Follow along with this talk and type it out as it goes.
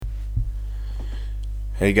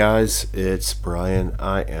Hey guys, it's Brian.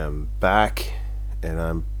 I am back, and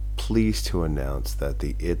I'm pleased to announce that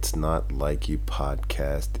the It's Not Like You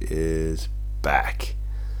podcast is back.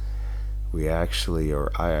 I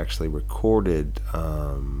actually recorded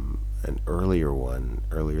an earlier one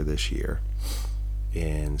earlier this year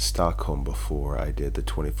in Stockholm before I did the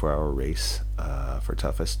 24-hour race for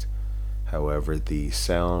Toughest. However, the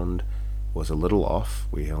sound was a little off.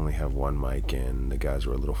 We only have one mic, and the guys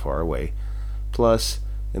were a little far away. Plus,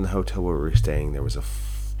 in the hotel where we were staying, there was a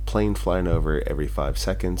plane flying over every 5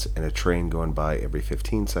 seconds and a train going by every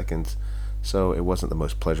 15 seconds. So it wasn't the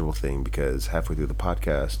most pleasurable thing because halfway through the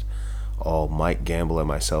podcast, all Mike Gamble and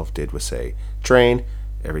myself did was say, "Train,"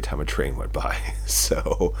 every time a train went by.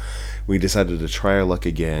 So we decided to try our luck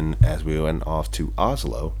again as we went off to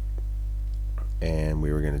Oslo. And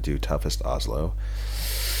we were going to do Toughest Oslo.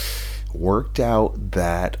 Worked out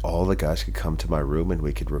that all the guys could come to my room and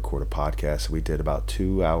we could record a podcast. We did about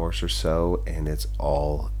 2 hours or so, and it's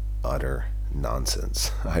all utter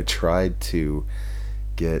nonsense. I tried to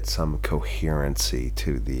get some coherency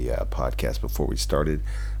to the podcast before we started.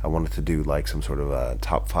 I wanted to do like some sort of a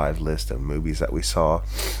top 5 list of movies that we saw,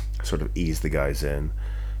 sort of ease the guys in.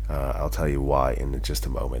 I'll tell you why in just a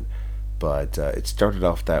moment. But it started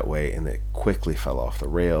off that way, and it quickly fell off the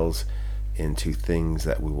rails into things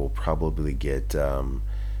that we will probably get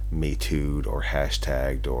Me Too'd or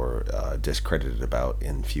hashtagged or discredited about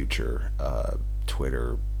in future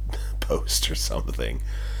Twitter posts or something.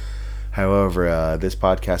 However, this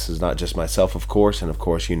podcast is not just myself, of course, and of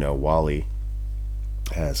course, you know, Wally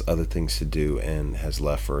has other things to do and has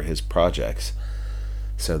left for his projects.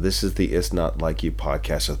 So this is the It's Not Like You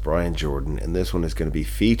podcast with Brian Jordan, and this one is going to be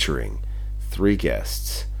featuring 3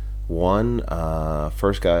 guests.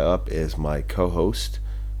 First guy up is my co-host,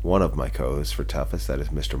 one of my co-hosts for Toughest, that is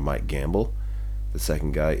Mr. Mike Gamble. The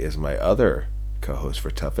second guy is my other co-host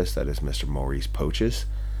for Toughest, that is Mr. Maurice Poaches.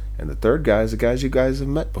 And the third guy is the guys you guys have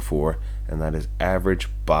met before, and that is Average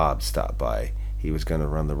Bob stopped by. He was going to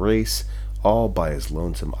run the race all by his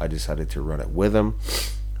lonesome. I decided to run it with him.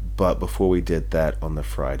 But before we did that on the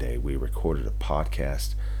Friday, we recorded a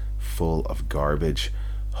podcast full of garbage.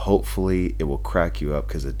 Hopefully it will crack you up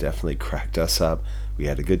because it definitely cracked us up. We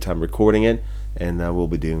had a good time recording it, and we'll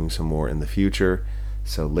be doing some more in the future.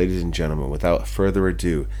 So ladies and gentlemen, without further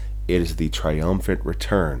ado, it is the triumphant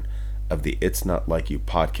return of the It's Not Like You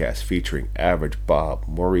podcast featuring Average Bob,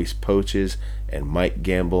 Maurice Poaches, and Mike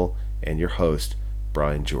Gamble, and your host,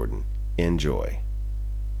 Brian Jordan. Enjoy.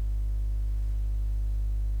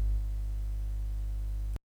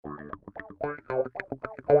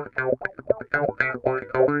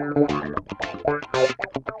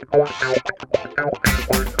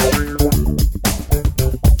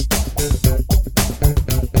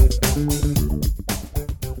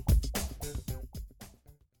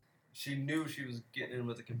 She knew she was getting in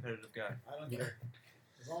with a competitive guy. I don't care.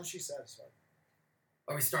 As long as she's satisfied.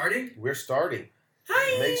 Are we starting? We're starting.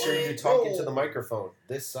 Hi! Make sure you talk into the microphone.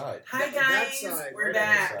 This side. Hi That guys! side, We're right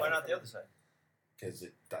back. on Why not the other side? Because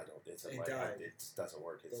it doesn't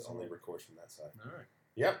work. It Doesn't only work. records from that side. All right.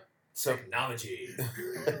 Yep. So Technology.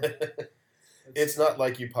 It's Not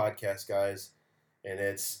Like You podcast, guys. And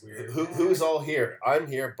it's We're who's all here? I'm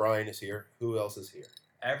here. Brian is here. Who else is here?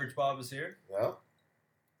 Average Bob is here. Well,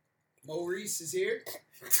 Maurice is here.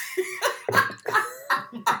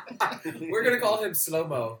 We're gonna call him Slow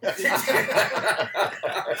Mo. And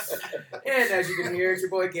as you can hear, it's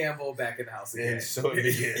your boy Gamble back in the house again. and so it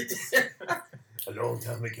begins. A long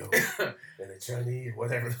time ago, in a Chinese,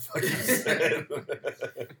 whatever the fuck you said.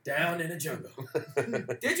 Down in the jungle.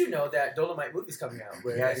 Did you know that Dolomite movie's coming out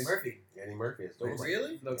with Yes. Eddie Murphy? Eddie Murphy is Wait, doing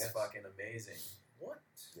really? Looks Yes. fucking amazing. What?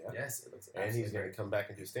 Yeah. Yes, it looks And he's absolutely going to come back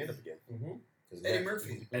and do stand-up again. Mm-hmm. 'Cause Eddie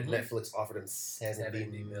Murphy. And Netflix offered him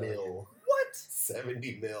 70 mil. What?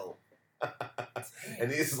 70 mil.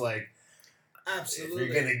 And he's like, Absolutely.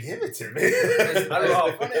 if you're going to give it to me. I don't know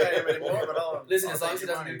how funny I am anymore, but I'll Listen, I'll as long take as he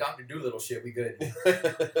your doesn't money. do Dr. Doolittle shit, we good.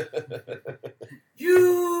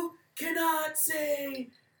 You cannot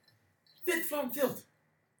say fifth from filth.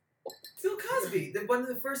 Phil Cosby, one of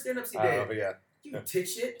the first stand-ups he did. But yeah. You tit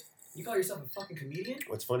shit. You call yourself a fucking comedian?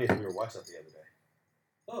 What's funny is we were watching that the other day.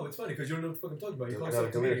 Oh, it's funny because you don't know what the fuck I'm talking about. You call No, yourself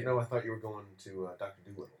a comedian. I thought you were going to Dr.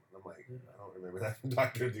 Doolittle. And I'm like, I don't remember that from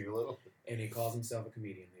Dr. Doolittle. And he calls himself a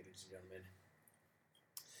comedian, ladies and gentlemen.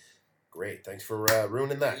 Great. Thanks for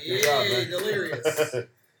ruining that. Good Yay, job, man. delirious.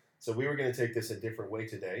 So we were going to take this a different way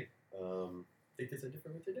today. Think there's a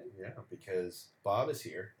different way today? Yeah, because Bob is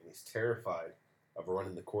here and he's terrified of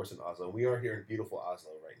running the course in Oslo. We are here in beautiful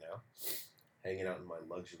Oslo right now, hanging out in my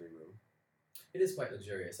luxury room. It is quite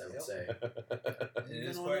luxurious, I would Yep. say. It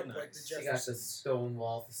is Moving on quite up like the nice. You got the Jeffersons. stone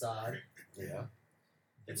wall facade. Yeah.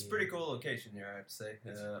 It's a pretty cool location here, I have to say.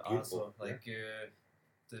 beautiful, Also, yeah. like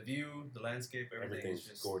the view, the landscape, everything Everything's is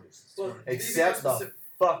just gorgeous. Well, Except the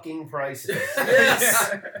fucking prices.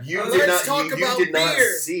 Yes. You Well, did let's not. talk You about did not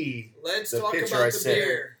beer. see. Let's The talk picture about I the sent.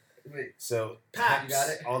 beer. Wait, So Paps. You got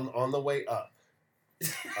it? on the way up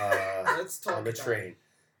Let's talk on the about train,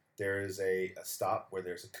 there is a stop where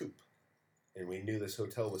there's a coupe, and we knew this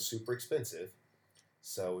hotel was super expensive,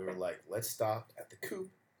 so we were like, let's stop at the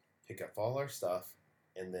coupe, pick up all our stuff,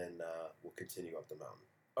 and then we'll continue up the mountain.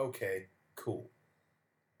 Okay, cool.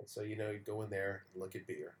 So you go in there and look at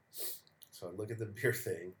beer. So I look at the beer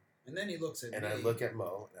thing, And then he looks at and me. I look at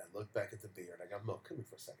Mo, and I look back at the beer, and I go, Mo, come here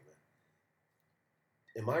for a second, man.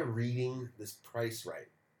 Am I reading this price right?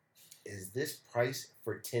 Is this price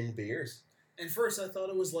for 10 beers? And first I thought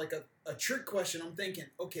it was like a trick question. I'm thinking,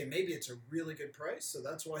 okay, maybe it's a really good price, so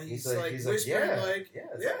that's why he's like whispering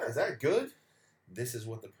yeah, is that good? This is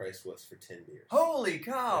what the price was for 10 beers. Holy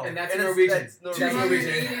cow! And that's it's- Norwegian. That's That's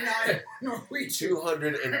Norwegian. 289 Norwegian.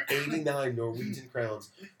 289 Norwegian crowns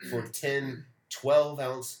for 10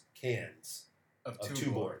 12-ounce cans Of of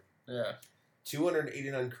two board. Tuborg. Yeah.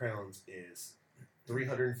 289 crowns is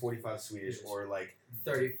 345 Swedish, or like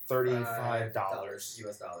 $35 $35.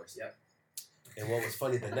 US dollars. Yep. And what was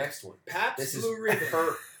funny, the next one, Pabst this is Blue Ribbon.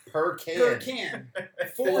 per can. Per can.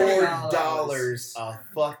 $4 a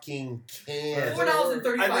fucking can.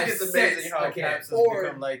 $4.35. I think it's amazing how Okay. Pabst has Or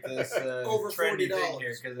become like this over trendy $40. thing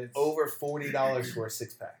here because it's Over $40 for a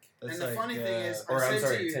 6-pack. it's And the like, funny thing is, Or I I'm said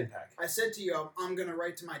sorry, to a you, 10-pack. I said to you, I'm going to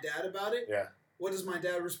write to my dad about it. Yeah. What does my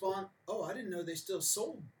dad respond? Oh, I didn't know they still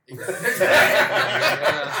sold. It's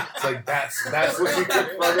like that's what you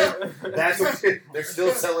took from it. That's what they're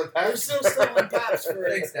still selling They're packs. still selling Pabst for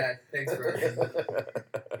it. Thanks, Dad. Thanks for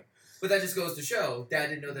But that just goes to show, Dad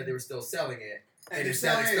didn't know that they were still selling it. And it's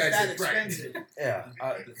they're that selling it that expensive, expensive. Yeah.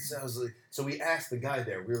 So I was like, so we asked the guy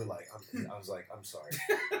there. We were like, I was like, I'm sorry.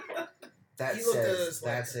 That He looked at says us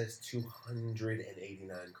like-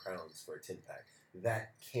 289 crowns for a 10-pack.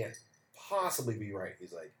 That can't possibly be right.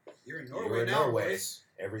 He's like, You're in You're Norway in now, Norway. boys.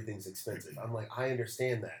 everything's expensive. I'm like, I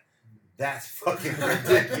understand that. That's fucking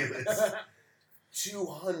ridiculous.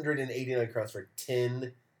 289 crowns for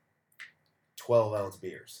 10 12-ounce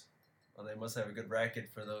beers. Well, they must have a good racket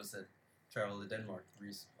for those that travel to Denmark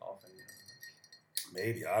often.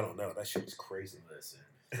 Maybe, I don't know. That shit was crazy. Listen.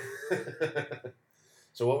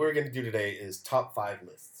 So what we're going to do today is top 5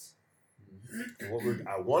 lists. And what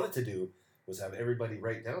I wanted to do was have everybody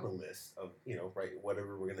write down a list of, write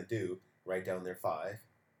whatever we're going to do, write down their 5,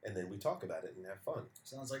 and then we talk about it and have fun.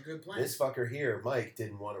 Sounds like a good plan. This fucker here, Mike,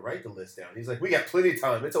 didn't want to write the list down. He's like, we got plenty of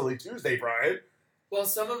time. It's only Tuesday, Brian. Well,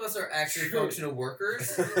 some of us are actually True. functional workers.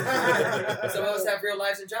 Some of us have real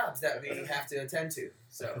lives and jobs that we have to attend to.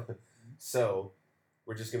 So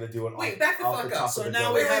we're just going to do it Wait, off, back the off fuck the up. top So of the now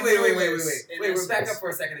dome. we Wait, have wait, no wait, wait, wait, list, wait. in Wait, we're back essence. up for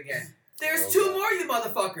a second again. There's Oh, 2 God. more, you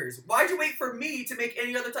motherfuckers. Why'd you wait for me to make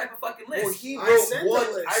any other type of fucking list? Well, he I wrote sent the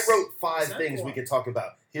one. list. I wrote 5 Sent things we one. could talk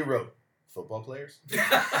about. He wrote football players.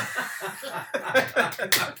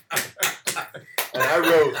 And I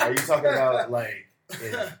wrote, are you talking about like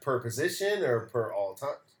per position or per all time?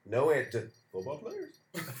 No, just football players.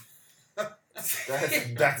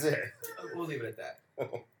 That's it. We'll leave it at that.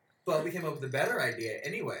 But we came up with a better idea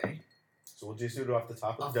anyway. So we'll just do it off the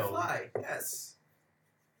top of Off the the dome. fly, yes.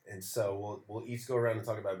 And so we'll each go around and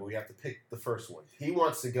talk about it, but we have to pick the first one. He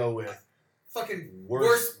wants to go with Fucking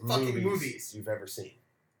worst fucking movies. you've ever seen.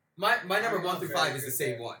 My number I'm 1 not through very 5 is the good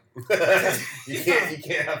same there. one. you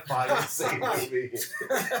can't have 5 in the same movie.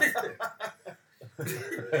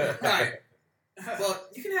 Alright. Well,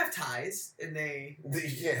 you can have ties, and they. You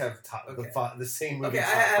can't have Okay. the same movie. Okay, top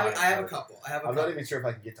I 5. have a couple. I'm not even sure if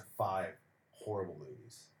I can get to 5 horrible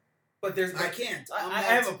movies. But there's. I can't. I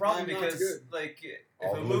have a problem I'm not because good. like if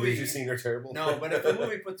All a the movie movies you've seen are terrible. No, but if a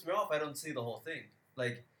movie puts me off, I don't see the whole thing.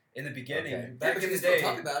 Like in the beginning, Okay. Yeah, back but in you the can still day.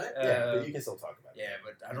 talk about it. Yeah, but you can still talk about it. Yeah,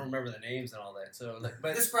 but I don't remember the names and all that. So, like,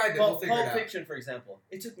 but Describe it. We'll figure it Pulp out. Fiction, for example,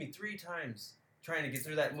 it took me 3 times trying to get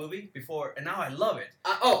through that movie before, and now I love it.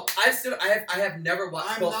 I have never watched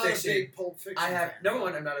I'm Pulp not Fiction. a big Pulp Fiction I have fan. number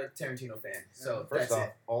 1. I'm not a Tarantino fan, so First that's off,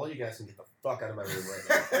 it. all you guys can get the fuck out of my room right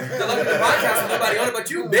Good luck with the podcast. Nobody on it but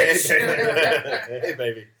you, now. bitch. Hey,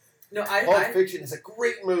 baby. No, Pulp Fiction is a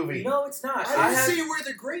great movie. No, it's not. I don't have, see where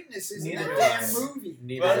the greatness is in Neither that do I. damn movie.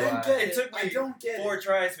 Neither Well, do I don't I. get It it. took me I don't get 4 it.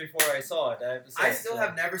 tries before I saw it. I have to say. I still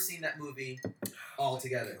have never seen that movie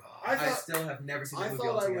altogether. I I thought still have never seen I that movie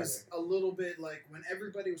thought I altogether. was a little bit like when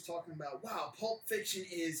everybody was talking about, wow, Pulp Fiction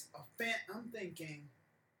is a fan. I'm thinking,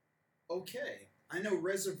 okay, I know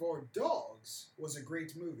Reservoir Dogs was a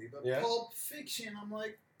great movie, but Pulp Fiction, I'm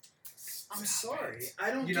like, I'm sorry.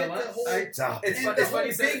 I don't get the whole... It's funny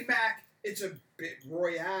you say Big Mac, it's a bit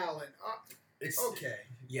Royale and... okay.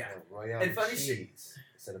 Yeah. Royale and funny cheese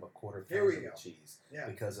instead of a quarter pound of cheese. Yeah.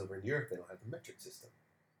 Because over in Europe, they don't have the metric system.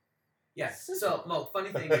 Yeah. So, Mo,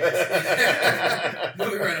 funny thing is...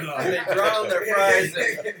 moving right along. They drown their fries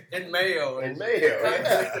in mayo.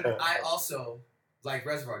 I also like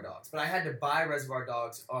Reservoir Dogs, but I had to buy Reservoir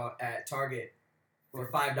Dogs at Target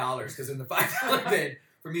for $5 because in the $5 bin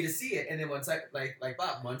for me to see it. And then once I, like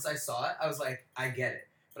Bob, once I saw it, I was like, I get it.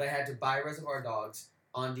 But I had to buy Reservoir Dogs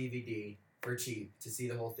on DVD for cheap to see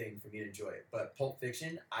the whole thing for me to enjoy it. But Pulp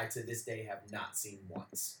Fiction, I to this day have not seen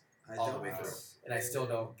once all the way through. And I still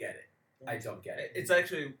don't get it. I don't get it. It's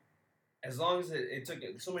actually, as long as it took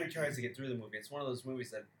so many tries to get through the movie, it's one of those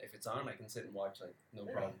movies that if it's on, I can sit and watch like no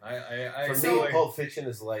problem. For me, Pulp Fiction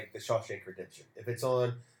is like The Shawshank Redemption. If it's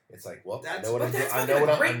on, it's like, well, I know what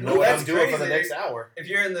I'm doing for the next hour. If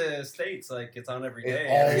you're in the States, like it's on every day.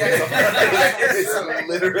 It's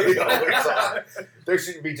literally always on. There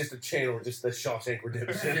should be just a channel, just The Shawshank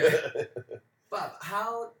Redemption. Bob,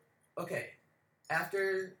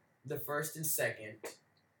 after the first and second,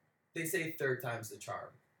 they say third time's the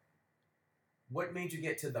charm. What made you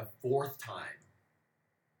get to the fourth time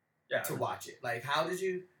to watch it? Like, how did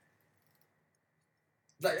you...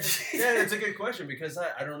 Like, yeah, it's a good question because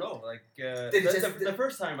I don't know. Like, the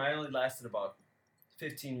first time I only lasted about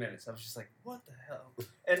 15 minutes. I was just like, what the hell?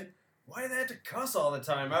 And why did they have to cuss all the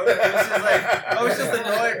time? I was just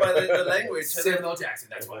annoyed by the language. Samuel L. Jackson,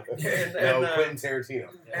 that's why. Quentin Tarantino.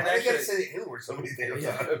 And I gotta say the N-word so many damn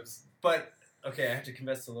times. But... okay, I have to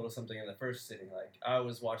confess a little something in the first sitting. Like, I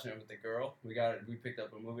was watching it with the girl. We picked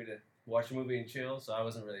up a movie to watch a movie and chill, so I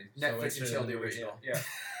wasn't really Netflix and chill, the original. Yeah.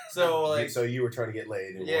 So like, so you were trying to get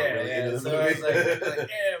laid. And yeah. Really into the so movie. I was like,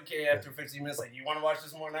 yeah, okay. After 15 minutes, like, you want to watch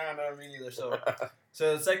this more now? No, me neither. So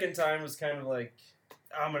the second time was kind of like,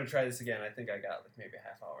 I'm gonna try this again. I think I got like maybe a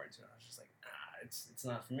half hour into it. I was just like, it's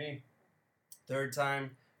not for me. Third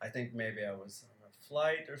time, I think maybe I was on a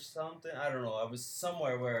flight or something. I don't know. I was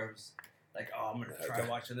somewhere where I was. Like, I'm going to try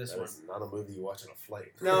watching this one. It's not a movie you watch on a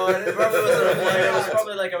flight. No, it probably wasn't a flight. It was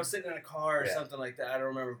probably like I was sitting in a car or something like that. I don't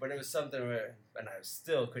remember. But it was something where, and I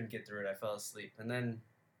still couldn't get through it. I fell asleep. And then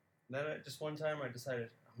just one time I decided,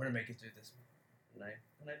 I'm going to make it through this one.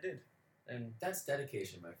 And I did. And that's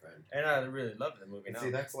dedication, my friend. And I really loved the movie.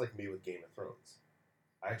 See, that's like me with Game of Thrones.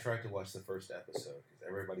 I tried to watch the first episode because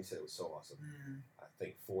everybody said it was so awesome. I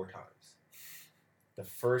think 4 times. The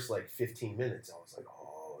first, 15 minutes, I was like,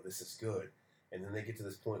 oh, this is good. And then they get to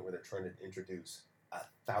this point where they're trying to introduce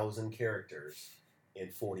 1,000 characters in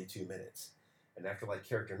 42 minutes. And after,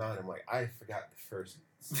 character 9, I'm like, I forgot the first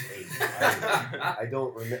 8. I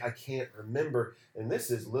don't remember. I can't remember. And this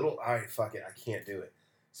is fuck it, I can't do it.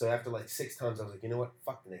 So after, 6 times, I was like, you know what?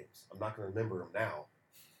 Fuck the names. I'm not going to remember them now.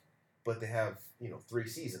 But they have, 3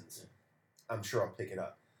 seasons. I'm sure I'll pick it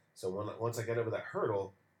up. So once I got over that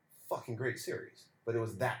hurdle, fucking great series. But it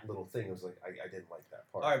was that little thing. It was like, I didn't like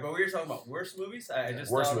that part. All right, but we were talking about worst movies? I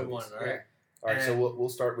just worst thought of movies. one, all right? All right, so we'll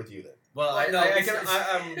start with you then. Well,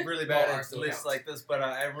 I'm really bad at lists like this, but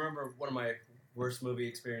I remember one of my worst movie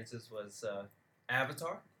experiences was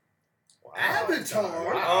Avatar. Wow.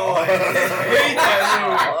 Avatar? Oh, I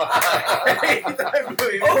hate that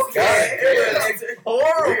movie. Okay. It's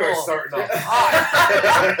horrible. We are starting off hot.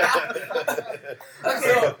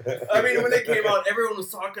 So, I mean, when it came out, everyone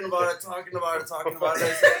was talking about it. So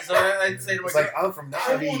I'd say to my girl, I'm from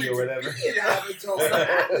Navi or whatever.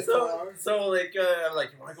 So I'm like, you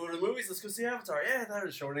want to go to the movies? Let's go see Avatar. Yeah, that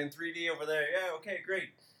was showing in 3D over there. Yeah, okay, great.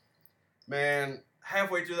 Man,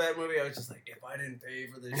 halfway through that movie, I was just like, if I didn't pay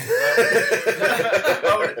for this shit,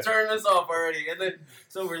 I would have turned this off already. And then,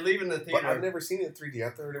 so we're leaving the theater. But I've never seen it in 3D.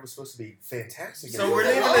 I thought it was supposed to be fantastic. So we're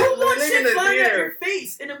leaving the theater. Your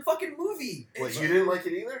face in a fucking movie. What, you didn't like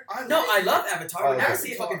it either? I love Avatar. I would never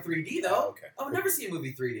see it fucking 3D, though. Oh, okay. I would never see a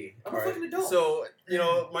movie 3D. I'm a fucking adult. So,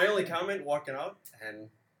 my only comment walking out, and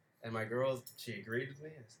my girl, she agreed with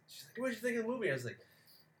me. She's like, what did you think of the movie? I was like,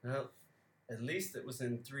 well, at least it was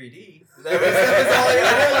in 3D. That was all. I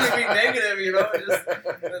didn't want to be negative, just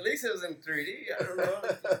at least it was in 3D. I don't know.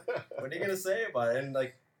 What are you gonna say about it? And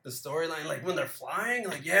the storyline, when they're flying,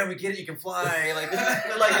 yeah, we get it, you can fly. Like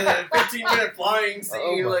a 15-minute flying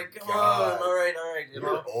scene. Come on, all right.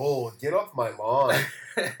 You're old. Get off my lawn.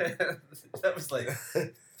 That was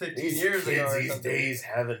 15 these years kids ago. These days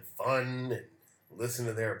having fun and listen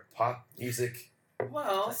to their pop music.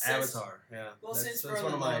 Well, Avatar. Yeah. Well, since we're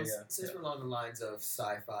along the lines of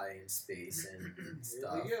sci-fi and space and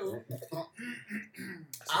stuff,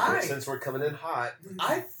 Since we're coming in hot,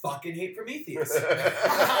 I fucking hate Prometheus.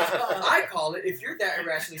 I call it, if you're that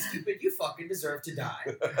irrationally stupid, you fucking deserve to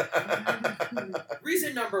die.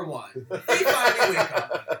 Reason number one, they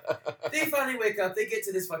finally wake up. They get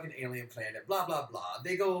to this fucking alien planet. Blah blah blah.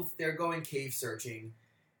 They're going cave searching.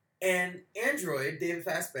 And Android, David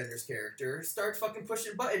Fassbender's character, starts fucking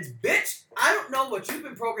pushing buttons. Bitch, I don't know what you've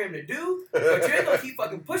been programmed to do, but you ain't gonna keep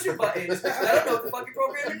fucking pushing buttons because I don't know what the fucking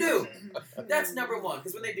program to do. That's number one.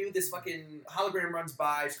 Because when they do, this fucking hologram runs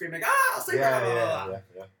by, screaming like, I'll say blah, blah, blah.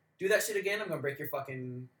 Do that shit again, I'm gonna break your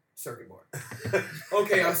fucking circuit board.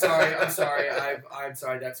 Okay, I'm sorry, I'm sorry,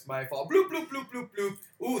 that's my fault. Bloop, bloop, bloop, bloop, bloop.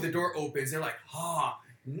 Ooh, the door opens. They're like,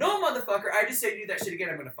 no, motherfucker, I just said you do that shit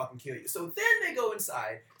again, I'm gonna fucking kill you. So then they go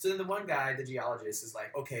inside. So then the one guy, the geologist, is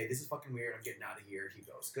like, okay, this is fucking weird, I'm getting out of here. He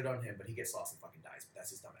goes, good on him, but he gets lost and fucking dies, but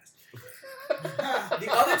that's his dumbass.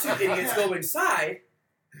 The other two idiots go inside,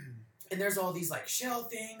 and there's all these, like, shell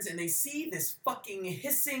things, and they see this fucking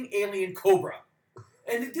hissing alien cobra.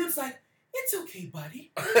 And the dude's like, it's okay, buddy.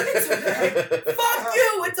 It's okay. Fuck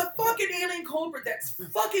you! It's a fucking alien cobra that's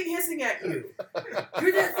fucking hissing at you.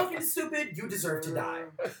 You're that fucking stupid. You deserve to die.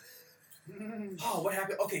 Oh, what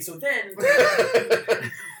happened? Okay, so then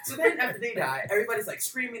after they die, everybody's like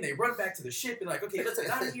screaming. They run back to the ship and like, okay, let's get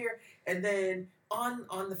out of here. And then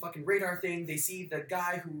on the fucking radar thing, they see the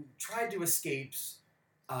guy who tried to escape's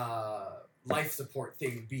life support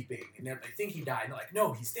thing beeping, and they think he died. And they're like,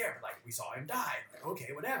 no, he's there. But like, we saw him die. Like,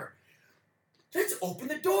 okay, whatever. Let's open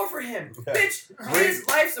the door for him. Bitch, his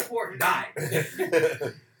life support died.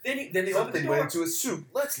 Then they open the door. Went into his soup.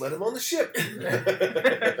 Let's let him on the ship.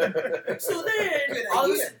 So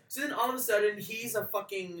then all of a sudden he's a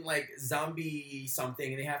fucking like zombie something,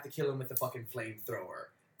 and they have to kill him with the fucking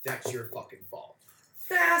flamethrower. That's your fucking fault.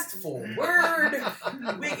 Fast forward,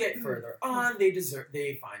 we get further on. They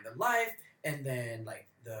find the life, and then like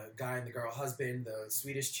the guy and the girl husband, the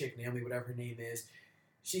Swedish chick Naomi, whatever her name is.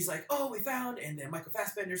 She's like, oh, we found, and then Michael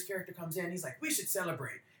Fassbender's character comes in. He's like, we should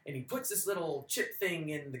celebrate. And he puts this little chip thing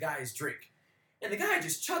in the guy's drink. And the guy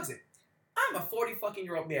just chugs it. I'm a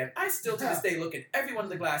 40-fucking-year-old man. I still, to this day, look at every one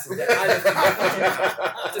of the glasses that I left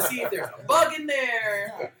to see if there's a bug in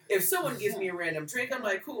there. If someone gives me a random drink, I'm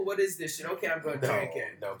like, cool, what is this shit? Okay, I'm going to drink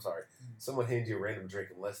it. No, I'm sorry. Someone hands you a random drink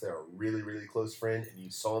unless they're a really, really close friend and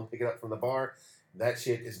you saw them pick it up from the bar. That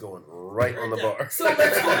shit is going right on the bar. So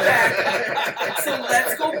let's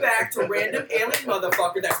go back to random alien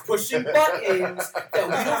motherfucker that's pushing buttons that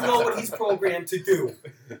we don't know what he's programmed to do.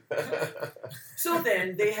 So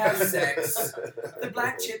then they have sex. The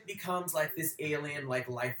black chip becomes like this alien like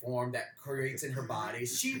life form that creates in her body.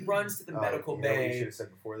 She runs to the medical bay. Know what you should have said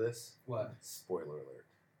before this? What? Spoiler alert.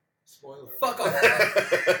 Spoiler. Fuck off.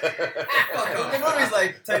 Fuck off. The movie's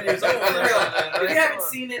like 10 years old. If you haven't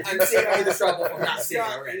seen it, I'm saving you the trouble from not seeing it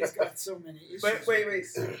already. He's got so many issues. Wait.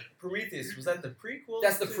 Prometheus, was that the prequel?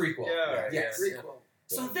 That's the prequel. Yeah. Yes. Prequel.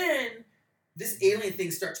 So then, this alien thing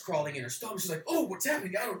starts crawling in her stomach. She's like, oh, what's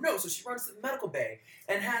happening? I don't know. So she runs to the medical bay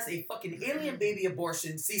and has a fucking alien baby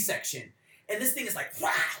abortion C-section. And this thing is like,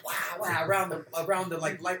 wah, wah, wah, around the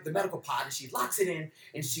like the medical pod. And she locks it in,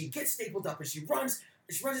 and she gets stapled up, and she runs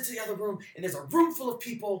into the other room, and there's a room full of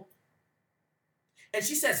people, and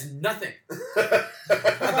she says nothing about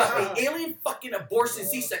the alien fucking abortion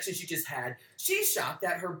C-section she just had. She's shocked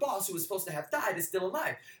that her boss, who was supposed to have died, is still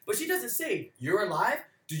alive. But she doesn't say, you're alive?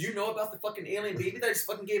 Do you know about the fucking alien baby that I just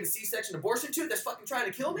fucking gave a C-section abortion to that's fucking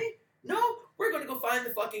trying to kill me? No, we're gonna go find the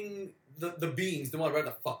fucking, the beings, the one, whatever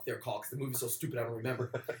the fuck they're called, because the movie's so stupid I don't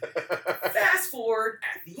remember. Fast forward,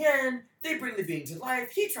 at the end, they bring the being to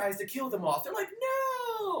life. He tries to kill them off. They're like,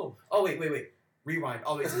 no! Oh, wait. Rewind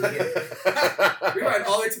all the way to the beginning. Rewind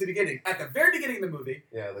all the way to the beginning. At the very beginning of the movie.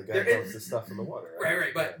 Yeah, the guy dumps the stuff in the water.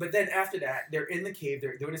 Right. But then after that, they're in the cave.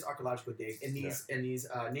 They're doing this archaeological dig, and these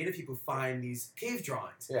native people find these cave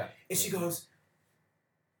drawings. Yeah. And she goes,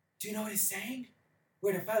 do you know what he's saying?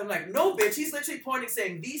 Where to find him? Like, no, bitch. He's literally pointing,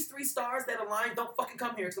 saying, these 3 stars that align, don't fucking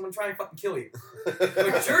come here because I'm going to try and fucking kill you.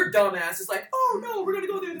 But your dumbass is like, oh, no, we're going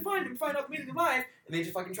to go there to find him, find out the meaning of life, and they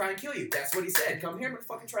just fucking try and kill you. That's what he said. Come here, I'm going to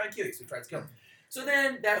fucking try and kill you. So he tries to kill him. So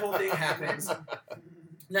then that whole thing happens.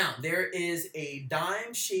 Now, there is a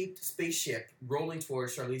dime-shaped spaceship rolling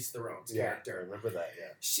towards Charlize Theron's character. I remember that, yeah.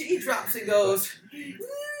 She drops and goes,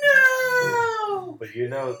 no! But you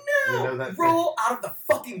know that roll out of the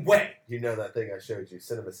fucking way. You know that thing I showed you,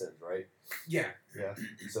 CinemaSins, right? Yeah. Yeah.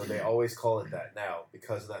 So they always call it that now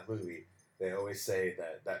because of that movie. They always say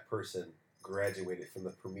that person graduated from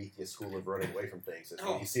the Prometheus school of running away from things. Is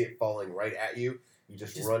when you see it falling right at you, you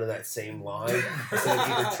just run in that same line instead of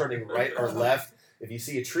either turning right or left. If you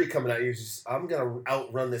see a tree coming at you, I'm going to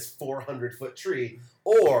outrun this 400-foot tree,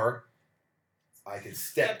 or I can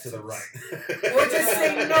step to the right. Or just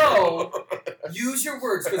say no. Use your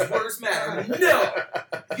words, because words matter. No!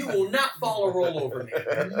 You will not fall or roll over me.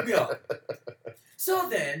 No. So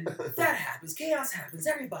then, that happens. Chaos happens.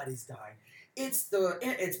 Everybody's dying.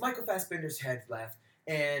 It's Michael Fassbender's head left,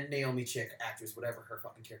 and Naomi Chick, actress, whatever her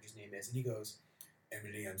fucking character's name is, and he goes,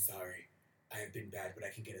 Emily, I'm sorry. I have been bad, but I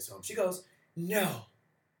can get us home. She goes, no.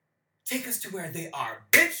 Take us to where they are.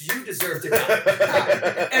 Bitch, you deserve to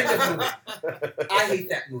die. End of movie. I hate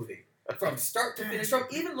that movie. From start to finish. From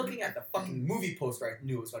even looking at the fucking movie poster, I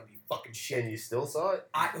knew it was going to be fucking shit. And you still saw it?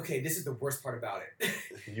 Okay, this is the worst part about it.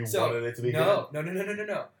 You wanted it to be good?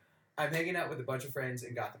 No. I'm hanging out with a bunch of friends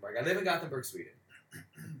in Gothenburg. I live in Gothenburg, Sweden.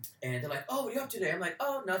 And they're like, oh, what are you up to today? I'm like,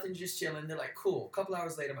 oh, nothing, just chilling. They're like, cool. A couple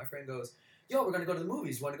hours later, my friend goes, yo, we're going to go to the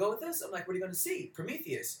movies. Want to go with us? I'm like, what are you going to see?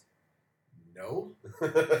 Prometheus. No.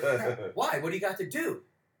 Why? What do you got to do?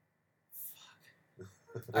 Fuck.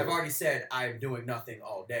 I've already said I'm doing nothing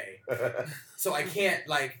all day. So I can't,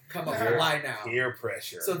 come up with a lie now. Peer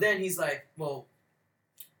pressure. So then he's like, well,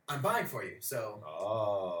 I'm buying for you. So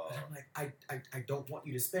and I'm like, I don't want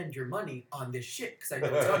you to spend your money on this shit because I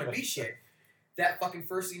know it's going to be shit. That fucking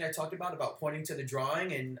first scene I talked about pointing to the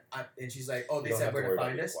drawing, and she's like, oh, they said where to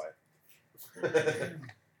find us.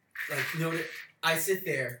 I sit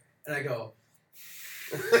there and I go,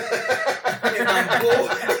 and my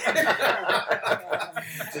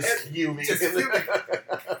just fuming.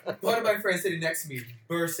 One of my friends sitting next to me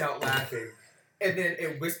burst out laughing, and then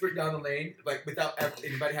it whispered down the lane, without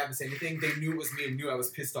anybody having to say anything. They knew it was me and knew I was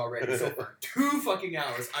pissed already. So for 2 fucking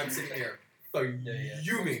hours, I'm sitting there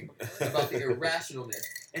fuming about the irrationalness.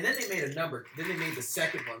 And then they made a number. Then they made the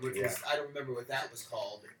second one, which was, I don't remember what that was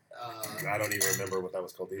called. I don't even remember what that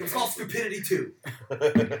was called either. It was called Stupidity 2.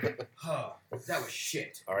 That was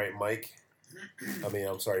shit. All right, Mike.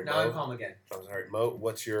 I'm sorry, now Mo. I'm calm again. I'm sorry, Mo.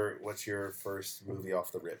 What's your first movie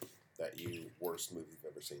off the rip that worst movie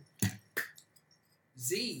you've ever seen?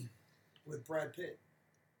 Z with Brad Pitt.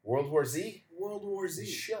 World War Z? World War Z.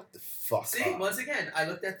 Shut the fuck up. See, once again, I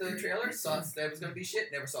looked at the trailer, saw that it was going to be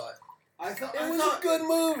shit, never saw it. I thought it was a good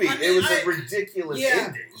movie. I mean, it was a ridiculous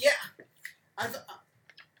ending. Yeah.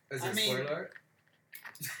 Is it a spoiler?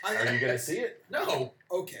 Are you going to see it? No.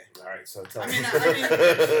 Okay. All right, so tell me.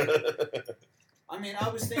 I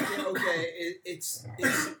was thinking, okay, it's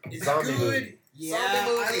zombie good. Movie. Yeah,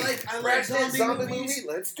 I like Brad Pitt zombie movies. Movie.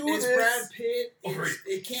 Let's do it's this. Brad Pitt.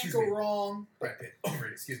 It can't go wrong. Brad Pitt.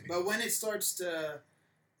 Excuse me. But when it starts to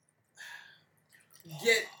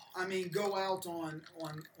go out on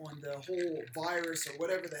the whole virus or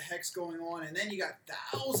whatever the heck's going on, and then you got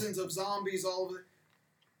thousands of zombies all over.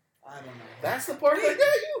 I don't know. That's the part that got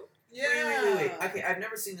you. Yeah. Wait. Okay, I've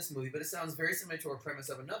never seen this movie, but it sounds very similar to a premise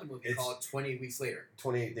of another movie called 28 Weeks Later.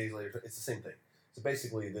 28 Days Later. It's the same thing. So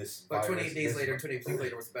basically, this. But 28 Days Later and 28 Weeks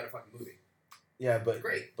Later was a better fucking movie. Yeah, but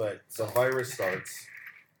great. But the virus starts,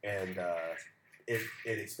 and it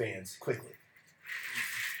expands quickly.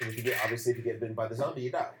 And if you get bitten by the zombie,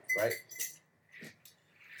 you die, right?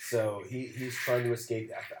 So he's trying to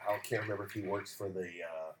escape. I can't remember if he works for the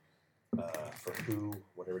for WHO,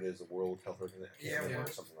 whatever it is, the World Health Organization,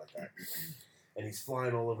 or something like that. And he's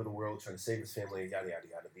flying all over the world trying to save his family. Yada yada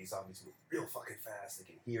yada. These zombies move real fucking fast. They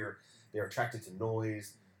can hear. They're attracted to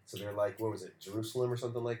noise. So they're like, what was it, Jerusalem or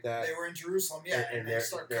something like that? They were in Jerusalem, yeah. And they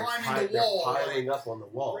start climbing the wall. They're piling up on the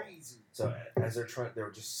wall. Crazy. So as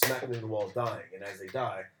they're just smacking into the wall, dying. And as they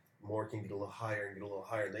die, more can get a little higher and get a little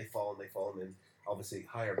higher, and they fall, and then obviously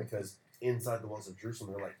higher because inside the walls of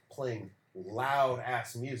Jerusalem, they're like playing loud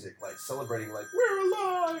ass music, like celebrating, like we're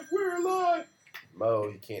alive, we're alive. Mo,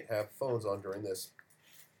 you can't have phones on during this.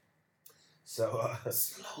 So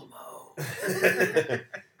slow mo.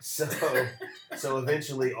 So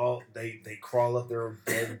eventually, they crawl up their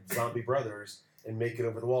dead zombie brothers and make it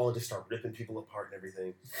over the wall and just start ripping people apart and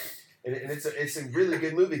everything. And it's a really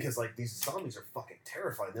good movie because like these zombies are fucking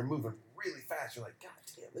terrifying. They're moving really fast. You're like, God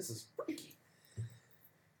damn, this is freaky.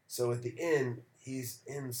 So at the end, he's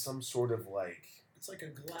in some sort of like it's like a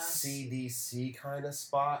glass CDC kind of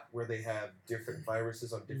spot where they have different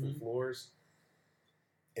viruses on different floors.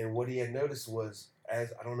 And what he had noticed was, I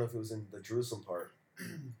don't know if it was in the Jerusalem part,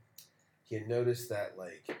 he had noticed that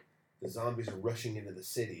like the zombies are rushing into the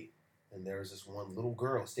city, and there was this one little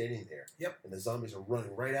girl standing there. Yep. And the zombies are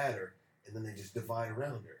running right at her, and then they just divide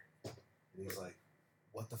around her. And he's like,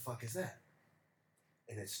 "What the fuck is that?"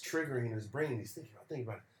 And it's triggering in his brain. He's thinking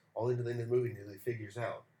about it. All into the end of the movie, until he figures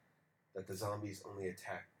out that the zombies only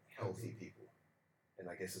attack healthy people. And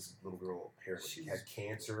I guess this little girl apparently had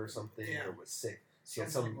cancer or something, or was sick. She had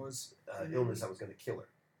some illness that was going to kill her.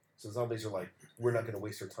 So zombies are like, we're not going to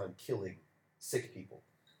waste our time killing sick people.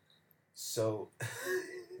 So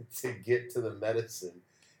to get to the medicine,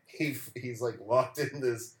 he's like locked in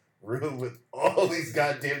this room with all these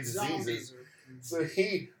goddamn diseases. So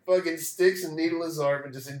he fucking sticks a needle in his arm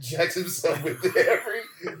and just injects himself with every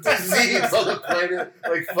disease on the planet,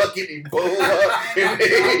 like fucking Ebola.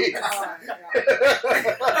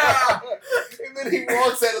 And then he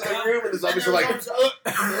walks out of the room and the zombies are like, and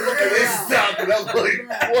they stop. And I'm like,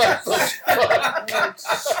 what the fuck?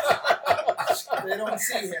 They don't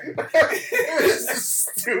see him. It's the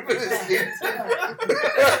stupidest thing.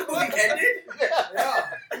 Yeah.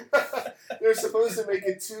 They're supposed to make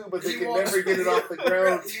it 2, but they can never get it off the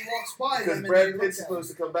ground. He walks by because Brad Pitt's supposed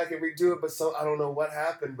to come back and redo it, but so I don't know what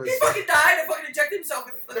happened. But he fucking died and fucking injected himself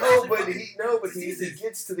with he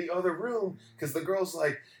gets to the other room because the girl's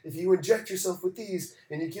like, if you inject yourself with these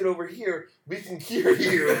and you get over here, we can cure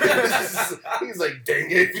you. He's like,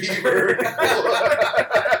 dengue fever.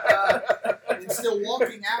 And still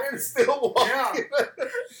walking after.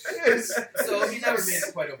 Yeah. So he never made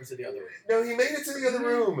it quite over to the other room. No, he made it to the other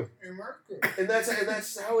room. And that's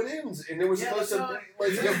how it ends. And it was supposed to be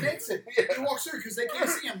like he makes it. He walks through because they can't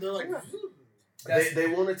see him. They're like, they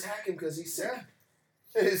won't attack him because he's sick.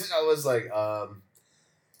 I was like,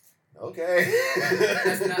 okay.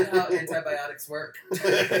 That's not how antibiotics work.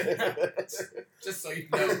 Just so you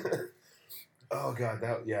know. Oh god,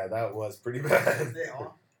 that was pretty bad. They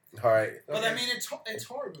are. All right. But I mean, it's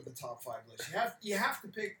hard with the top 5 list. You have to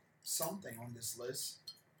pick something on this list.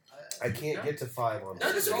 I can't get to 5 on this. No,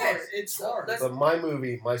 it's okay. It's hard. But my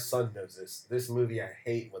movie, my son knows this. This movie I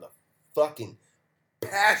hate with a fucking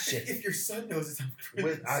passion. If your son knows it,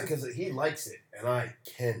 because he likes it, and I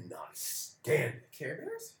cannot stand it. Care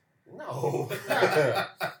Bears? No.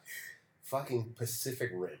 Fucking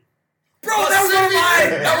Pacific Rim. Bro, that was one of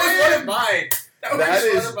mine. That was one of mine. That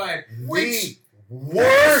is the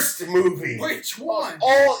worst movie. Which one?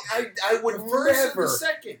 I would never, the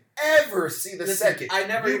second? ever see the second. I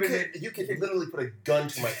never you could literally put a gun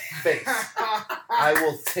to my face. I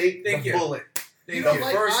will take the bullet. You don't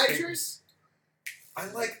like Idris? I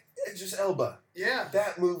like Idris Elba. Yeah.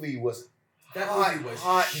 That movie was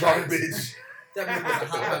hot garbage. That movie was a hot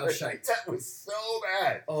pile of shite. That was so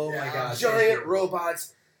bad. Oh my god. Giant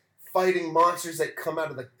robots fighting monsters that come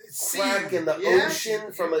out of the crack in the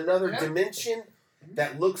ocean from another dimension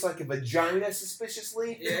that looks like a vagina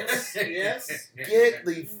suspiciously. Yes, yes. Get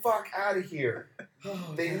the fuck out of here.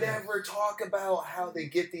 They never talk about how they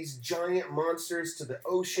get these giant monsters to the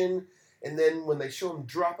ocean, and then when they show them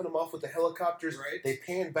dropping them off with the helicopters, they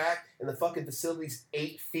pan back and the fucking facility's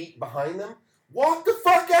 8 feet behind them. Walk the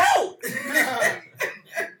fuck out!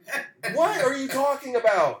 What are you talking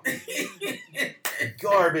about?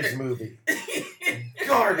 Garbage movie.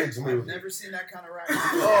 Garbage movie. I've never seen that kind of reaction.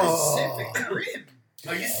 Pacific Rim.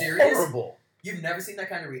 Are you serious? Horrible. You've never seen that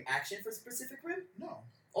kind of reaction for Pacific Rim? No.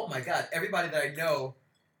 Oh my god. Everybody that I know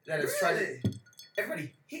that has tried it.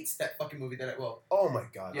 Everybody hates that fucking movie. Oh my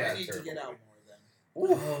god. I need to get out more then.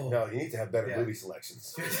 Ooh. No, you need to have better movie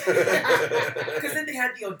selections. Because then they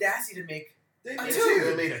had the audacity to make They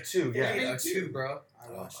made a 2, yeah. They made a 2, bro.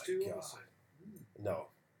 I watched 2 also. No.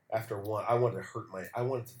 After 1, I wanted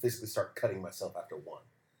to physically start cutting myself after 1.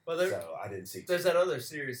 Well, so I didn't see 2. There's that other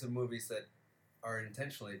series of movies that are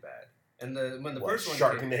intentionally bad. And when the first one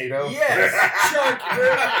Sharknado? Yes!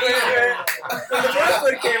 Sharknado! When the first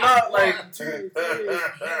one came out, like,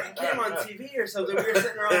 it came on TV or something, we were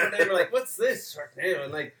sitting around one day and we're like, what's this?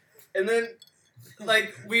 Sharknado? And then,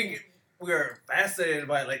 we were fascinated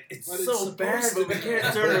by it. Like, it's so bad, but we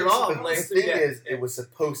can't turn it off. Like, the thing is, it was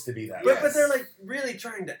supposed to be that. But they're, like, really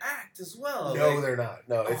trying to act as well. No, they're not.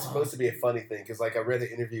 No, it's supposed to be a funny thing. Because, like, I read an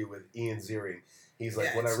interview with Ian Ziering. He's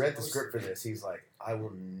like, when I read the script for this, he's like, I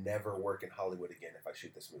will never work in Hollywood again if I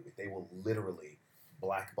shoot this movie. They will literally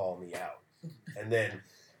blackball me out. And then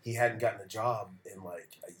he hadn't gotten a job in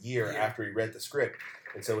like a year after he read the script.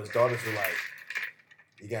 And so his daughters were like,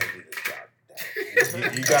 you got to do this job,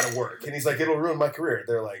 Dad. You got to work. And he's like, it'll ruin my career.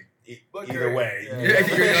 They're like, either way. You're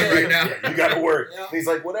done right now. Yeah, you got to work. Yeah. And he's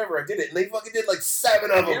like, whatever, I did it. And they fucking did like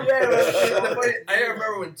 7 of them. I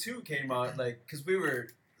remember when 2 came out, like, because we were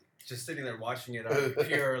just sitting there watching it on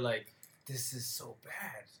pure, like, this is so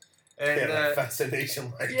bad. And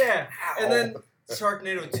fascination, like, and then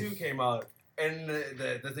Sharknado 2 came out, and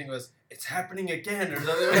the thing was, it's happening again, or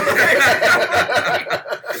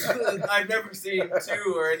something. I've never seen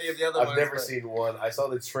 2 or any of the other ones. I've never seen 1. I saw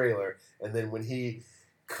the trailer, and then when he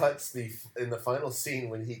cuts in the final scene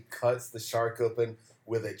when he cuts the shark open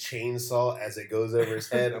with a chainsaw as it goes over his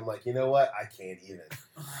head. I'm like, you know what? I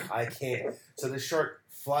can't. So the shark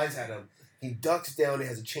flies at him. He ducks down. He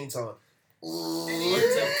has a chainsaw. And he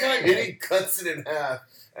ends up cutting And he cuts it in half.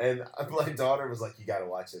 And my daughter was like, "You got to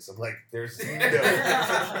watch this." I'm like, "There's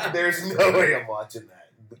no way I'm watching that.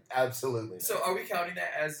 Absolutely not." So are we counting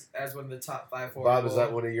that as one of the top 5 horror? Bob, is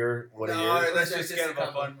that one of your? No, yours? that's That's just just kind of a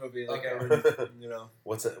a fun movie. Like I Okay. would, you know.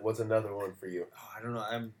 What's another one for you? Oh, I don't know.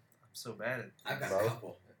 I'm so bad at. I've got Bob? a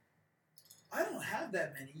couple. I don't have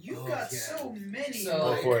that many. You've Oh, got yeah. so many. So-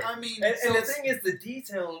 Go for it. I mean, And so the thing is, the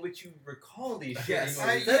detail in which you recall these shitty Yes.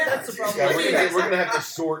 movies. Yeah. That's the problem. Yeah, Well, with yeah. it. we're gonna have to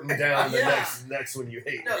shorten down the Yeah. next one you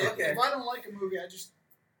hate. No, if, okay. if I don't like a movie, I just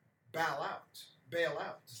bail out.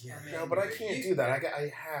 Yeah. I mean, No, but I can't do that.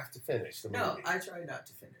 I have to finish the movie. No, I try not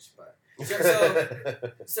to finish, but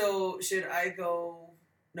so, so should I go?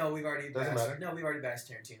 No, we've already Doesn't bashed. matter. No, we've already bashed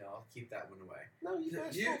Tarantino. I'll keep that one away. no, you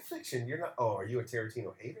guys You- Pulp Fiction. You're not. Oh, are you a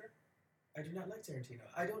Tarantino hater? I do not like Tarantino.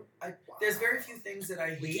 I don't. There's very few things that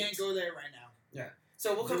I hate. we can't go there right now.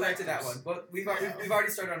 So we'll come back to that Directors. one. But we've already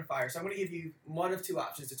started on fire. So I'm going to give you one of two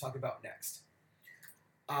options to talk about next.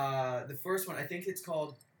 The first one, I think it's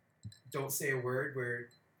called "Don't Say a Word," where.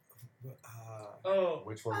 Oh,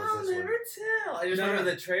 Which one I'll was this never one? tell. I just No, remember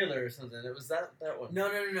no. the trailer or something. It was that one.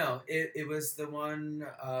 No. It was the one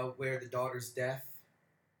where the daughter's death.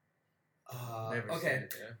 Never Okay. seen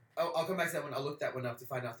it, yeah. I'll come back to that one. I'll look that one up to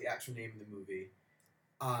find out the actual name of the movie.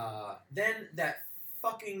 Then that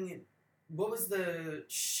fucking what was the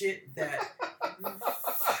shit that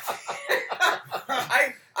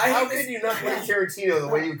I How hate this- can you not like Tarantino the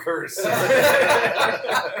way you curse?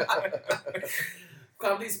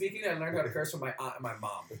 Comedy speaking, I learned how to curse from my aunt and my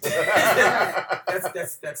mom.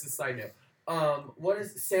 That's a side note. What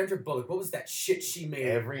is Sandra Bullock? What was that shit she made?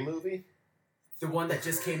 Every movie? The one that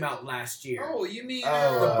just came out last year. Oh, you mean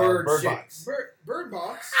The Bird shit. Box. Bird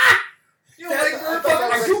Box? Ah! You don't like Bird thought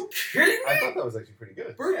Box? that Are you kidding I me? thought that was actually pretty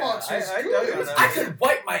good. Bird Yeah, Box was I good. dug It on was that. I could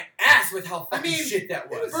wipe my ass with how fucking mean, shit that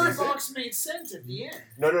was. Bird Box made sense at the end.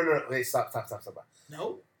 No. Wait, stop.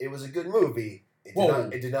 No? It was a good movie. Whoa.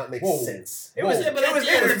 It did not make Whoa. sense. It was. Whoa. but It was at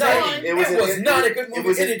the end of the entertaining. time- It was It was an- not a good it movie,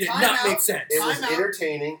 was and an- it did Time not out. make sense. It was Time out.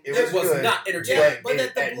 entertaining. It It was was good. not entertaining. But, But it,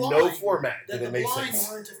 that the at no blind- format That did the it make blind sense.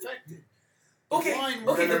 weren't affected. Okay, blind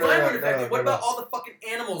okay, No, the no, blind no, weren't affected. no, What no. about all the fucking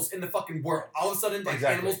animals in the fucking world? All of a sudden, like,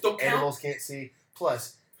 Exactly. animals don't count? Animals can't see.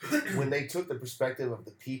 Plus, when they took the perspective of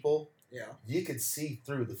the people, Yeah. you could see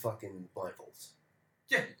through the fucking blindfolds.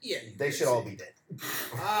 Yeah. They should all be dead.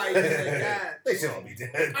 Ah, yeah, yeah. They should all be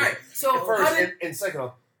dead. Alright, so how First, did... and second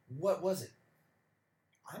off, what was it?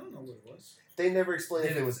 I don't know what it was. They never explained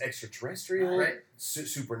if They it was extraterrestrial, Right.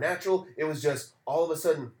 supernatural. It was just all of a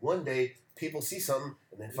sudden one day people see something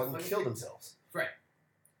and then fucking Fucking kill kill- themselves. Right.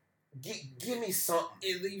 Give me something.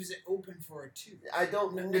 It leaves it open for a 2. I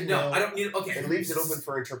don't know. No, I don't need... Okay. It leaves it open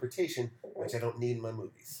for interpretation, which I don't need in my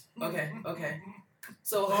movies. Okay.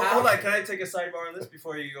 So Oh, how... hold on, can I take a sidebar on this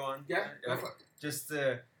before you go on? Yeah, go for it. Just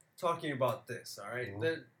talking about this, all right?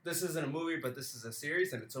 Mhm. This isn't a movie, but this is a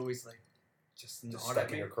series, and it's always like just Just not stuck at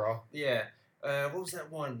in me. your craw. Yeah. What was that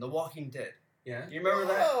one? The Walking Dead. Yeah? You remember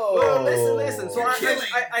that? Oh. Well, listen. So You're I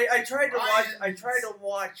killing tried to watch. I Lions. tried to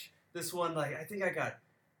watch this one. Like I think I got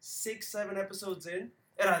 6-7 episodes in,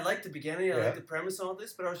 and I liked the beginning. I Yeah. liked the premise and all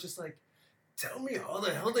this, but I was just like, tell me how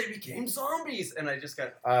the hell they became zombies, and I just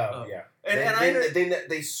got. Oh, yeah.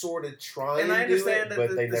 They sort of try And I and do understand it, that but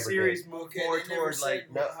the, they the never series did. moved Okay, more they never toward said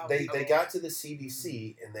like. No, how they we- got to the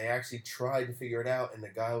CDC and they actually tried to figure it out, and the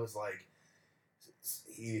guy was like,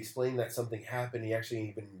 he explained that something happened. He actually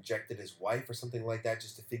even injected his wife or something like that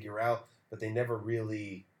just to figure out, but they never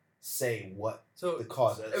really say what So the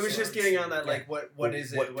cause is. it was just getting on that like what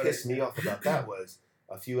is it? What is pissed me off about that was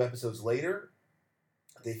a few episodes later,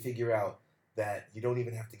 they figure out that you don't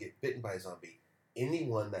even have to get bitten by a zombie.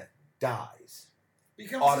 Anyone that dies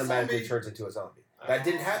Becomes automatically a zombie. turns into a zombie. That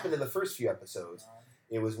didn't happen in the first few episodes.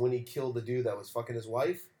 It was when he killed the dude that was fucking his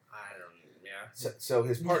wife. I don't. Yeah. So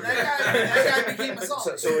his partner. That guy became a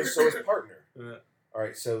zombie. So his partner. Yeah. All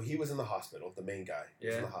right. So he was in the hospital. The main guy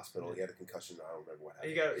was in Yeah. the hospital. He had a concussion. I don't remember what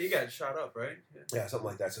happened. He got shot up, right? Yeah. Yeah, something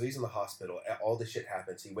like that. So he's in the hospital. All this shit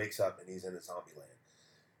happens. He wakes up and he's in a zombie land.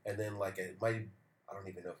 And then I don't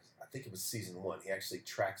even know. I think it was season 1. He actually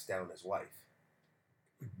tracks down his wife.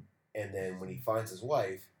 And then when he finds his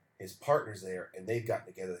wife, his partner's there, and they've gotten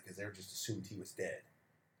together because they're just assumed he was dead.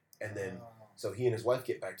 And then so he and his wife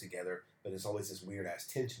get back together, but there's always this weird ass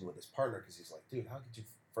tension with his partner because he's like, dude, how could you?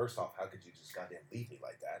 First off, how could you just goddamn leave me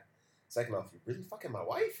like that? Second off, you really fucking my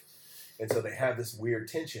wife? And so they have this weird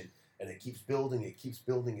tension, and it keeps building, it keeps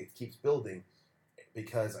building, it keeps building.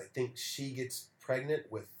 because I think she gets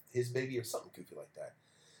pregnant with his baby or something goofy like that.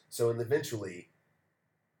 So and eventually,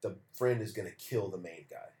 the friend is going to kill the main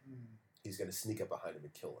guy. He's going to sneak up behind him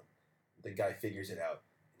and kill him. The guy figures it out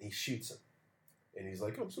and he shoots him. And he's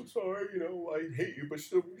like, "I'm so sorry, I hate you, but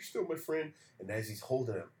you're still my friend." And as he's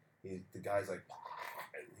holding him, the guy's like,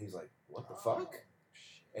 and he's like, "What the fuck?"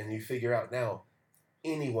 And you figure out now,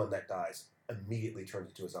 anyone that dies immediately turns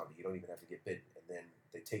into a zombie. You don't even have to get bitten. And then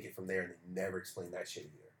they take it from there, and they never explain that shit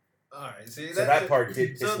either. All right, see So that part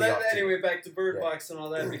did piss So me then, off. anyway, back to Bird Box and all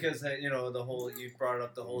that, because the whole you brought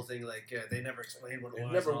up the whole thing like they never explained what it It's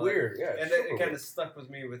was. never and all weird, yeah. that. And it kind of stuck with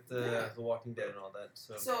me with the Walking Dead and all that.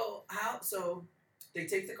 So So they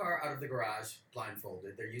take the car out of the garage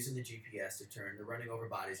blindfolded. They're using the GPS to turn. They're running over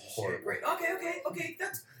bodies and Horrible. shit. Great. Okay.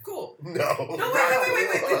 That's cool. No. No, wait.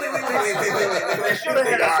 they should have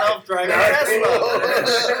had a self-driving Not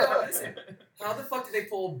Tesla. Listen, how the fuck did they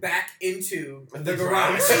pull back into the The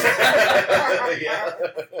garage? yeah.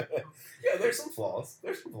 Yeah, there's some flaws.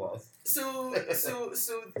 So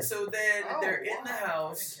then they're in the I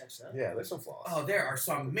house. didn't catch that. Yeah, there's some flaws. Oh, there are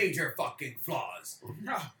some major fucking flaws.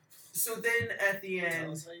 So then at the Tell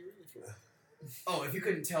end, us how you really feel. oh, if you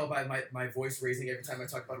couldn't tell by my voice raising every time I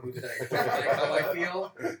talk about a movie that I how I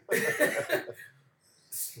feel.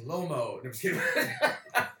 Slow mo. No, I'm just kidding.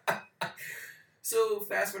 So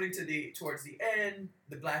fast forwarding towards the end,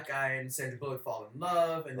 the black guy and Sandra Bullock fall in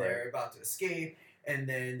love, and they're about to escape, and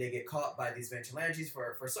then they get caught by these vigilantes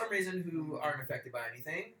for some reason who aren't affected by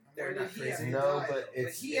anything. They're not crazy. No, but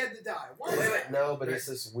it's he had to die. Why? Wait. No, but it's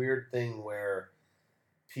this weird thing where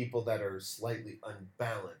people that are slightly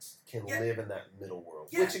unbalanced can Yeah. live in that middle world,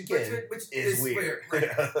 Yeah, which again which is weird. Right.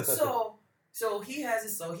 So he has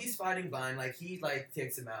his, so he's fighting blind, like he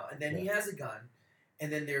takes him out, and then he has a gun,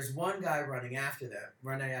 and then there's one guy running after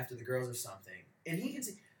the girls or something, and he can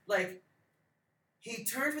see, like, he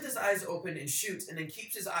turns with his eyes open and shoots, and then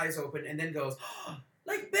keeps his eyes open, and then goes,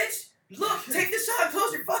 like, bitch, look, take this shot,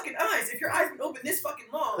 close your fucking eyes. If your eyes been open this fucking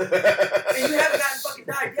long, and you haven't gotten fucking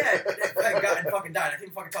died yet, I can't even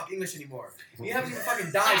fucking talk English anymore. You haven't even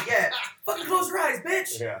fucking died yet. Fucking close your eyes,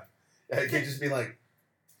 bitch. Yeah, it can just be like,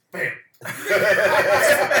 bam. For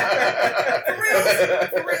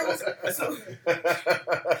reals. So,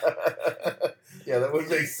 Yeah, that would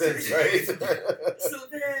make sense, right? so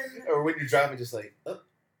then, Or when you're driving, just like, oh.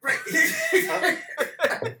 right.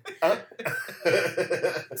 Huh?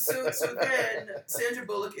 So then Sandra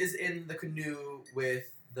Bullock is in the canoe with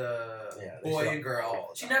the they boy show and girl. all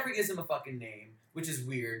the She time. never gives him a fucking name, which is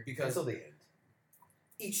weird because Until the end.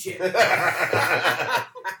 eat shit.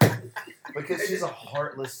 Because she's a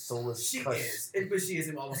heartless, soulless She cuss. is, but she is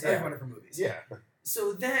in almost Yeah. every one of her movies. Yeah.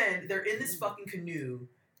 So then they're in this fucking canoe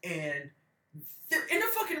and they're in a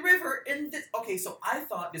fucking river. Okay, so I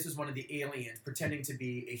thought this was one of the aliens pretending to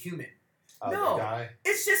be a human. No. The guy.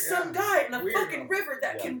 It's just some Yeah. guy in a Weirdo. fucking river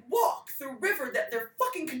that can walk through river that they're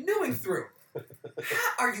fucking canoeing through.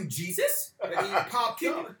 Are you Jesus? But he popped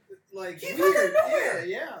Can up like He weird. popped out of nowhere.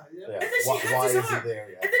 Yeah. And then she why hacks his is he arm. there?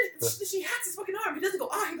 Yeah. And then she hacks his fucking arm. He doesn't go,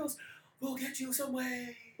 he goes, we'll get you some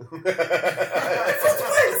way. And That's floats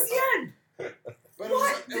away. That's the end. But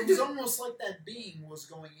What? it was almost like that being was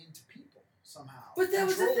going into people somehow. But that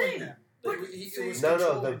was the controlling thing. them. But- It was No,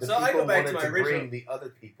 controlling the So I people go back to wanted my to original- bring the other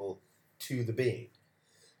people to the being.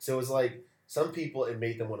 So it was like some people, it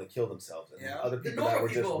made them want to kill themselves, and Yeah. other The people that normal were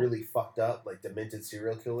just people- really fucked up, like demented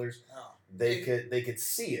serial killers, Oh. they could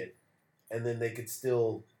see it, and then they could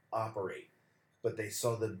still operate, but they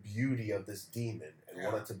saw the beauty of this demon and Yeah.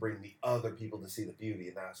 wanted to bring the other people to see the beauty,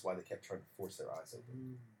 and that's why they kept trying to force their eyes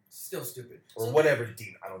open, Still stupid. or So whatever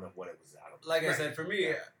demon. I don't know what it was. I don't. Like I Right. said, for me,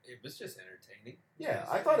 it was just entertaining. Yeah,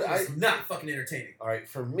 I thought it's not fucking entertaining. All right,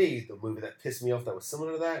 for me, the movie that pissed me off that was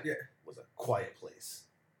similar to that was A Quiet Place.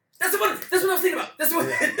 That's what I was thinking about. That's what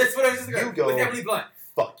Yeah. that's what I was just You going go- with Emily Blunt.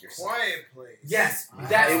 Fuck yourself. Quiet Place. Yes, Ah.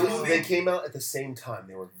 that's It the was, movie. they came out at the same time.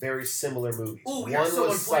 They were very similar movies. Ooh, one you're so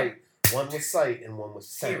was on point. sight, and one was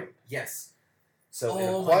sound. Here. Yes. So in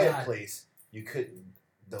Oh A my Quiet God. Place, you couldn't.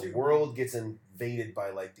 The Dude. world gets invaded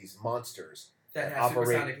by like these monsters That that has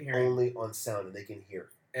supersonic operate hearing. only on sound, and they can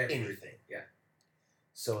hear Everything. anything. Yeah.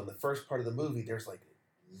 So in the first part of the movie, there's like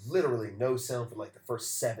literally no sound for like the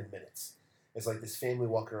first 7 minutes. It's like this family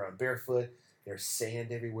walking around barefoot. There's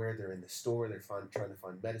sand everywhere. They're in the store. They're trying to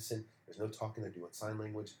find medicine. There's no talking. They're doing sign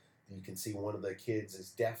language. You can see one of the kids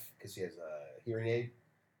is deaf because he has a hearing aid.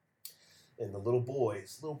 And the little boy,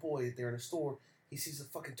 they're in a store. He sees a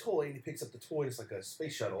fucking toy and he picks up the toy. It's like a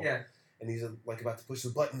space shuttle. Yeah. And he's like about to push the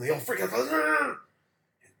button. They all freak out.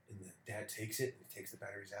 And the dad takes it and he takes the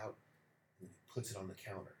batteries out and he puts it on the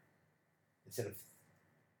counter. Instead of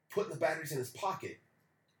putting the batteries in his pocket,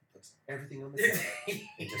 puts everything on the counter,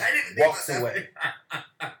 and just I didn't think walks about away.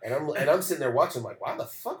 that. And I'm sitting there watching, like, why the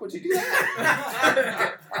fuck would you do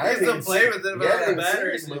that? I used to play with it about the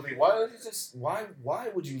batteries. Movie. Why would you just? Why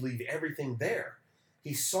would you leave everything there?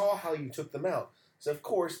 He saw how you took them out, so of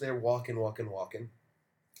course they're walking.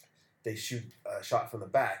 They shoot a shot from the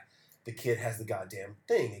back. The kid has the goddamn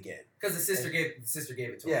thing again. Because the sister gave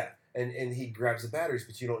it to him. Yeah, and he grabs the batteries,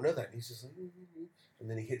 but you don't know that. And he's just like, and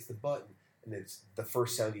then he hits the button, and it's the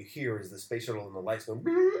first sound you hear is the space shuttle and the lights going,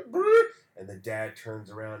 and the dad turns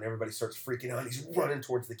around, and everybody starts freaking out. He's running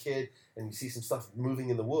towards the kid, and you see some stuff moving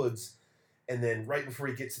in the woods, and then right before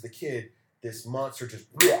he gets to the kid, this monster just,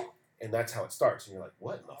 and that's how it starts, and you're like,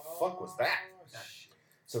 what in the fuck was that? Shit.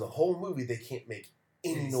 So the whole movie they can't make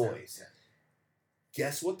any noise. Yeah.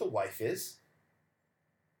 Guess what the wife is?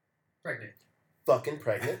 Pregnant. Fucking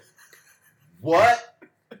pregnant. What?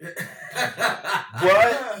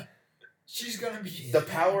 What? She's gonna be. The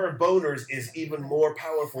power of boners is even more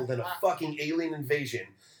powerful than a fucking alien invasion.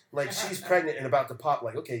 Like, she's pregnant and about to pop,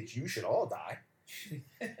 like, okay, you should all die.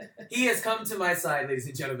 He has come to my side, ladies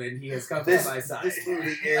and gentlemen. He has come This to my side. this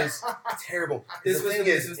movie is terrible. This The was thing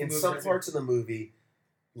the- is, this was the in movie some right parts of the movie,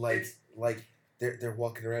 like they're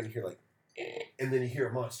walking around and you hear like, and then you hear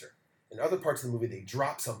a monster. In other parts of the movie, they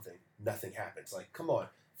drop something, nothing happens. Like, come on,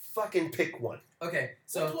 fucking pick one. Okay,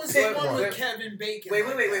 so What was pick the one one. with Kevin Bacon? Wait,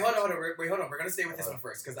 like hold that? on. We're gonna stay with this one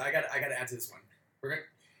first because I gotta add to this one.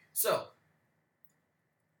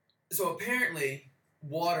 So apparently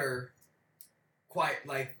water, quite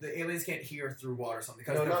like the aliens can't hear through water or something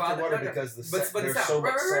because No, their not father. the water no, no, because the but the there's sound. so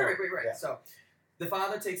much sound. Right. Yeah. So the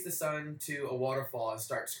father takes the son to a waterfall and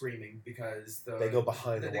starts screaming because They go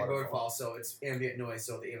behind the the waterfall. so it's ambient noise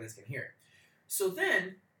so the aliens can hear it. So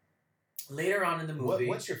then later on in the movie,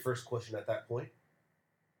 What's your first question at that point?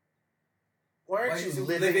 Why aren't Why you is he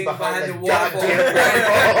living living behind behind the the waterfall?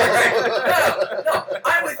 goddamn waterfall? No,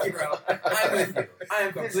 I'm with you, bro. I'm with you. I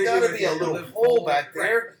am There's completely gotta with be you. a little Live hole full- back right.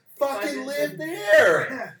 there. Fucking Find it. live there.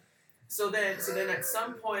 Yeah. So then at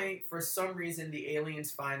some point, for some reason, the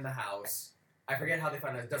aliens find the house. I forget how they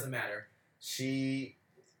find it. It doesn't matter.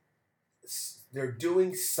 They're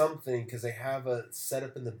doing something because they have a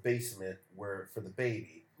setup in the basement where for the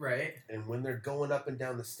baby, Right? and when they're going up and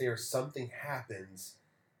down the stairs, something happens,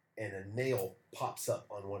 and a nail pops up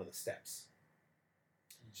on one of the steps.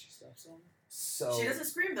 And she stops on. So She doesn't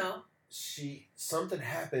scream though. something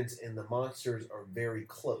happens, and the monsters are very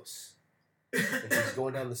close. And she's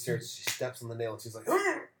going down the stairs. She steps on the nail, and she's like,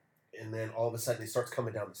 "Arr!" And then all of a sudden, he starts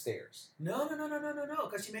coming down the stairs. No,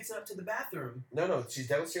 because she makes it up to the bathroom. No, she's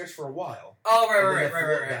downstairs for a while. Oh, And then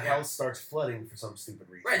right. The Yeah. house starts flooding for some stupid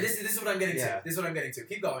reason. Right. This is what I'm getting Yeah. to. This is what I'm getting to.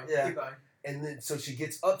 Keep going. Yeah. Keep going. And then so she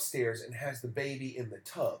gets upstairs and has the baby in the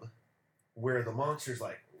tub, where the monster's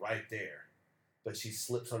like right there, but she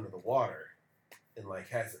slips under the water, and like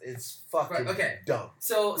it's fucking Right, okay. dumb.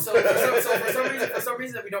 So for some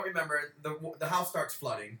reason that we don't remember, the house starts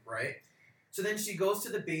flooding, right? So then she goes to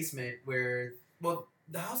the basement where, well,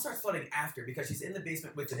 the house starts flooding after because she's in the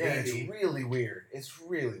basement with the Yeah, baby. it's really weird. It's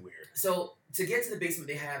really weird. So to get to the basement,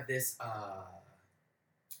 they have this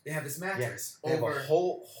mattress They have over. a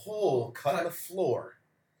hole cut in cut. the floor,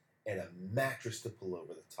 and a mattress to pull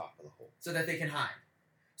over the top of the hole. So that they can hide.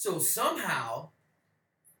 So somehow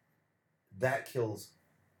That kills.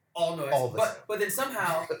 all noise, All the sound. but then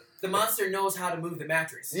somehow the monster knows how to move the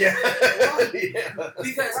mattress. Yeah. Yeah.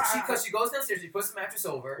 Because she goes downstairs, she puts the mattress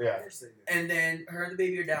over, Yeah. Of course they do. and then her and the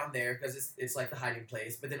baby are down there because it's like the hiding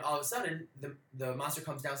place. But then all of a sudden, the monster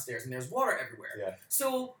comes downstairs and there's water everywhere. Yeah.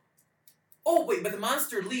 So, but the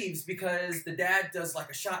monster leaves because the dad does like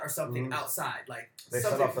a shot or something Mhm. outside, like They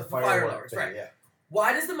something set off the fire firework alarms, thing, right? Yeah.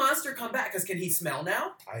 Why does the monster come back? Because can he smell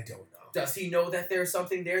now? I don't know. Does he know that there's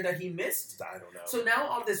something there that he missed? I don't know. So now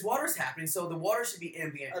all this water's happening. So the water should be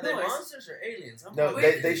ambient Are they noise. monsters or aliens? I'm No,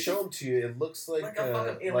 confused. they show them to you. It looks like Like a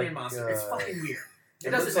fucking alien monster. It's fucking weird. It, It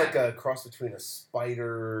doesn't looks like matter. a cross between a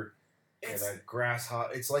spider It's- and a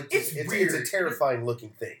grasshopper. It's like It's it's weird. a terrifying looking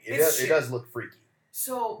thing. It It's does, shit. it does look freaky.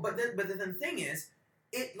 So, but then the thing is,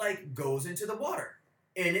 it like goes into the water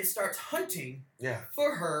and it starts hunting Yeah,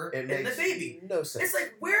 for her it and makes the baby. no sense. It's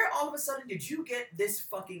like, where all of a sudden did you get this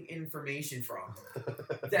fucking information from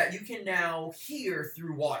that you can now hear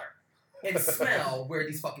through water and smell where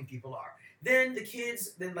these fucking people are? Then the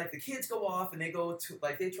kids go off and they go to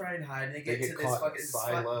like they try and hide and they they get get to this caught in fucking a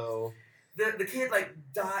silo. the kid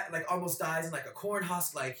almost dies in like a corn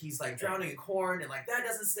husk, like he's like drowning in corn, and like that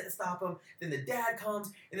doesn't stop him. Then the dad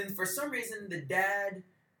comes, and then for some reason the dad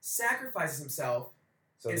sacrifices himself.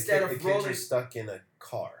 So Instead the of kids rolling- are stuck in a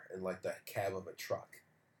car in like the cab of a truck,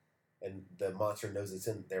 and the monster knows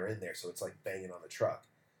they're in there, so it's like banging on the truck.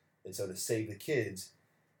 And so to save the kids,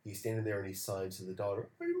 he's standing there and he signs to the daughter,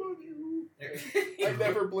 "I love you. I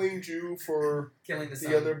never blamed you for Killing the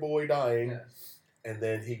son. other boy dying." Yeah. And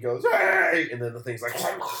then he goes, "Hey!" And then the thing's like,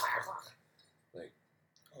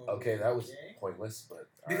 okay, that was pointless, but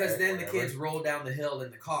Because alright, then the whatever. kids roll down the hill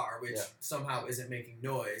in the car, which Yeah. somehow isn't making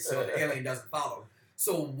noise, so the alien doesn't follow.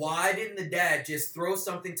 So why didn't the dad just throw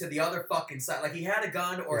something to the other fucking side? Like he had a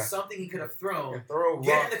gun or Yeah. something he could have thrown. And throw a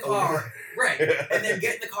Get rock in the car, over- right? And then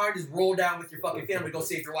get in the car and just roll down with your fucking family, go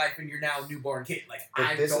save your wife and your now newborn kid. Like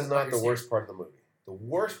But this don't is not the understand. worst part of the movie. The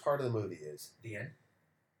worst part of the movie is The end.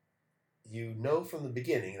 you know from the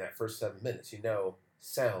beginning, in that first 7 minutes, you know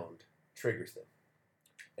sound triggers them.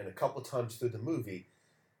 And a couple times through the movie,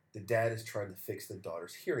 the dad is trying to fix the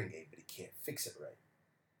daughter's hearing aid, but he can't fix it right.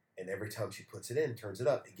 And every time she puts it in, turns it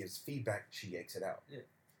up, it gives feedback, she yanks it out. Yeah.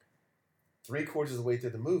 3/4 of the way through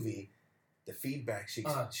the movie, the feedback, she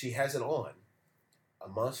has it on. A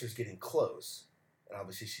monster's getting close, and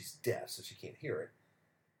obviously she's deaf, so she can't hear it.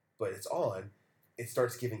 But it's on. It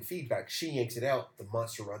starts giving feedback. She yanks it out. The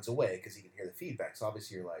monster runs away because he can hear the feedback. So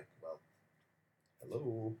obviously you're like, well,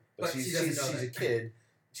 hello. But she doesn't know she's a that. kid.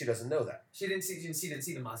 She doesn't know that. She didn't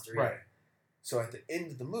see the monster. Right. So at the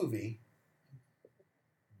end of the movie,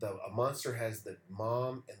 a monster has the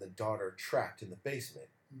mom and the daughter trapped in the basement.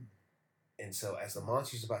 And so as the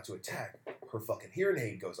monster's about to attack, her fucking hearing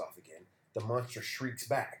aid goes off again. The monster shrieks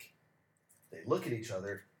back. They look at each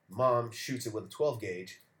other. Mom shoots it with a 12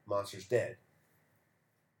 gauge. Monster's dead.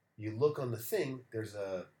 You look on the thing, there's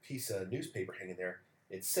a piece of newspaper hanging there.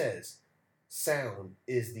 It says, "Sound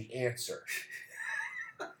is the answer."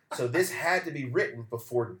 So this had to be written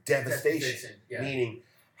before devastation. Yeah. Meaning,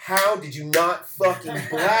 how did you not fucking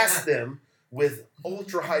blast them with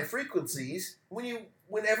ultra high frequencies when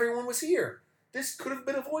everyone was here? This could have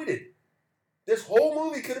been avoided. This whole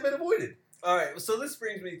movie could have been avoided. All right, so this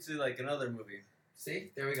brings me to like another movie.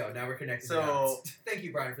 See, there we go. Now we're connected. So- the dots. Thank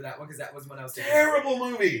you, Brian, for that one because that was when I was thinking. Terrible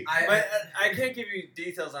movie. I can't give you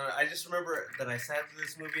details on it. I just remember that I sat through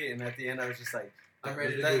this movie, and at the end, I was just like, I'm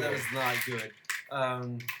ready to that, do that it. was not good.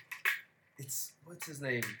 It's what's his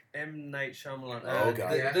name? M. Night Shyamalan. Oh,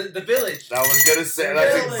 God. The Village. I was gonna say.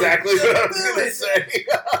 That's Village. exactly what I was The gonna say.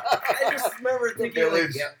 I just remember thinking like,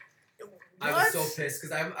 Village. Yep. I what? was so pissed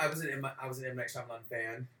because I was an M Night Shyamalan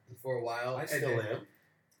fan for a while. I and still then- am.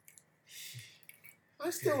 I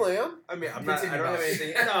still am. I mean, I'm not. I Continue, don't have Bob.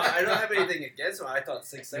 anything. No, I don't have anything against him. I thought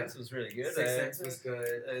Sixth Sense was really good. Sixth Sense was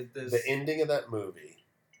good. The ending of that movie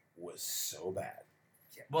was so bad.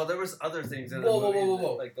 Well, there was other things in Whoa, the whoa, movie whoa, that,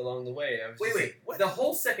 whoa. like along the way. I was Wait, just wait. like, what? The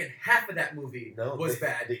whole second half of that movie was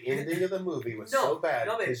bad. The ending of the movie was No, so bad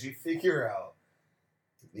no, because you figure out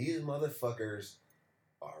these motherfuckers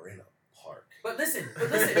are in a park. But listen,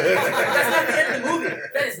 that's not the end of the movie.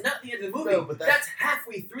 That is not the end of the movie. No, but that's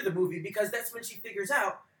halfway through the movie because that's when she figures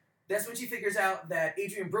out. That's when she figures out that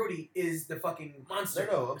Adrian Brody is the fucking monster.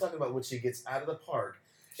 No, I'm talking about when she gets out of the park.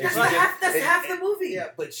 and That's she not gets- half. That's and- half the and- movie. Yeah,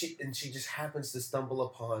 but she just happens to stumble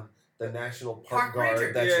upon the National Park Park Guard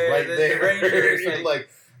ranger. that's Yeah, right the there. ranger is You're like- like,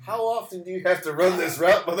 how often do you have to run this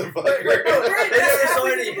route, motherfucker? Right, They that's never saw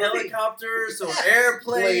halfway any through the movie. helicopters or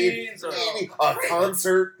airplanes or a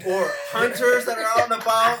concert or hunters that are out and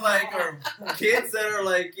about, like, or kids that are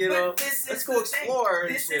like, you know, But this let's is go the thing. explore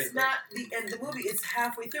and This shit. is not the end of the movie. It's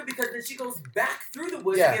halfway through because then she goes back through the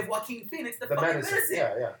woods Yeah. to give Joaquin Phoenix the the fucking medicine. medicine.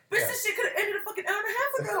 Yeah. But this shit could have ended a fucking hour and a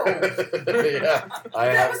half ago.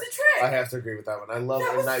 Yeah, That was the trick. I have to agree with that one. I love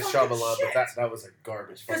That M. was Night fucking Shyamalan, shit. but that was a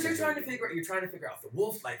garbage. Because fucking movie. you're trying to figure out the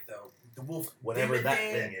wolf, like the wolf, Whatever demon that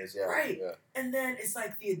thing is, yeah. Right. Yeah. And then it's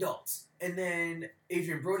like the adults, and then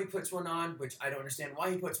Adrian Brody puts one on, which I don't understand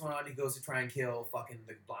why he puts one on. He goes to try and kill fucking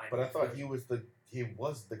the blind. But I thought he was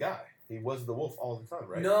the guy. He was the wolf all the time,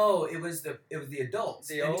 right? No, it was the adults.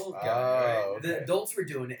 The And old guy, Oh, right? The okay. adults were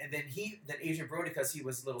doing it, and then Adrian Brody, because he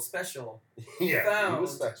was a little special, Yeah, he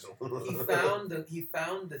was special. he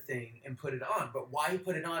found the thing and put it on. But why he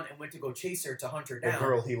put it on and went to go chase her to hunt her the down?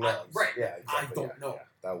 girl he loves. right. Yeah, exactly. don't know. Yeah,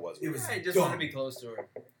 that was. It was I just dumb. want to be close to her.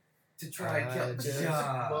 To try and kill. I just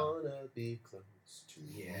Yeah. wanna be close to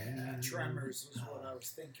Yeah. Tremors was what I was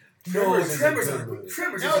thinking. No, Tremors is a Tremors. good movie.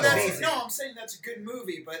 Tremors. No, is that's amazing. no. I'm saying that's a good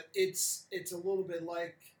movie, but it's a little bit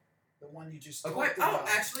like the one you just talked Oh, about.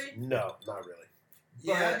 actually, No, not really.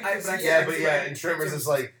 Yeah, But I- because but I- he- Yeah, but yeah, and Tremors is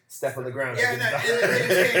like step on the ground. Yeah, and and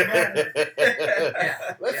then-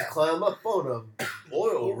 yeah. Let's yeah. climb up on a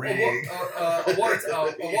oil rig. A water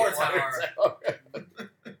tower.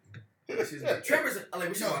 Excuse me. Tremors. Like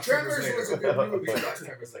we should No, watch Tremors later. was a good movie. We should watch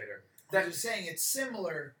Tremors later. I'm just saying it's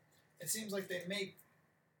similar. It seems like they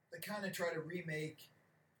kind of try to remake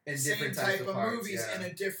in same different type types of of parts, movies yeah.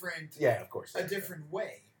 in a different Yeah, of course. a different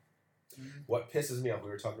way. What pisses me off, we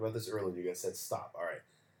were talking about this earlier, you guys said stop. All right.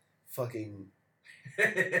 Fucking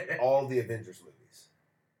all the Avengers movies.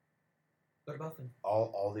 What about them?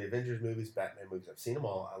 All the Avengers movies, Batman movies, I've seen them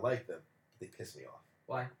all. I like them. But they piss me off.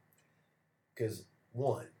 Why? Because,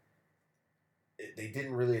 one, they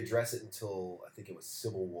didn't really address it until, I think it was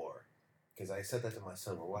Civil War. Because I said that to my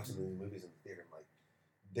son. We're watching these movies in the theater. I'm like,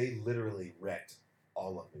 they literally wrecked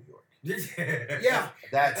all of New York. Yeah.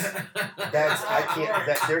 That's I can't.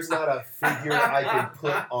 That, there's not a figure I can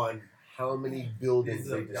put on how many buildings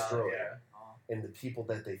they destroyed and the people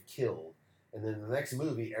that they've killed. And then in the next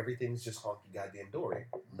movie, everything's just honky goddamn dory.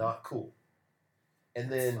 Not cool.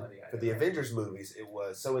 And then for the Avengers movies, it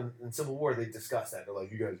was so in Civil War they discussed that. They're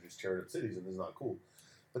like, you guys are just tearing up cities and this is not cool.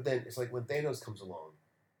 But then it's like when Thanos comes along,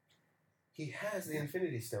 he has the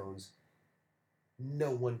Infinity Stones.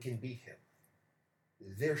 No one can beat him.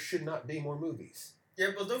 There should not be more movies. Yeah,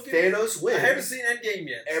 but don't get Thanos wins. I haven't seen Endgame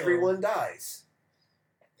yet. so- Everyone dies.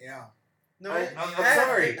 Yeah. No, I'm half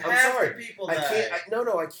sorry. the- I'm half sorry. The people I die. can't.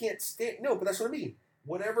 I can't stand. No, but that's what I mean.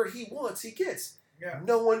 Whatever he wants, he gets. Yeah.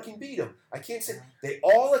 No one can beat him. I can't say they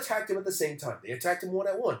all attacked him at the same time. They attacked him one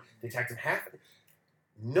at one. They attacked him half.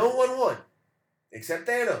 No one won, except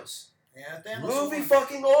Thanos. Yeah, Thanos Movie won.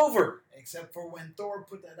 fucking over. Except for when Thor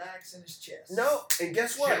put that axe in his chest. No, and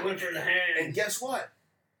guess Shit what? went for the hand. And guess what?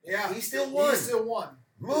 Yeah. He still won. He still won.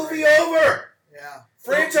 Movie over. Yeah.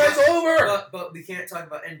 Franchise over. But we can't talk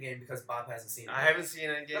about Endgame because Bob hasn't seen it. I haven't seen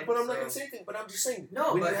Endgame. But I'm not so- gonna say anything. But I'm just saying.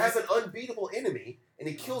 No, when but you have an unbeatable enemy and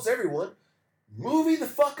he kills everyone, movie the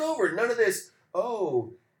fuck over. None of this.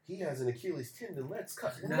 Oh, he has an Achilles tendon. Let's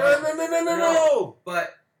cut. No. No.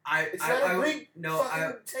 But It's not a great no,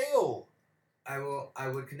 fucking tale. I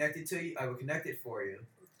would connect it to you. I would connect it for you,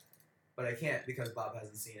 but I can't because Bob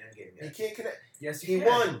hasn't seen Endgame He yet. can't connect. Yes, He you can.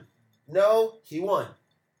 won. No, he won.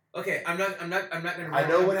 Okay, I'm not gonna. I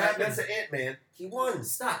know what I'm happens not- to Ant-Man. He won.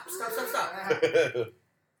 Stop!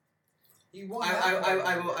 He won.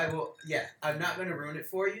 I will. Yeah, I'm not gonna ruin it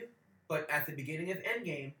for you. But at the beginning of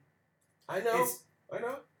Endgame, I know. it's I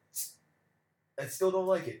know. I still don't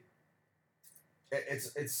like it.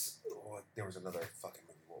 It's. Oh, there was another fucking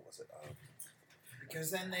movie. What was it?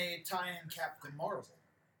 Because then they tie in Captain Marvel.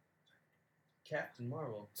 Captain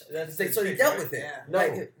Marvel. That's so you dealt with it. Yeah. No,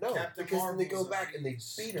 Like, no. Captain Because then they Marvel's go back and they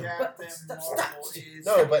beat him. Captain Stop. Marvel is.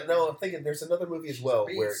 No, but no, I'm thinking there's another movie as well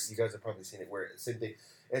Beast. where you guys have probably seen it where it's same thing.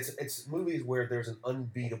 It's movies where there's an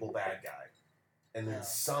unbeatable bad guy, and then Yeah.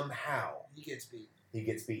 somehow He gets beat. he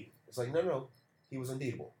gets beaten. It's like no, he was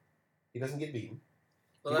unbeatable. He doesn't get beaten.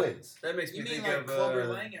 Well, He that, wins. that makes me You mean think like of Clubber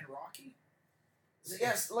Lang and Rocky?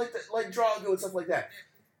 Yes, like Drago and stuff like that.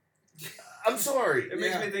 I'm sorry. It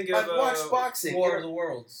makes Yeah. me think of I've watched boxing. War You're- of the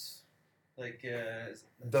Worlds. Like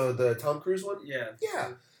The Tom Cruise one. yeah.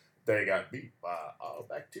 Yeah. They got beat by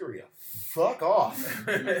bacteria. Fuck off.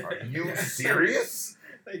 Are you serious?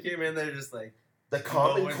 They came in there just like The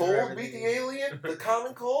common Going for cold everything. beat the alien? The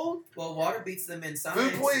common cold? well, water beats them in science.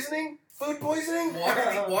 Food poisoning? Food poisoning?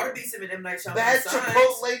 Water beats them in M Night Shyamalan. Bad science.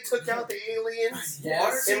 Chipotle took out the aliens.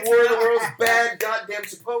 Water In takes War of them the out. World's bad goddamn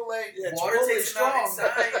Chipotle. Yeah, Water Chipotle's takes them out in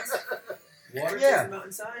strong. science. Water Yeah. takes them out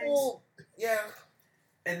in science. Well, yeah.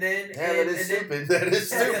 And then Yeah, that is and then- stupid. That is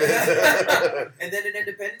stupid. And then in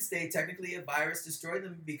Independence Day, technically a virus destroyed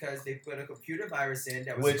them because they put a computer virus in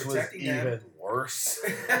that was Which was protecting them. even worse.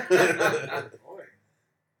 boy.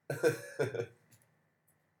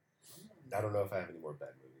 I don't know if I have any more bad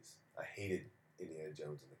movies. I hated Indiana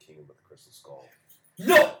Jones and the Kingdom of the Crystal Skull.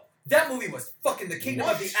 No! That movie was fucking the Kingdom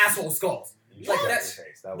of the Asshole Skulls. You Like shut that's- your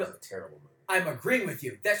face. That was a terrible movie. I'm agreeing with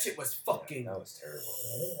you. That shit was Yeah, fucking that was terrible.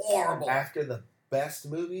 horrible. After the best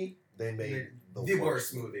movie, they made The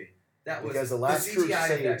worst movie. That was Because The Last CGI of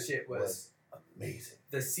Crusade that shit was amazing.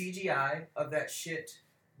 the CGI of that shit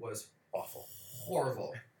was Awful.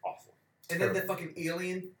 horrible. Awful. And then the fucking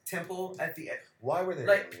alien temple at the end. Why were there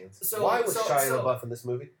Like, aliens? so- Why was so- Shia so- LaBeouf in this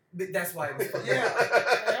movie? But that's why it was fucking Yeah.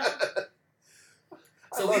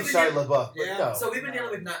 I So love we've been Shia dealing- LaBeouf, but Yeah. no. So we've been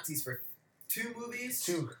dealing with Nazis for 2 movies.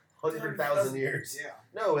 200,000 years. Yeah.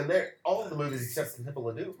 No, and they're all of the movies except the Temple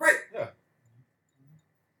of Doom. Right. Yeah.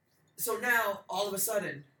 So now, all of a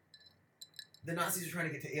sudden, the Nazis are trying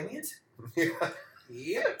to get to aliens? Yeah.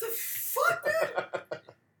 Yep. What the fuck, man?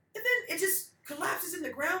 And then it just collapses in the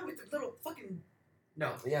ground with the little fucking...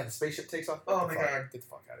 No. Yeah, the spaceship takes off. Oh Get my the fuck- God. Get the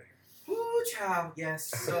fuck out of here. Woo, child.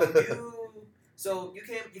 Yes. So you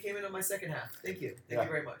came in on my second half. Thank you. Thank Yeah. you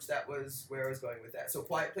very much. That was where I was going with that. So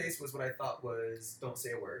Quiet Place was what I thought was Don't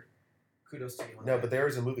Say a Word. Kudos to you on No, that. but there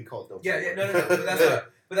is a movie called Don't Yeah, Say yeah, a no. Word.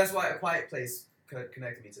 But that's why A Quiet Place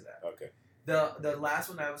connected me to that. Okay. The last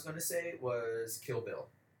one I was gonna say was Kill Bill.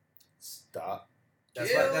 Stop.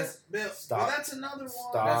 Bill. Stop. Well, that's another one.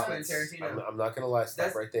 Stop. That's Quentin Tarantino. I'm not gonna lie. Stop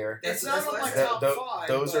That's- right there. It's That's not on my what- top Th- 5.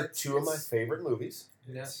 Those are but two of my it's- favorite movies.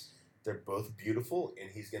 Yeah. They're both beautiful, and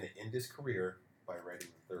he's gonna end his career by writing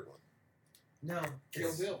the third one. No. Kill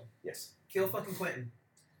It's- Bill. Yes, Kill fucking Quentin.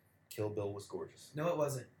 Kill Bill was gorgeous. No, it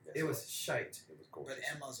wasn't. Yes, It was shite. It was gorgeous.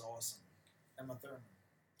 But Emma's awesome. Emma Thurman.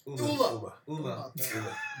 Uma. Ula. Uma.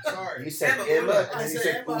 Thurman. Sorry. You said Emma Emma, Ula. and I then you said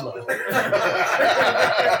said Emma Ula.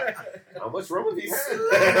 How much rum have you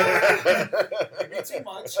had? Maybe too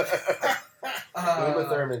much. Uma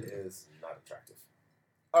Thurman is not attractive.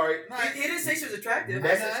 All right. He didn't say she was attractive.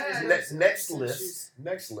 Next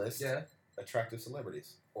list. Yeah. Attractive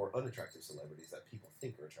celebrities or unattractive celebrities that people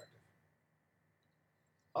think are attractive.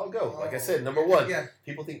 I'll go. Like I said, number one. Yeah.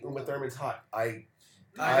 People think Uma Thurman's hot. I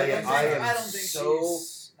I am don't think so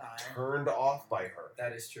she's. Nah, turned off by her.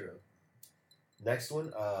 That is true. Next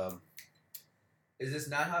one, Is this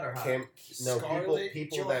not hot or hot? Scarlett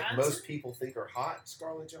people that Johansson? most people think are hot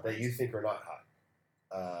Scarlett Johansson. that you think are not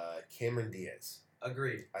hot. Cameron Diaz.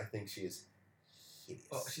 Agreed. I think she is hideous.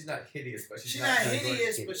 Well, she's not hideous, but She's not ugly.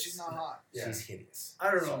 hideous, but Hideous. she's not hot. Yeah. She's hideous.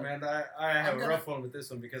 I don't know, Sorry. man. I have I'm a gonna- rough one with this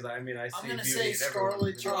one because I mean I see I'm gonna beauty say in everyone.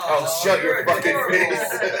 Scarlett Johansson. Oh, shut your you're fucking adorable.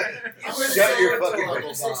 face. I'm gonna Shut say your Scarlett fucking Johansson. face. I'm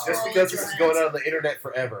gonna say Just Scarlett because this is going Johansson. on the internet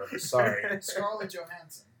forever. Sorry. Scarlett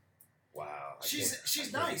Johansson. Wow. I She's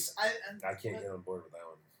can't- nice. I can't get on board with that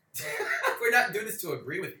one. We're not doing this to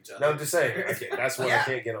agree with each other. No, I'm just saying. That's what I Yeah.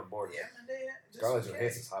 can't get on board with. Yeah, man. Just Scarlett okay.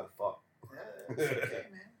 Johansson's hot as fuck. Yeah, it's okay,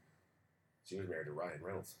 man. She was married to Ryan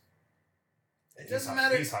Reynolds. It And doesn't he's hot-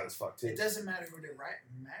 matter. He's hot as fuck too. It doesn't matter who they're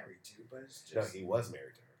married to, but it's just. No, he was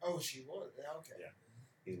married to her. Oh, she was. Okay. Yeah.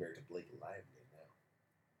 He's married to Blake Lively now.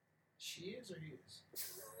 She is or he is?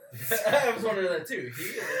 I was wondering that too. He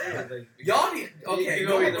is like, Y'all need. Okay, you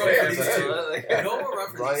no go more either run way. for I'm these sorry. two. Like- No more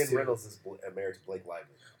run for Ryan these two. Reynolds is married to Blake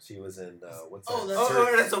Lively. She was in what's Oh, that? that's Oh,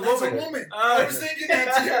 oh, that's a That's woman. a woman. Oh. I was thinking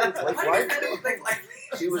that too. Blake How do you Lively. know Blake Lively?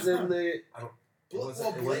 She was in the. I don't. It Well, wasn't,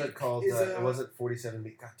 it Blake wasn't called. is It wasn't 47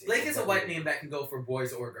 B. God damn, Blake is a what white movie? name that can go for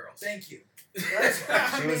boys or girls. Thank you. She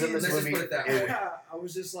was in this Let's just movie. put it that it- way. I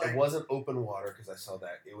was just like, It wasn't open water because I saw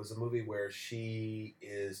that. It was a movie where she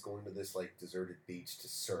is going to this like deserted beach to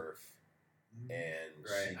surf, and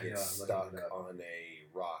Right, she I know, gets I'm stuck looking it up. on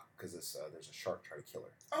a rock because there's a shark trying to kill her.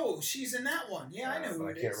 oh, she's in that one. Yeah, I know but who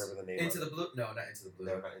I it can't is. remember the name. Into of the blue? No, not into the blue.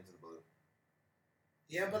 No, not Into the Blue.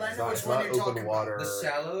 Yeah, but I It's know not- which it's one not you're open talking water. about. The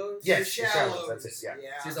Shallows. Yes, The The Shallows. Shallows, that's it, yeah.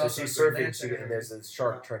 She's So also she's a Green surfing, Lantern. and there's this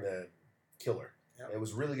shark Yeah. trying to kill her. Yep. It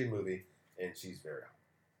was a really good movie, and she's very hot.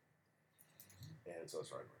 And so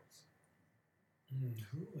is Ryan Reynolds.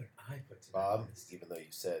 Who would I put to Bob, that list? even though you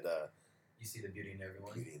said You see the beauty in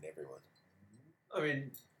everyone. Beauty in Everyone. I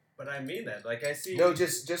mean, but I mean that. Like I see. No,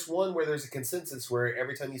 just one where there's a consensus where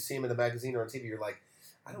every time you see him in the magazine or on TV, you're like,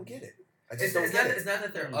 I don't get it. I just It's, don't it's, get not, it. it's not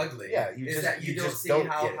that they're ugly. Yeah, you it's just- that you, you don't just see don't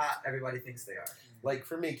how get it. hot everybody thinks they are. Like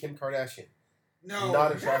for me, Kim Kardashian. No,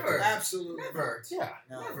 Not attractive. Never. absolutely Never. Yeah,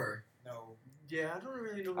 no, Never. No, Yeah, I don't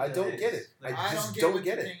really know. What I that don't is. get it. Like, I I just don't get don't what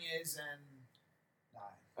get the it. thing is, and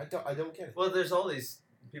I don't get it. well, there's all these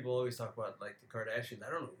people always talk about like the Kardashians. I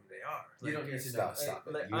don't know who they are. You Like, don't need to Stop, know. stop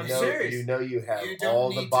it. Like, You I'm know, serious. you know you have You don't all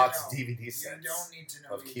need the to box know. DVD you sets don't need to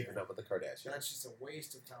know of Keeping either. Up with the Kardashians. That's just a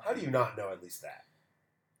waste of time. How do you not know at least that?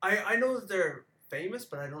 I know that they're famous,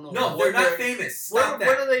 but I don't know. No, what they're not famous. Stop What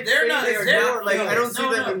that. are they They're not- famous they're for? not Like I don't famous.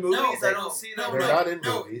 see them in movies. I don't see them. They're like, not in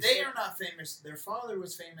no, movies. they are not famous. Their father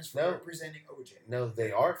was famous for No. representing OJ. No,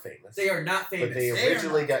 they are famous. They are not famous. But they They are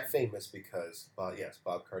originally not got famous because, Bob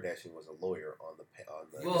Kardashian was a lawyer on the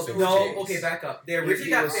well, was no, OJ. okay, back up. They He originally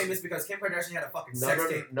got was- famous because Kim Kardashian had a fucking no, sex no,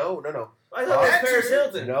 tape. no. I thought Bob- it was Paris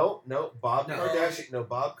Hilton. No, Bob No. Kardashian. No,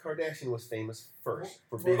 Bob Kardashian was famous first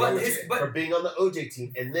for For being, what? on, OJ. But for being on the OJ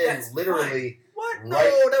team, and then That's literally, What? No,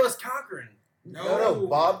 Right. that was Cochran. no,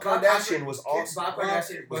 Bob Bob Kardashian Kardashian- was also Bob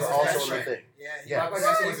Kardashian was was his also best on the friend. thing. Yeah, Yeah. Bob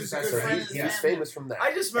Kardashian He was his a best good So friend. of he his was family. famous from that.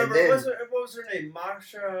 I just And remember then- what was her name?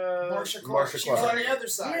 Marsha. Marsha Clark. Marsha She was Clark. on the other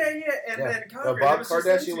side. Yeah, and Yeah. then Cochran. No, it Bob was just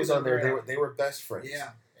Kardashian them was two on there. that They were best friends.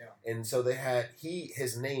 Yeah. And so they had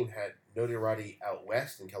his name had notoriety out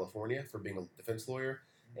west in California for being a defense lawyer,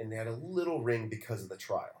 and they had a little ring because of the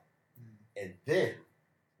trial. And then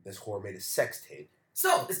this whore made a sex tape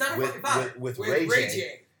So it's not a fucking father. with With Ray, Ray J.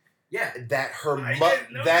 J. Yeah. That her I mo-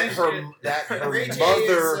 didn't know that this her shit. that her Ray J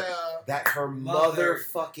mother is, that her mother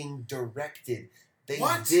fucking directed. They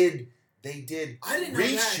What? did I didn't know that.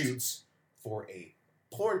 reshoots for a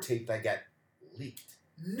porn tape that got leaked.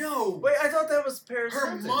 No. Wait, I thought that was Paris Her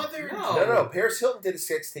Hilton. mother. No. Paris Hilton did a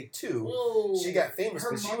sex tape too. Whoa. She got famous,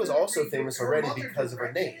 Her but she was mother also did- famous her already mother because of her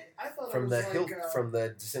directed name. it? I thought From it the was Hilton, like, from the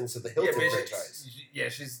Descendants of the Yeah, Hilton but franchise.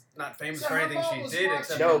 she's not famous So for her anything mom she was did watching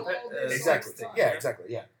except No, all this Exactly. sex tape. Yeah, exactly.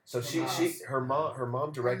 Yeah. So Her her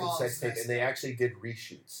mom directed mom's sex tape, messed and they up. actually did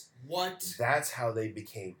reshoots. What? That's how they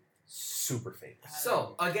became super famous.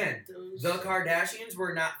 So again, Those- the Kardashians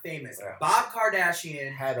were not famous. Yeah. Bob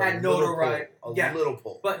Kardashian Had had, a little notoriety. pull, a Yeah, little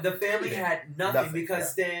pull. but the family had nothing, Nothing,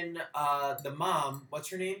 because then the mom, what's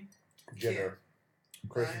her name? Jenner,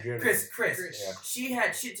 Kris Right. Jenner. Chris. Yeah. She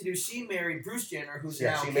had shit to do. She married Bruce Jenner, who's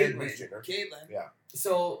Yeah, now she married Caitlyn. Bruce Jenner. Caitlyn.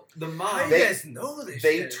 So the How mom. do you They- guys know this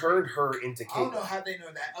They shit? turned her into I don't know Caitlyn. how they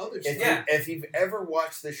know that other If, stuff. Yeah. if you've ever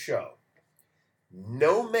watched this show,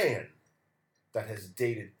 no man that has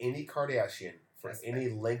dated any Kardashian for That's any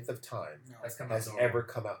length of time No. That's come out has normal. ever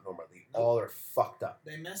come out normally. All are fucked up.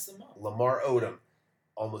 They messed them up. Lamar Odom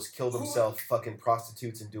almost killed Who- himself fucking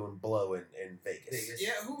prostitutes and doing blow in Vegas. Vegas.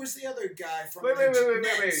 Yeah, who was the other guy from Wait. the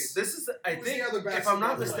Nets? This is, I Who's the think, other if I'm basketball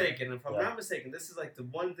not player? mistaken, this is like the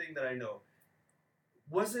one thing that I know.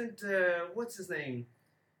 Wasn't what's his name?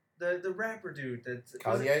 The rapper dude that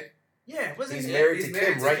Kanye? Yeah, wasn't He's he? married he's to married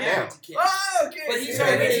Kim to right Kim. now. Oh, okay. But he's Yeah.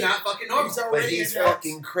 already not fucking normal. He's But already he's in Nets.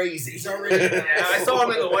 fucking crazy. He's already- Yeah, I saw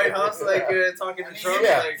him in the White House, like talking I to mean, Trump.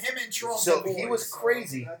 Yeah. Like, him and Trump. So are he boys, was so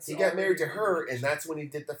crazy. that's He got married to already- her, and that's when he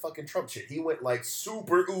did the fucking Trump shit. He went like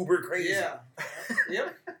super uber crazy. Yeah.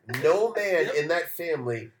 Yep. No man Yep. in that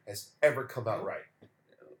family has ever come out right.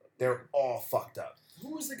 They're all fucked up.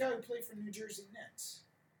 Who was the guy who played for New Jersey Nets?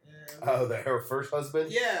 Oh, her first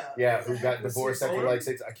husband? Yeah. Yeah, What who the heck got was divorced his after name? like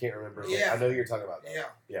 6. I can't remember. His name. Yeah. I know who you're talking about. Though. Yeah.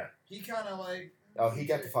 Yeah. He kind of like. Oh, he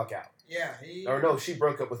got the fuck out. Yeah. He. Or no, she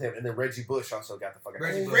broke up with him, and then Reggie Bush also got the fuck out.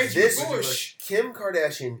 Reggie Bush. Reggie This Bush. Kim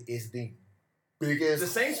Kardashian is the biggest the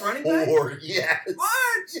Saints running back. whore. Yes.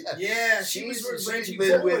 What? Yes. Yeah, she She's- was with she's Reggie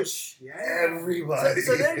been with Bush. Yeah. Everybody.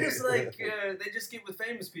 So they're just like they just get with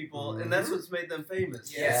famous people, and that's what's made them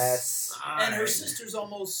famous. Yes. And her Alright. sister's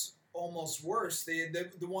almost worse. The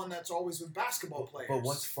one that's always with basketball players. But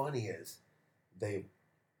what's funny is they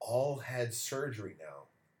all had surgery now,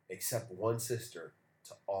 except one sister,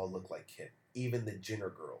 to all look like Kim. Even the Jenner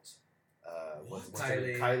girls. What's her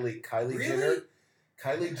name? Kylie Really? Jenner.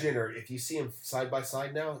 Kylie Jenner, if you see them side by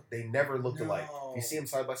side now, they never looked alike. No. If you see them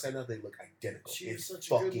side by side now, they look identical. She was It's such a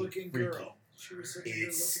fucking good-looking freaky. girl. She was such a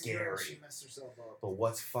It's good-looking girl. scary. She messed herself up. But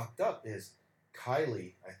what's fucked up is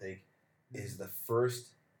Kylie, I think, is the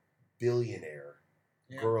first billionaire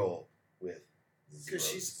Yeah. girl with 'Cause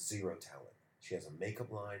she's- zero talent. She has a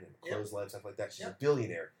makeup line and Yep. clothes line, stuff like that. She's Yep. a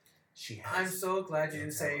billionaire. She has. I'm so glad you no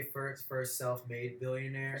didn't say talent. first self-made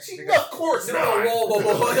billionaire. She, because- of course No, not. whoa,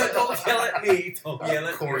 don't yell at me. Don't yell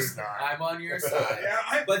at Of course me. not. I'm on your side.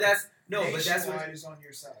 Yeah, But that's but that's Nationwide what. is on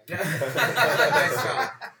your side. Nice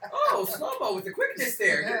job. Oh, slow-mo with the quickness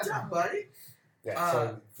there. Good job, buddy.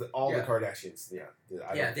 Yeah, so all yeah. the Kardashians, yeah,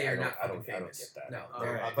 Yeah, they are not I don't fucking famous. get that. No,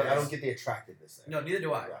 They're- alright, but I don't yes. get the attractiveness there. No, neither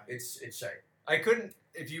do I. Yeah. It's shite. I couldn't.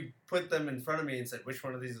 If you put them in front of me and said which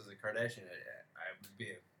one of these is a Kardashian, I would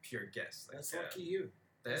be a pure guess. Like, That's lucky you.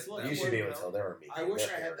 That's lucky. You should be able to tell. They're me. I wish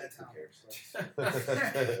They're I had alright. that Who talent.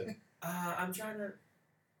 cares? I'm trying to.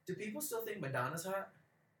 Do people still think Madonna's hot?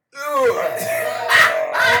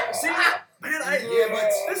 See, man, Yeah, but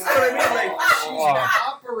this is what I mean. Like, she's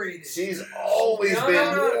operated. She's always No, been.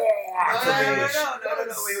 no, no. to me.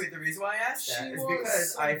 No. Wait. The reason why I asked that She is was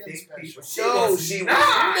because I something think people. special. No, was she not.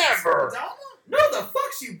 was never. Madonna? No, the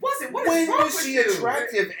fuck she wasn't. What is When wrong was with she you?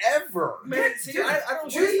 attractive ever? man, see, I don't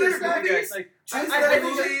Choose choose better better movies. guys. Like, Choose I better think-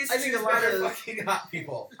 movies. I think a choose lot better of fucking hot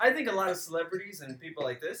people. I think a lot of celebrities and people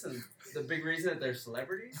like this, and the big reason that they're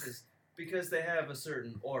celebrities is because they have a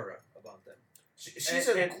certain aura about them. She's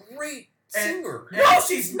And- a great and- singer. No,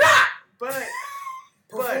 she's not. But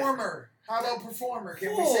Performer. How about performer?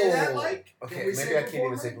 Can we say that, Oh. Mike? Okay, Can we maybe say I can't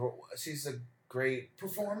even performer? say. She's a great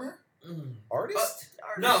Performer? artist.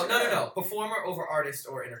 No. Performer over artist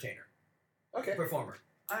or entertainer. Okay, Performer.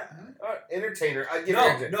 entertainer. I give No,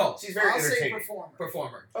 her. no. She's very I'll say entertaining. performer.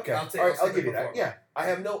 Performer. Okay, I'll take- all right, I'll I'll take give the you that. performer. Yeah, I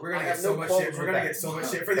have no. We're I gonna have get no so much qualms shit. with We're gonna that. get so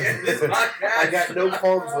much shit for the end of this podcast. I got no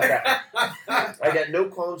qualms with that. I got no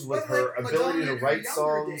qualms with But her like ability Madonna to in her write younger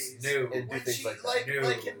songs days, No. and do When things she like that. like No.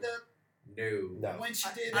 like in the No. when she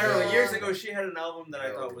did I don't know. Years uh, ago, she had an album that I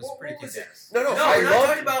No. thought was What pretty was it? kick-ass. No, No, I we're not love.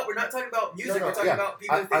 talking about. We're not talking about music. No, we're talking yeah. about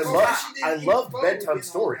people. I think love. Well, she did I Eat love Vogue bedtime and all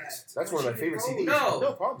stories. that. That's When one of my she did favorite CDs. Vogue.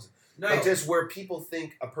 No. problems. No. It's just where people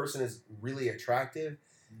think a person is really attractive,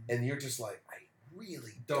 and you're just like, I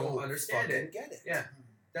really Don't don't understand fucking it. get it. Yeah.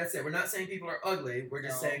 That's it. We're not saying people are ugly. We're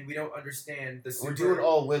just No. saying we don't understand the super. We're doing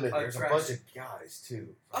all women. There's a bunch attraction. of guys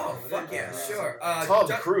too. Oh fuck yeah, sure. Tom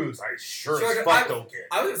Ju- Cruise, I sure Sure, as fuck don't get.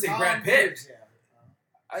 I was gonna say Tom Brad Pitt. Cruise, yeah.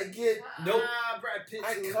 I get. Nope. Brad Pitt.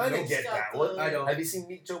 I kind of get that one. I don't. Have you seen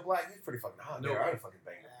Meet Joe Black? He's pretty fucking hot. Nope. There, I'd have fucking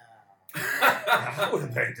banged him. Yeah. I would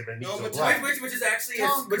have banged him in Meet No, Joe but Black. which is actually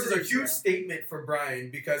Tom which is a Cruise, huge yeah. statement for Brian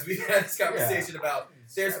because we had this conversation about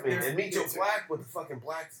there's, I mean, there's and Meet Joe Black with the fucking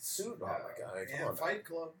black suit. Oh my god! Come And on, Fight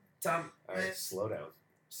Club. Tom. All right, slow down.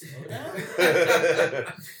 Slow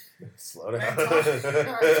down. Slow Man,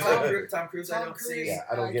 down. Tom Cruise. I Tom don't Cruise. see. Yeah,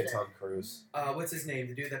 I don't get Okay. Tom Cruise. What's his name?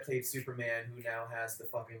 The dude that played Superman, who now has the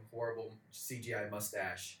fucking horrible CGI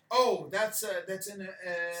mustache. Oh, that's in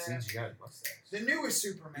CGI mustache. the newest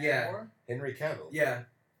Superman. Yeah. Or? Henry Cavill. Yeah,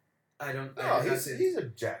 I don't. No, I, he's a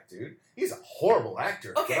jack dude. He's a horrible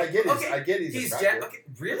actor. Okay, But okay. I get he's He's attractive. okay,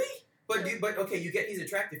 really? But okay, you get he's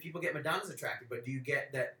attractive. People get Madonna's attractive, but do you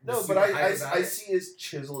get that? the No, but super I hype about I it? see his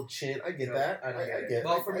chiseled chin. I get No, that. I don't get it. get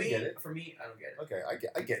Well, it. for I me, get it. I don't get it. Okay,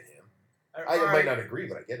 I get him. I All might right. not agree,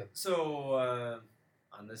 but I get him. So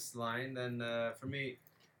on this line, then for me,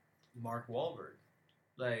 Mark Wahlberg,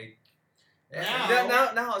 like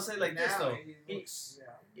now I'll say like this Now though. he looks,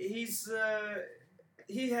 yeah.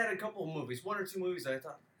 He had a couple of movies, one or two movies that I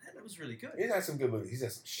thought that was really good. He's had some good movies. He's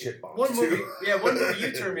had some shit bombs One movie, too. one movie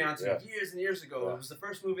you turned me on to Yeah. years and years ago. Yeah. It was the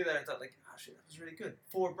first movie that I thought like, oh shit, that was really good.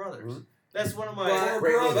 Four Brothers. Mhm. That's one of my. But,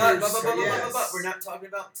 Great movie. Yes. we're not talking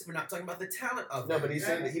about the talent of No, them. but he's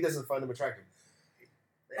saying that he doesn't find him attractive.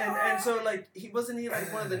 And so like wasn't he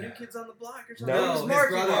like one of the new kids on the block or something? No, He was his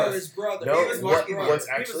Marky brother Mark. was. his brother. No, He was what, Marky Mark. what's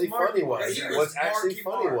He was actually Marky funny Mark. was He was what's actually Marky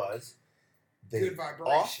funny Mark. was they Good vibrations.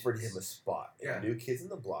 offered him a spot in Yeah. New Kids in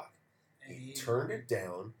the Block. And He turned it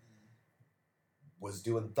down. Was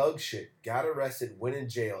doing thug shit, got arrested, went in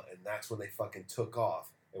jail, and that's when they fucking took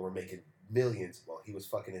off and were making millions while he was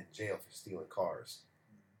fucking in jail for stealing cars.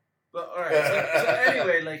 But all right. So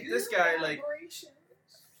anyway, like this guy, like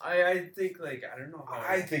I think like I don't know how.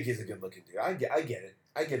 I think he's a good looking dude. I get it.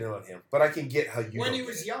 I get it on him. But I can get how you when don't he get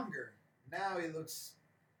was it. younger. Now he looks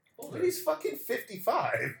older. But he's fucking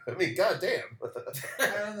 55. I mean, goddamn. I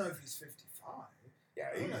don't know if he's 55. Yeah,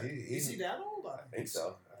 I don't know. he's Is he that old? I think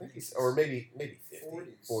so. I think he's, or maybe 50,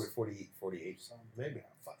 40s. 40, 48, Something. maybe.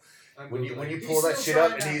 I'm When you Googling. pull that He's shit still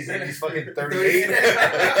up and trying he's to- fucking 38,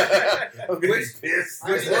 I'm gonna be pissed.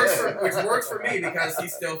 which works for me because he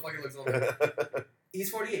still fucking looks old. He's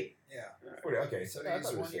 48. Yeah. 40, okay, So I he's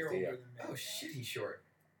thought it was 1 year 50, older yeah. than me. Oh shit, he's short.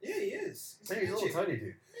 Yeah, he is. He's a little midget. tiny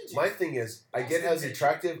dude. Midget. My thing is, I get how he's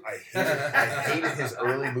attractive. I hated his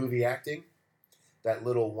early movie acting. That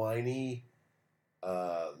little whiny,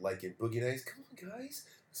 like in Boogie Nights. Come on, guys,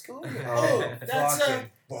 let's go. Oh, that's, fucking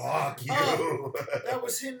fuck you. oh, That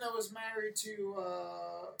was him that was married to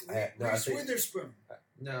I Reese think- Witherspoon.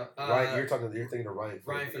 No, Ryan, you're thinking of Ryan.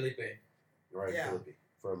 Ryan Phillippe. Felipe. Ryan Yeah. Phillippe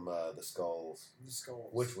from The Skulls, The Skulls.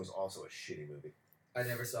 which was also a shitty movie. I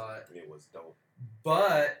never saw it, It was dope.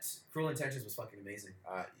 but Cruel Intentions was fucking amazing.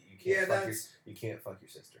 You can't Yeah, fuck your that's. you can't fuck your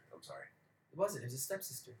sister. I'm sorry. It wasn't. It was his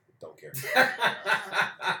stepsister. Don't care.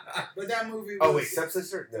 But that movie was. Oh wait,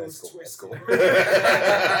 stepsister? No, it that's was cool. That's twisted. cool.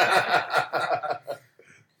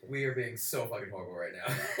 We are being so fucking horrible right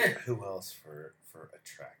now. Who else for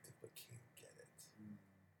attractive but can't get it?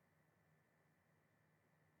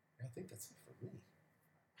 I think that's it for me.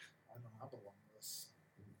 I don't know. I belong to this.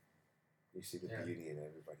 You see the Yeah. beauty in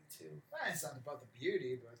everybody too. It's not about the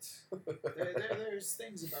beauty, but there's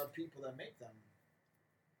things about people that make them.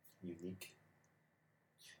 Unique.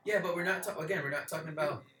 Yeah, but we're not again. We're not talking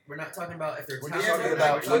about if they're We're talented. just talking yeah,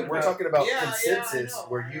 about we're talking about Yeah, consensus I know,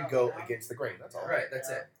 where I you know, go yeah. against the grain. That's all. Right, that's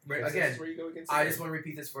it. Consensus Again, where you go against the I grain. just want to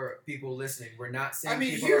repeat this for people listening. We're not saying I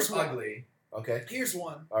mean, people here's are one. ugly. Okay. Here's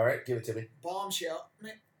one. All right. Give it to me. Bombshell.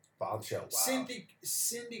 Man, Bombshell. Wow.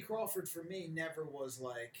 Cindy Crawford for me never was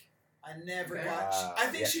like. I never Okay. got. Wow, I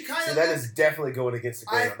think yeah. she kind So of. that is definitely going against the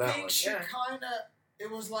grain I on that think one. she Yeah. kind of. It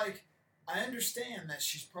was like, I understand that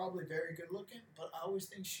she's probably very good looking, but I always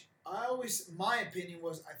think she. My opinion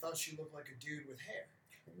was I thought she looked like a dude with hair.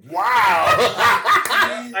 Wow.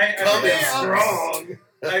 I Coming Yeah, strong.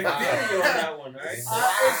 I feel you on that one, right?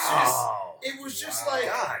 Wow. It was just Wow. like.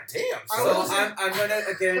 God damn. I So wasn't- I'm gonna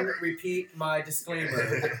again repeat my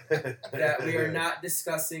disclaimer that we are not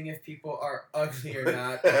discussing if people are ugly or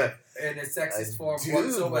not in a sexist form Dude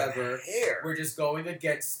whatsoever. with hair. We're just going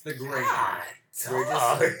against the grain. God, We're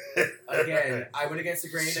dog. Again, I went against the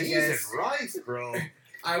grain Jesus against. Christ, bro.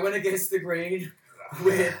 I went against the grain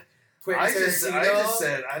with Quentin I just Tarantino.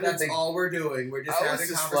 said I didn't That's think. all we're doing. We're just I was having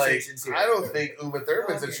just like, conversations here. I don't think Uma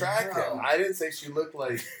Thurman's Fucking attractive. hell. I didn't say she looked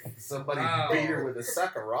like somebody Wow. beat her with a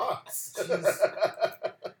sack of rocks.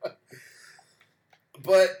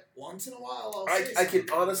 But Once in a while, I'll I say can something,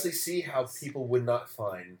 honestly but- see how people would not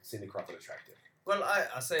find Cindy Crawford attractive. Well,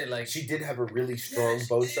 I say like, She did have a really strong Yeah,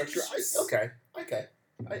 bone she structure. did. She's- Okay.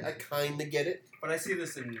 I kind of get it. but I see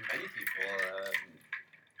this in many people.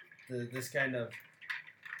 This kind of,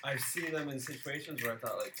 I've seen them in situations where I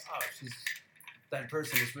thought like, oh, that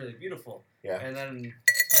person is really beautiful. Yeah. And then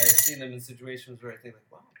I've seen them in situations where I think like,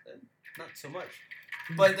 wow, then not so much.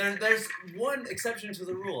 But there's one exception to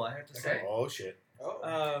the rule, I have to say. Okay. Oh shit.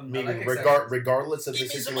 Oh. Meaning, like regardless of the Give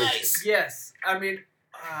me some situation. ice. Yes, I mean,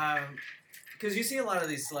 because you see a lot of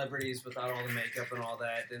these celebrities without all the makeup and all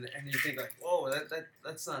that, and you think like, whoa,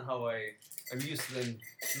 that's not how I'm used to them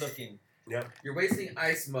looking. You're wasting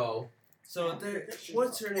ice, Mo. So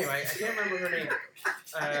what's her name? I can't remember her name.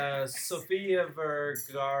 Sofia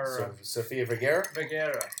Vergara. Sofia Vergara.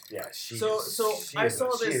 Vergara. Yeah, she. So I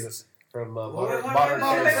saw she this- is from Wait, Modern wait,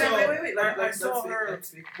 Family. wait. I saw her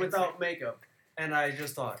without makeup, and I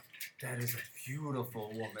just thought that is a beautiful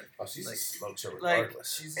woman. Oh, she's Like- a smoker like-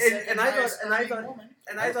 regardless. She's And- the second and I thought- highest and I earning thought- woman.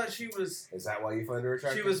 And I thought she was Is that why you find her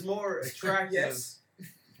attractive? more attractive Yes.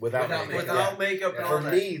 without Without makeup. without makeup and Yeah. all For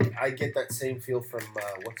that. me, I get that same feel from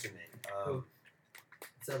what's her name? Who?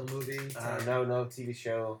 Sell the movie. No, TV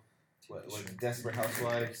show. What Desperate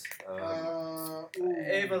Housewives? Ooh.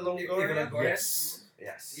 Ava Longoria. Longoria.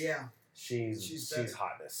 Yes. Yeah. She's She's better.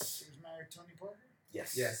 hotness. She was married to Tony Parker.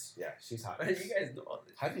 Yes. Yes. Yeah, she's hot. You guys know all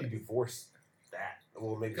this. How do you divorce that?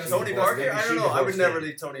 Well, maybe Because she Tony divorced- Parker? maybe I she don't know. I would divorced never him.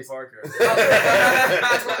 leave Tony Parker.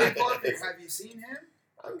 Tony Parker. Have you seen him?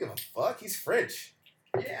 I don't give a fuck. He's French.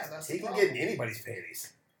 Yeah, that's He the can problem. get in anybody's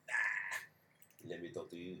panties. Let me talk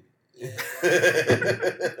to you. I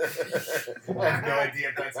have no idea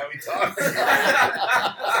if that's how he talks.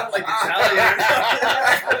 Sound like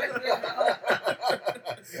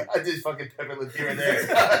I just fucking pepper with here and there.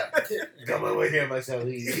 Come over here, myself.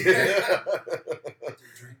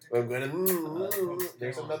 I'm gonna.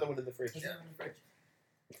 There's another one in the fridge.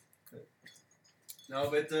 No,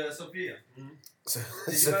 but Sophia.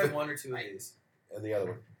 Did you buy one or two of these? And the other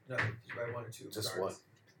one, No, did you buy one or two? just regardless?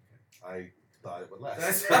 one. I thought it would last.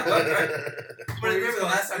 That's- But remember the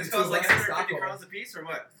last time It it cost like was in 150 Stockholm. crowns a piece, or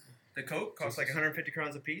what? The Coke cost like 150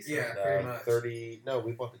 crowns a piece? Yeah, pretty much. 30. No,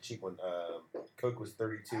 we bought the cheap one. Coke was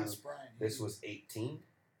 32. Ask Brian. This was 18.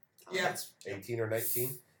 Yeah. 18 or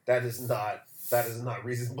 19. That is not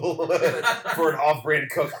reasonable for an off-brand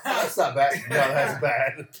Coke. That's not bad. No, that's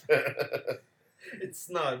bad. It's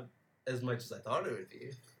not as much as I thought it would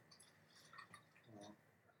be.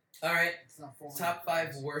 All right. It's not 400 Top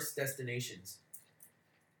 5 pounds. worst destinations.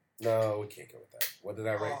 No, we can't go with that. What did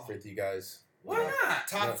I rate Oh. for you guys? Why not?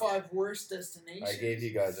 Top 5 worst destinations. I gave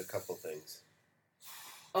you guys a couple things.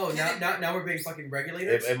 Oh, now we're being fucking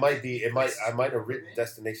regulators. It might be. It might. I might have written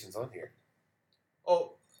destinations on here.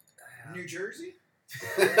 Oh. New Jersey.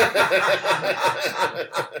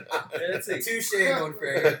 It's a Touche,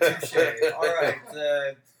 Godfrey. Touche. All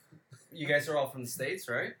right. You guys are all from the States,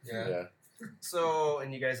 right? Yeah. Yeah. So,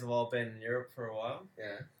 and you guys have all been in Europe for a while.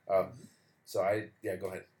 Yeah. So go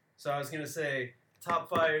ahead. So I was going to say top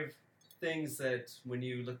 5 things that when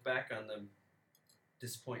you look back on them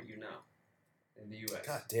disappoint you now in the U.S.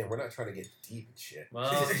 God damn, we're not trying to get deep and shit. Well-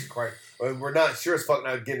 Jesus Christ. We're not sure as fuck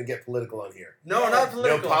not going to get political on here. No, not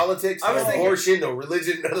political. No politics, I was no thinking- abortion, no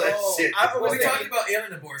religion, none of that Oh, shit. I Well, was we thinking- talked about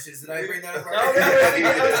alien abortions. Did I bring that up? No, already?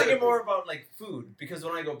 I was thinking more about like food because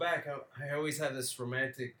when I go back, I always have this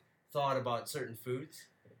romantic thought about certain foods,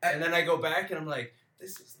 and then I go back and I'm like,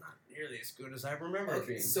 this is not nearly as good as I remember it Okay,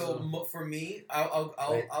 being. so for me, I'll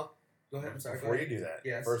Wait. go ahead. I'm sorry. Before you do that,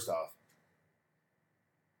 Yes. first off,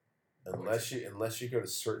 unless you go to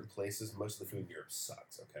certain places, most of the food in Europe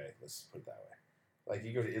sucks. Okay, let's put it that way. Like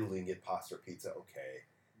you go to Italy and get pasta or pizza, okay.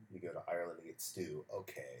 You go to Ireland and get stew,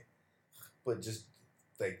 okay. But just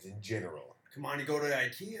like in general, Come on, you go to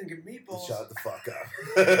IKEA and get meatballs. shut the fuck up.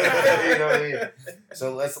 You know what I mean?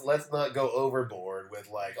 So let's not go overboard with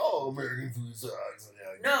like, oh, American food sucks.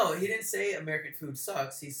 No, he didn't say American food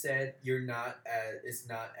sucks. He said it's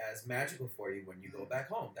not as magical for you when you go back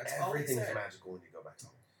home. That's all he Everything's said. magical when you go back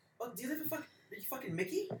home. Oh, do you live in are you fucking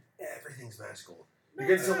Mickey? Everything's magical. No,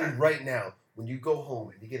 You're it's gonna tell me not. right now, when you go home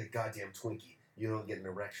and you get a goddamn Twinkie, you don't get an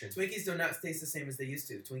erection. Twinkies do not taste the same as they used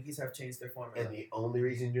to. Twinkies have changed their formula. And the only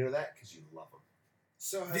reason you know that, because you love them.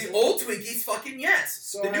 So has The old Twinkies, fucking yes.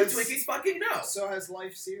 So the new has- Twinkies, fucking no. So has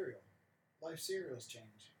Life cereal. Life cereal's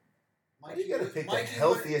changed. Why do you gotta would- pick the Mikey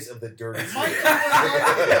healthiest of the dirty Mikey cereal?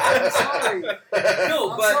 I'm sorry.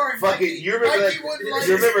 No, I'm but sorry, Fuck Mikey, it, you remember Mikey that- wouldn't like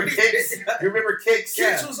You remember it. Kix? You remember Kix?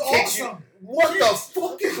 Kix was Kix, awesome. What the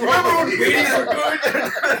fuck is wrong with you? Wheaties were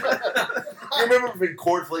I remember when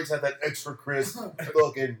cornflakes had that extra crisp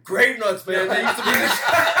fucking. Grape nuts, man. They used to be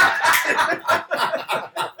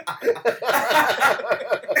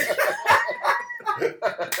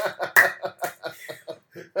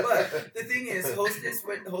But the thing is,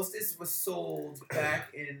 Hostess was sold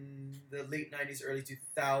back in the late 90s, early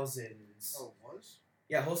 2000s. Oh, it was?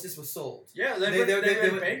 Yeah, Hostess was sold. Yeah, They went went bankrupt. They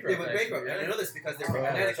went bankrupt. actually, I know this because they're Oh, from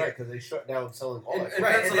that's Connecticut. right, because they shut down selling all In, that. in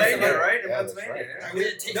Right, and Pennsylvania, then right? In Yeah, that's Pennsylvania, right. yeah. We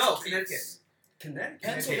had Tasty No, Cakes. Connecticut. Connecticut.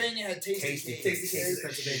 Pennsylvania had Tasty Tasty Cakes. Tasty Cakes is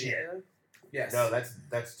Pennsylvania. Yeah. Yes. No,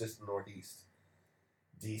 that's just the Northeast.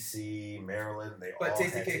 D.C., Maryland, they But all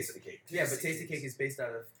Tasty had Cakes- Tasty Cake. Yeah, but Tasty Cake is based out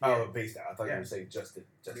of. Oh, based out. I thought Yeah. you were saying just No,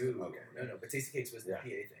 okay. no, but Tasty Cakes was the Yeah. PA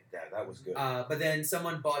thing. Yeah, that was good. But then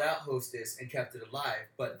someone bought out Hostess and kept it alive,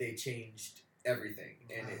 but they changed everything,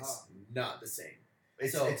 and it's not the same.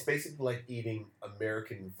 It's basically like eating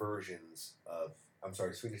American versions of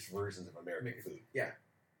Swedish versions of American food. Yeah.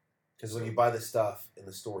 Because when you buy the stuff in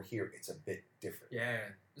the store here, it's a bit different. Yeah.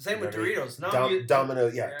 Same You with know what I mean? Doritos. No,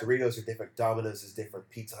 Domino's, yeah. Doritos are different. Domino's is different.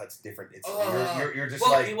 Pizza Hut's different. It's Oh. you're just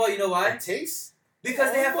Well, like you know why? it tastes.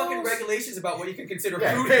 Because they have fucking Almost. regulations about what you can consider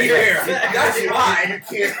Yeah, food yeah, here. yeah. That's why.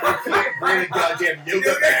 You can't bring a goddamn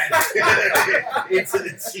yoga mat into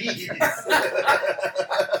the cheese.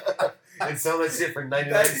 And sell that shit for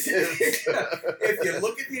 99 cents. If you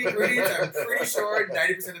look at the ingredients, I'm pretty sure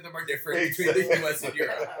 90% of them are different between the U.S. and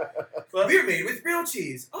Europe. Well, we're made with real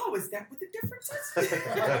cheese. Oh, is that what the difference is?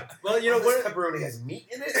 Well, you know, this one pepperoni has meat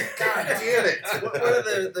in it. God damn it!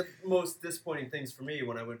 of the most disappointing things for me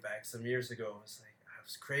when I went back some years ago was like I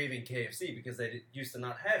was craving KFC because they used to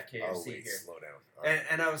not have KFC Oh, wait, here. slow down.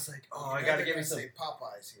 And I was like, oh, You're I gotta never give me gonna some. say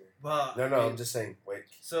Popeyes here. Well, No, I'm just saying. Wait.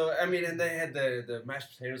 So I mean, and they had the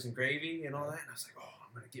mashed potatoes and gravy and all that, and I was like, oh,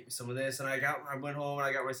 I'm gonna get me some of this. And I went home and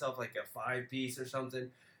I got myself like a 5-piece or something,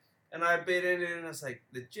 and I bit in it, and I was like,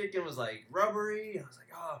 the chicken was like rubbery, and I was like,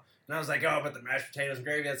 oh, and I was like, oh, but the mashed potatoes and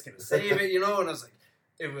gravy, that's gonna save it, you know. And I was like,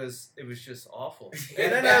 it was just awful.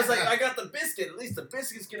 And then I was like, I got the biscuit. At least the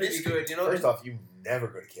biscuit's gonna be good, you know. First And off, you never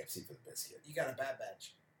go to KFC for the biscuit. You got a bad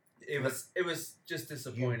batch. it was just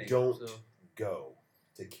disappointing. You don't So. go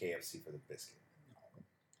to KFC for the biscuit.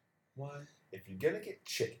 Why? If you're gonna get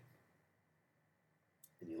chicken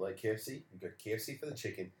and you like KFC, you go to KFC for the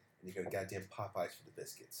chicken and you go to goddamn Popeyes for the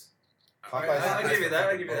biscuits. I'll give you that.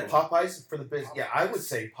 I'll give you that. Popeyes for the biscuit. Yeah, I would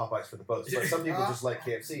say Popeyes for the both. But some people just like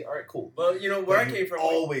KFC. All right, cool. Well, you know where But I you came from.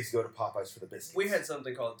 always go to Popeyes for the biscuits. We had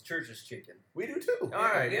something called Church's Chicken. We do too. All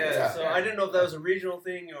right, yeah. So I didn't know if that was a regional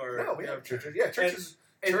thing or. No, we have churches. Yeah, churches.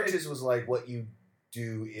 And- Churches was like what you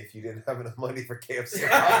do if you didn't have enough money for KFC.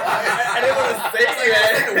 I didn't want to say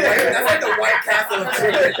That's like the White Castle of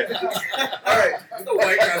chicken. All right. It's the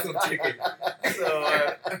White Castle of chicken.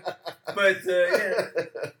 So,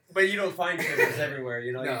 but you don't find Church's everywhere.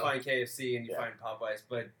 You know, No. you find KFC and you Yeah. find Popeyes,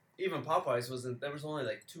 but even Popeyes wasn't. There was only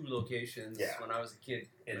like 2 locations Yeah. when I was a kid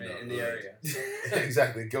In in the the area.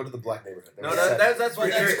 Exactly. Go to the black neighborhood. No, that's Well,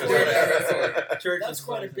 where that's Church. quite Church That's was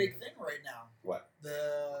quite a fun. big thing right now. What?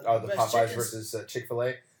 The the best Popeyes chickens- versus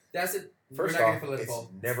Chick-fil-A. That's it. First We're not off, getting it's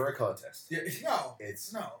political. never a contest. Yeah. No.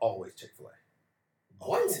 It's No. always Chick-fil-A.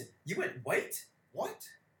 What? Oh. You went white? What?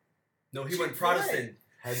 No, he went Chick-fil-A. Protestant.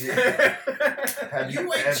 Have you You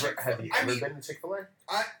went ever Chick-fil-A. been to Chick-fil-A?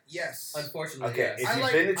 Yes. Unfortunately, Okay, yes. if I you've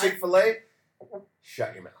like- been to Chick-fil-A,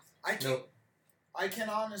 shut your mouth. I can Nope. I can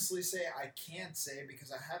honestly say I can't say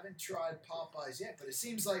because I haven't tried Popeyes yet, but it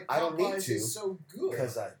seems like I don't need Popeyes to, is so good.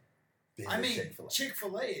 Because I've been I to mean, Chick-fil-A.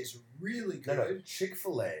 Chick-fil-A is really No, good. no,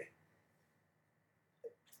 Chick-fil-A.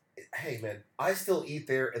 Hey, man, I still eat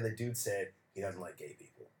there, and the dude said he doesn't like gay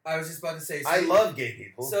people. I was just about to say. So I you- love gay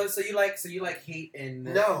people. So you like hate in.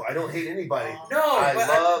 No, I don't hate anybody. No, I but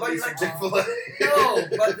love but me you some like Chick-fil-A. No,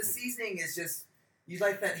 but the seasoning is just. You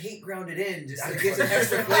like that hate grounded in, just it gives it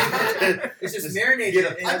extra flavor. It's just marinated.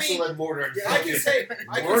 Get a in- pestle and mortar and I can say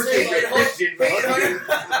work in your like- Christian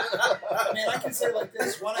I mean, I can say like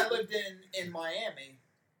this: when I lived in Miami,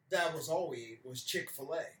 that was all we ate was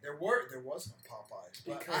Chick-fil-A. There was no Popeyes,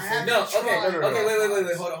 but Because I haven't No, okay, tried. okay, wait,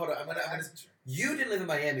 Popeyes. hold on. I'm But gonna. I haven't- You didn't live in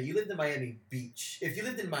Miami. You lived in Miami Beach. If you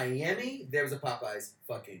lived in Miami, there was a Popeyes.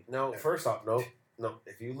 Fucking. No, first off, no.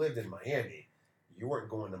 If you lived in Miami, you weren't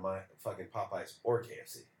going to my fucking Popeyes or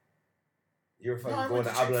KFC. You were fucking No, I going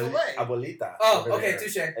went to to Chick-fil-A. Abuelita. Oh, over okay, there.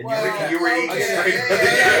 touche. And Well, you were eating okay, straight.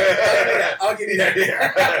 yeah, I'll give you that.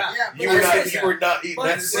 Yeah, but You I were said not. You were not eating But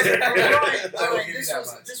that. it's- shit. Right, I will right. give you This that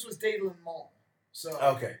was much. this was Dadeland Mall. So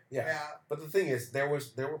Okay, yeah. yeah, But the thing is, there were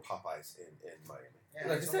Popeyes in Miami. yeah.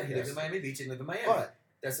 Like I so said, he yes. lived in Miami Beach and lived in Miami. But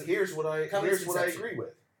That's a, here's what I Common misconception. agree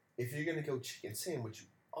with. If you're gonna go chicken sandwich, you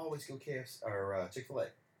always go KFC or Chick-fil-A.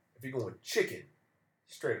 If you're going chicken,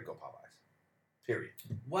 straight up go Popeyes. Period.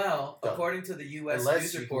 Well, Done. according to the U.S. Unless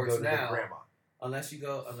news you reports can go to now, the grandma. unless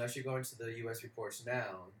you're going to the U.S. reports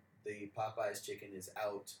now, the Popeyes chicken is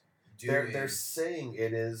out. They're saying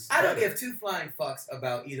it is. I don't better. give two flying fucks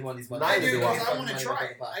about either one of these I Neither do do because I. I want to try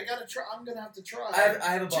it. I gotta try. I'm gonna have to try. I haven't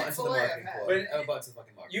bought into the Chick-fil-A marketing I've had. for it. I haven't bought into the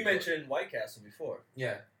fucking marketing. You for it. mentioned White Castle before,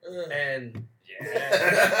 Yeah. and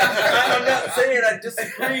I'm not saying I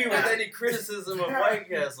disagree with any criticism of White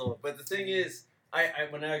Castle, but the thing is, I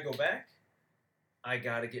when I go back, I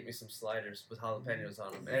gotta get me some sliders with jalapenos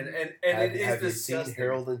on them, and Have, it is have you disgusting. seen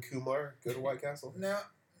Harold and Kumar go to White Castle? No.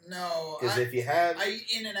 Because if you have, I eat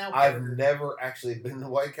In-N-Out I've burger. never actually been to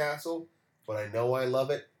White Castle, but I know I love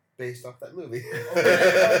it based off that movie. Okay.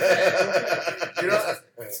 You know,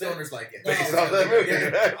 Stoners like it. No. based off that movie.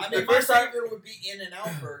 Yeah. I mean, The my first time- favorite would be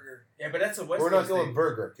In-N-Out burger. Yeah, but that's a West We're not Coast going thing.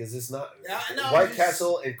 burger because it's not. Yeah, no, White just-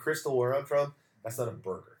 Castle and Crystal, where I'm from, that's not a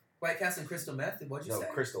burger. White Castle and Crystal Meth. What'd you No, say?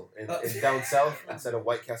 Crystal. And, Oh. and down south, instead of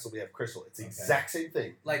White Castle, we have Crystal. It's the Okay. exact same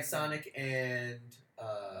thing. Like Sonic and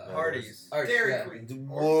Hardee's. Dairy yeah. Queen.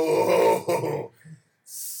 Whoa!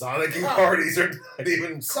 Sonic and No. Hardee's are not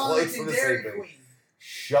even Sonic close to and the Dairy same thing. Queen.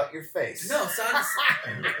 Shut your face. No, Sonic's.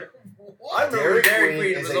 I remember Dairy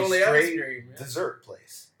Queen is was a only ice straight cream. Yeah. dessert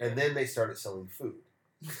place, and then they started selling food.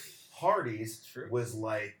 Hardee's True. was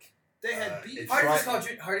like They had beef. it's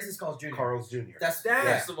Hardee's is called Junior. Carl's Jr. That's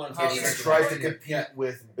That's the one. Hardee's It It's tries to Hardee's. compete Yeah.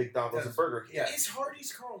 with McDonald's and Burger King. Yeah. Is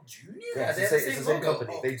Hardee's Carl Jr.? Yeah, they it's, have the the same, it's the same same logo.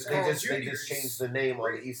 company. Oh, They Carl's just Jr.'s changed the name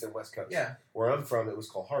on the great. East and West Coast. Yeah. Where I'm from, it was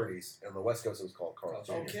called Hardee's, and on the West Coast, it was called Carl's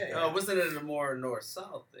Jr. Carl's Jr. Okay. Wasn't it a more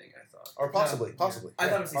north-south thing? I thought. Or possibly. I Yeah, thought it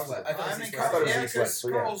was East possibly. West. I thought it I was mean, East I thought it Carl, was yeah, East because West, so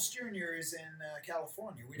yeah. Carl's Jr. is in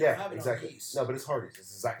California. We don't Yeah, have it on exactly. the East. No, but it's Hardee's. It's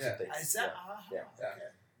the exact same Yeah. thing. Is that? Yeah. Yeah. Okay.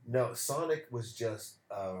 No, Sonic was just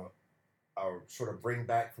a sort of bring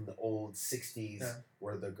back from the old '60s Yeah.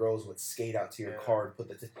 where the girls would skate out to your Yeah. car and put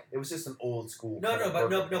the. It was just an old school. No, kind no, of but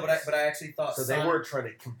burger place. I actually thought So they Sonic, weren't trying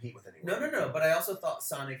to compete with anyone. No, but I also thought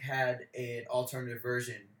Sonic had an alternative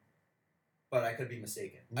version, but I could be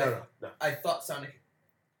mistaken. No. I thought Sonic.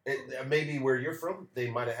 Maybe where you're from, they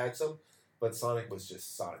might have had some, but Sonic was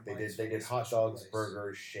just Sonic. They Mine's did from a hot special dogs, place.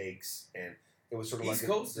 burgers, shakes, and it was sort of East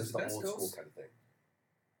like Coast is just the the best old school coast. kind of thing.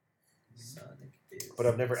 Sonic is. But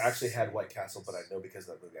I've never actually had White Castle, but I know because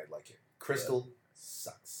of that movie I'd like it. Crystal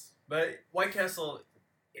sucks. But White Castle,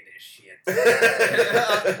 it is shit. I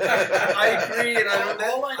agree, and All I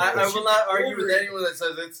know I is will you not argue order with it. anyone that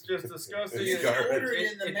says it's just disgusting. You It's can garbage. order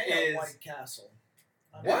it in the It mail, is. White Castle.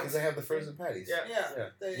 Yeah, because they have the frozen patties. Yeah. Yeah,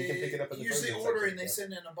 Yeah. You can pick it up in the usually frozen order section, and they yeah.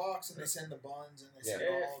 send in a box and they send the buns and they Yeah. send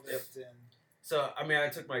all of it. And So I mean, I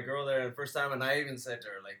took my girl there the first time, and I even said to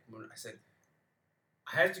her, like, when I said,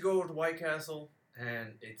 I have to go to White Castle,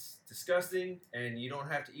 and it's disgusting, and you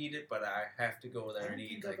don't have to eat it, but I have to go I there don't and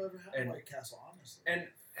eat. think Like, I've ever had and- White Castle, honestly. and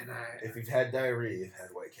I. If you've had diarrhea, you've had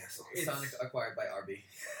White Castle. It's- Sonic acquired by Arby.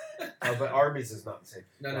 But Arby's is not the same.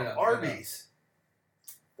 No. Arby's,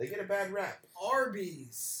 they get a bad rap.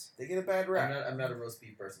 Arby's. They get a bad rap. I'm not a roast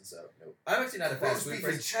beef person, so nope. I'm actually not a fast Roast food beef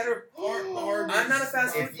and person. cheddar. Arby's. I'm not a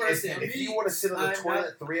fast food If, person. if you want to sit on the I'm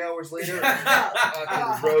toilet 3 hours later,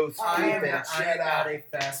 I fucking roast beef am and not cheddar. a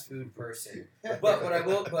fast food person. But what I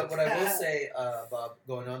will say, Bob,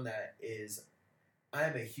 going on that is, I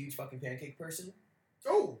am a huge fucking pancake person,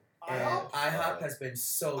 Oh, and IHOP? IHOP has been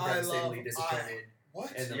so I devastatingly love disappointed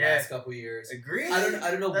What? in the Yeah. last couple years. Agree. I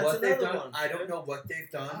don't know That's what they've another done. one. I don't know what they've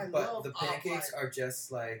I done, but love the pancakes Popeye. are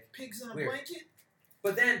just like. Pigs in a Weird. blanket?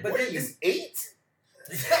 But then What are you, this. 8?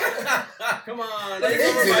 Come on, But take it's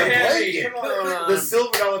over in a Miami. blanket. Come on. The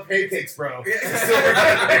 $silver pancakes, bro. Yeah. The silver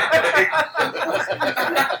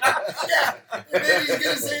Yeah, and then he's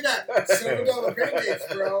gonna say that. $7 pancakes,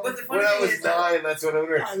 bro. But the funny When I thing was is, 9, that's what I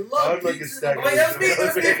ordered. I I love would like a pigs in stack a of wait, that was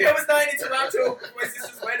me. blanket. I was 9 in Toronto for my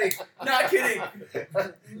sister's wedding. Not kidding.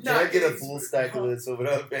 Can I get a full stack of the silver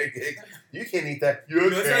pancakes? You can't eat that. You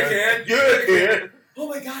Yes, I can. You can. Oh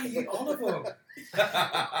my god, he ate all of them.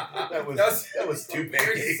 That was 2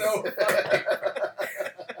 pancakes. so funny.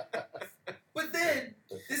 But then,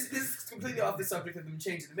 this is completely off the subject of them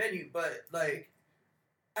changing the menu, but like,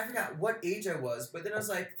 I forgot what age I was, but then I was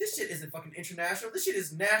like, this shit isn't fucking international, this shit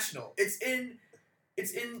is national. It's in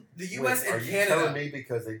the US Wait, and are you Canada. telling me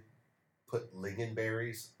because they put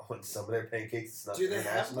lingonberries on some of their pancakes, it's not Do they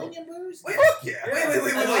have international? lingonberries? Wait, Fuck yeah. wait. That's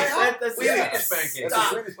the Wait, Swedish pancake. That's a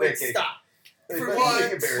Stop. Swedish Wait, pancake. stop. They For put one,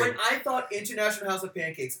 lingonberry. when I thought International House of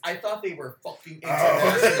Pancakes, I thought they were fucking Oh.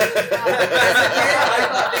 international. I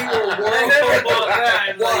thought they were I never world. bought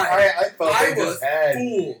that. Why? I thought I they was just had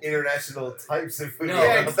Fool. international types of food. No,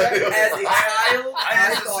 Yeah, exactly. As a child, I I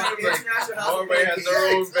just thought assumed, like, International House of Norway has their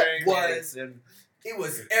own Pancakes pancakes. was and it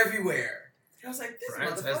was everywhere. And I was like, this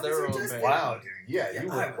France has motherfuckers their are own just bag. Wow, dude. Yeah, Yeah,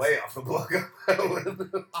 you I went was- way off the block on that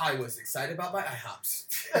one. I was excited about my IHOPs.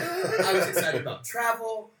 I was excited about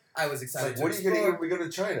travel. I was It's excited like, to what are you going to eat explore. when we go to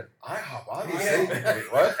China? IHOP, obviously. Yeah.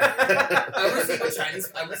 Wait, what? I want to see what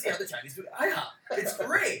Chinese. I want to see how the Chinese food. IHOP. It's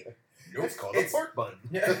great. It's called It's- a pork bun.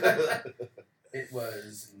 It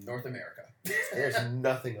was North America. There's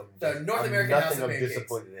nothing The North American House nothing of I'm Pancakes.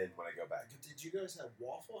 disappointed in when I go back. Did you guys have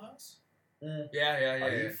Waffle House? Yeah.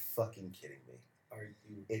 Are you fucking kidding me? Are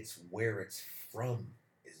you? It's where it's from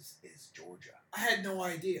is Georgia. I had no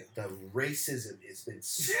idea. The racism has been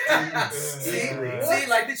See, steeply,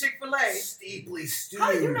 like the Chick-fil-A. steeply stewed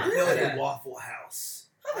How do you not know in that? Waffle House.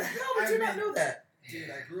 How the hell would you not know that? Dude,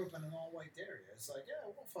 I grew up in an all-white area. It's like, yeah,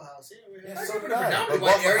 Waffle House. Yeah, we Yeah, have. so I did grew up in a I. predominantly But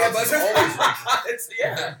white Waffle area, House but is always racist. it's,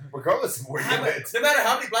 yeah. Regardless of where you went. No matter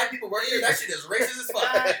how many black people work there, that shit is racist as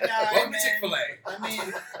fuck. Welcome to man. Chick-fil-A. I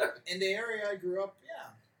mean, in the area I grew up,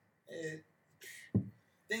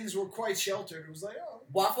 things were quite sheltered. It was like, oh,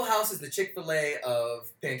 Waffle House is the Chick-fil-A of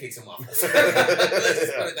pancakes and waffles. Let's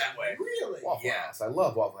just put it that way. really? Waffle Yeah. House. I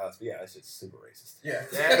love Waffle House, but yeah, that's just super racist. Yeah.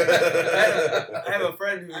 I have a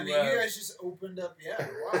friend who. I mean, you guys just opened up. Yeah,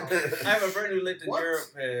 wow. I have a friend who lived in What?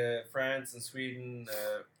 Europe, France, and Sweden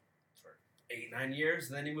for 8-9 years,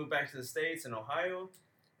 and then he moved back to the States in Ohio.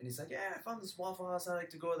 And he's like, yeah, I found this Waffle House. I like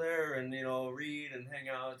to go there and read and hang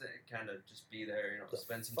out and kind of just be there,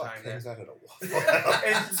 spend some time there. Hangs out at a Waffle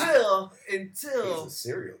House. Until He's a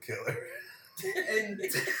serial killer. he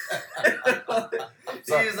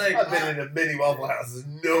was like, I've been in many Waffle Houses.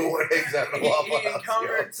 No one hangs out at a Waffle he House.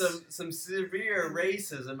 encountered yo. some severe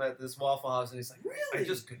racism at this Waffle House, and he's like, I Really?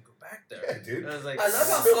 just couldn't go back there. Yeah, dude. And I was like, I love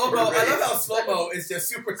how Super slow-mo. I love how racist. slow-mo is just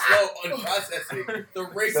super slow on processing the The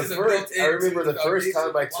racism built first, into I remember the first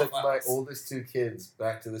foundation time I of took Waffle my House. oldest two kids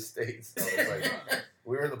back to the States. I was like,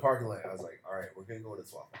 we were in the parking lot. I was like, all right, we're going to go to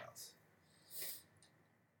this Waffle House.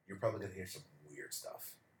 You're probably going to hear some weird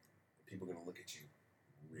stuff. People are going to look at you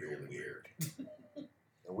real weird.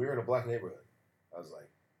 And we were in a black neighborhood. I was like,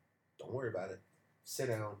 don't worry about it. Sit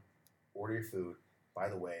down, order your food. By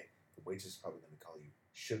the way, the waitress is probably going to call you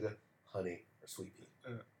sugar, honey, or sweet pea.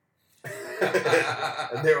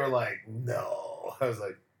 And they were like, no. I was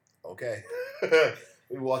like, okay.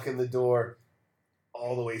 We walk in the door.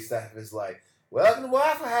 All the wait staff is like, welcome to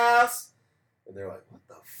Waffle House. And they're like, what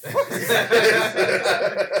the fuck is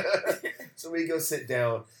this? So we go sit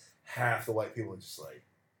down. Half the white people are just like,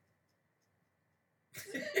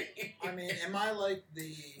 I mean, am I like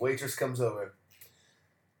the? waitress comes over.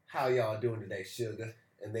 How y'all doing today, sugar?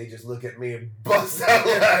 And they just look at me and bust out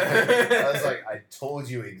laughing. I was like, I told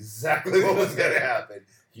you exactly what was going to happen.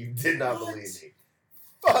 You did not What? believe me.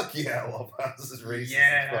 Fuck yeah, Waffle House is racist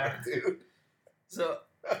Yeah. as fuck, dude. so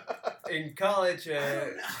in college, I a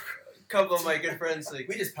don't know. couple of my good friends, like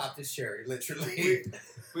We just popped this cherry, literally.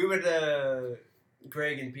 we would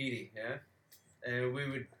Greg and Petey, yeah, and we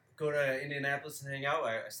would go to Indianapolis and hang out.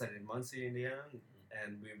 I studied in Muncie, Indiana,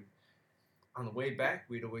 and we would, on the way back,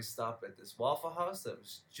 we'd always stop at this Waffle House that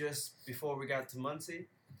was just before we got to Muncie,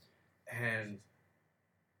 and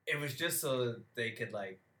it was just so that they could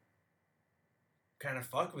kind of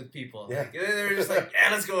fuck with people. Yeah. Like, they were just like,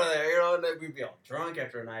 yeah, let's go there, and then we'd be all drunk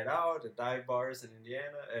after a night out at dive bars in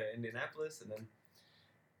Indianapolis, and then,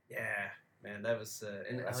 yeah. Man, that was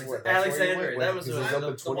in That's where- that's where you Alexandria. went, That was because the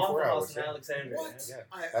it's open Waffle 24 House hours, in yeah. Alexandria. What?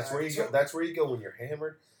 Yeah. That's where you go. That's where you go when you're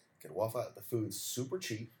hammered. Get Waffle House. The food's super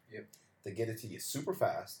cheap. Yep. They get it to you super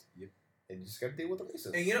fast. Yep. And you just got to deal with the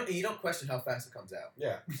racism. And you don't question how fast it comes out.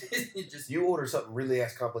 Yeah. You just You order something really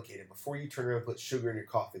ass complicated before you turn around and put sugar in your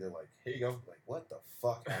coffee. They're like, "Here you go." Like, what the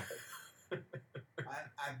fuck happened?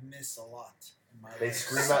 I've missed a lot in my They life.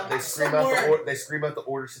 scream out. They scream out the order. They scream out the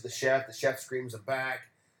orders to the chef. The chef screams them back,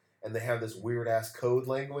 and they have this weird ass code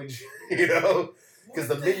language, because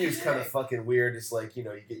the What menu's kind of heck? fucking weird. It's like you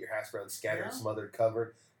get your hash browns scattered, Yeah. smothered,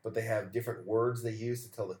 covered, but they have different words they use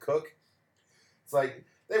to tell the cook. It's like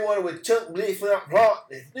they want it with chunk beef, what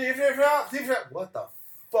the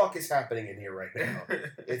fuck is happening in here right now?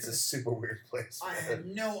 It's a super weird place. I man. had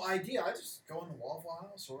no idea. I just go in the Waffle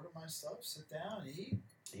House, order my stuff, sit down, eat.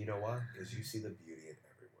 You know why? Because you see the beauty in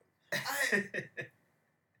everyone.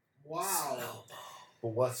 Wow. But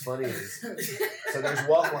what's funny is, so there's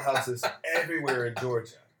Waffle Houses everywhere in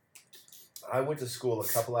Georgia. I went to school a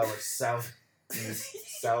couple hours southeast.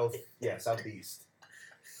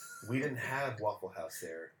 We didn't have Waffle House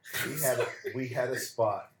there. We had a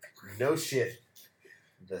spot. No shit.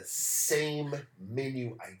 The same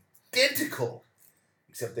menu, identical,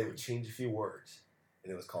 except they would change a few words,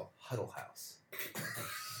 and it was called Huddle House.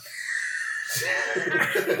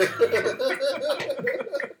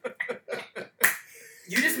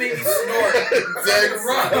 You just made me snort.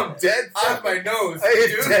 I'm dead Out my nose, I am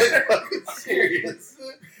dude. dead fucking serious.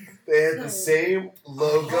 They had the same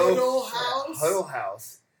logo. Huddle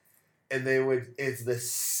House. And it's the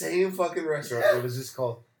same fucking restaurant. It was just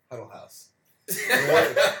called Huddle House.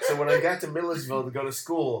 So when I got to Millersville to go to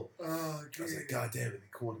school, I was like, God damn, it'd be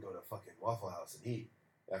cool to go to a fucking Waffle House and eat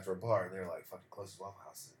after a bar. And they're like, fucking closest Waffle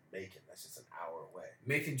House is in Macon. That's just an hour away.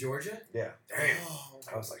 Macon, Georgia? Yeah. Damn.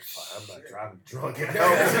 I was like, fuck, I'm not driving drunk at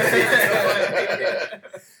home.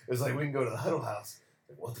 It was like, we can go to the Huddle House.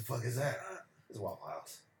 Like, what the fuck is that? It's a Waffle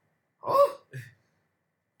House. Huh?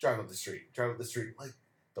 Drive up the street. Like,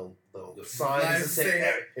 the sign is the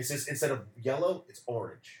same. It's just, instead of yellow, it's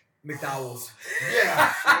orange. McDowell's.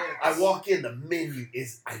 Yeah. I walk in, the menu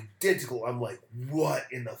is identical. I'm like, what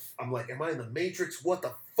in the... I'm like, am I in the Matrix? What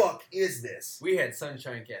the fuck is this? We had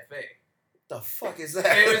Sunshine Cafe. The fuck is that?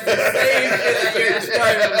 It was the same shit that you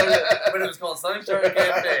described, but it was called Sunshine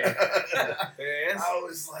Cafe. Yes. I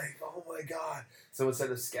was like, oh my god. So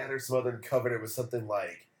instead of scattered, smothered, and covered, it was something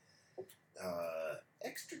like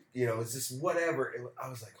extra, it's just whatever. I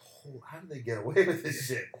was like, oh, how did they get away with this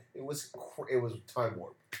shit? It was time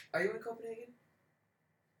warp. Are you in Copenhagen?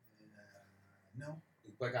 No.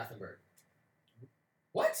 By Gothenburg.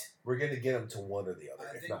 What? We're gonna get him to one or the other,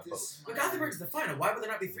 if not both. But Gothenburg's the final. Why would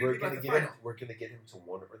there not be 3 We're people gonna at the get him. final? We're gonna get him to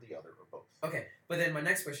one or the other or both. Okay, but then my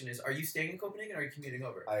next question is: are you staying in Copenhagen or are you commuting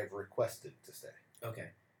over? I have requested to stay. Okay.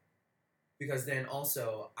 Because then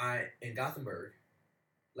also in Gothenburg,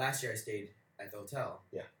 last year I stayed at the hotel.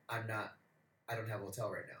 Yeah. I don't have a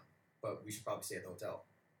hotel right now, but we should probably stay at the hotel.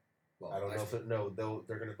 Well, I don't know if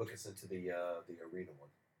they're gonna book us into the arena one,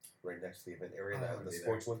 right next to the event area, I wanna the be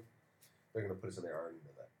sports one. They're gonna put us in there. I already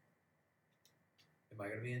know that. Am I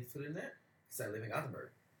gonna be included in that? Because I live in Gothenburg.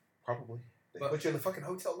 Probably. They But- put you in the fucking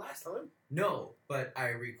hotel last time. No, but I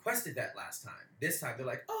requested that last time. This time they're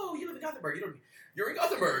like, "Oh, you live in Gothenburg. You're in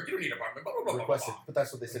Gothenburg. You don't need an apartment." Blah blah blah. Requested, Blah, but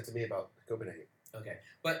that's what they said to me about Copenhagen. blah. Okay,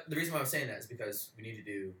 but the reason why I'm saying that is because we need to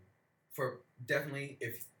do for definitely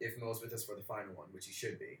if Noah's with us for the final one, which he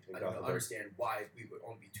should be. In I don't Gothenburg. understand why we would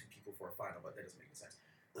only be 2 people for a final, but that doesn't make any sense.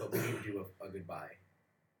 But we need to do a goodbye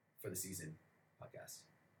for the season podcast.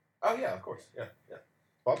 Oh yeah, of course. Yeah.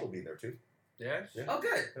 Bob will be there too. Yeah. Yeah. Oh,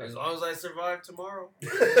 good. As long as I survive tomorrow.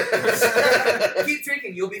 Keep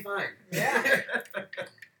drinking, you'll be fine. Yeah.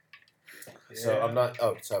 So I'm not.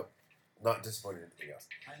 Oh, so not disappointed in anything else.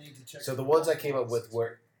 I need to check. So the ones I came up with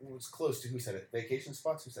were was close to who said it? Vacation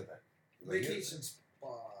spots. Who said that? Was that you? Vacation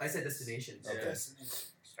spot. I said destinations. Okay. Destination.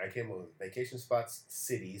 I came up with vacation spots,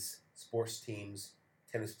 cities, sports teams,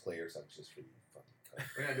 tennis players. That was just for you fucking cunt.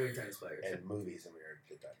 We're not doing tennis players. And movies, and we already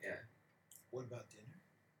did that. Yeah. What about dinner?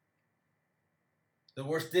 The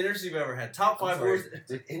worst dinners you've ever had. Top 5 worst.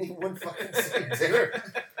 Did anyone fucking say dinner?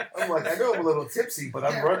 I'm like, I know I'm a little tipsy, but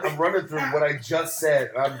I'm running through what I just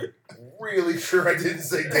said. And I'm really sure I didn't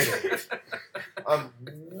say dinner. I'm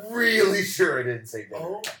really sure I didn't say dinner.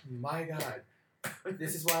 Oh my god.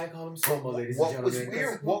 This is why I call him Somo, ladies and What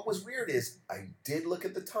gentlemen. What was weird is I did look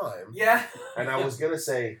at the time, Yeah. and I was gonna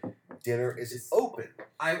say dinner is open.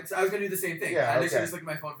 I was going to do the same thing. Yeah, I literally okay. just looked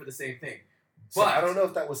at my phone for the same thing. So But I don't know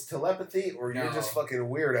if that was telepathy or you're No. just fucking a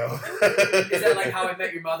weirdo. is that like How I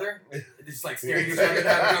Met Your Mother? Just like staring at each other and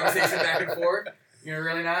having a conversation back and forth? You're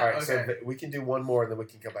really not? All right, okay. so we can do one more, and then we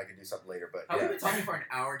can come back and do something later. But Have yeah. we been talking for an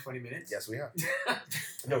hour and 20 minutes? Yes, we have.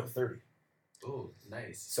 No, 30. Oh,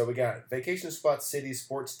 nice. So we got vacation spots, cities,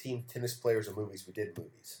 sports team, tennis players, and movies. We did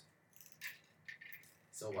movies.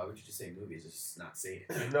 So why would you just say movies? Just not say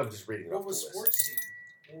it. No, I'm just reading it What off was the list. sports team?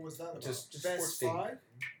 What was that about? Just Best sports team. 5?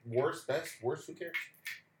 Worst, best, worst, who cares?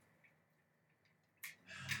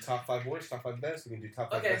 Top 5 worst, top 5 best. We can do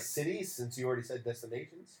top 5 Okay. best cities, since you already said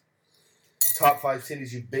destinations. Top 5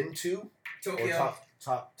 cities you've been to, Tokyo. or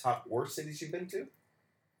top worst cities you've been to.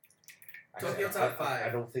 Tokyo Actually, top 5. I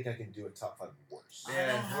don't think I can do a top 5 worst. I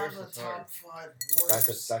Yeah, don't have worst a is hard. top 5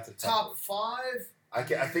 worst. That's a Top 5? I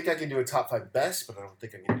think I can do a top 5 best, but I don't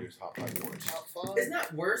think I can do a top 5 worst. Top 5? It's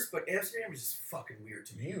not worse, but Amsterdam is just fucking weird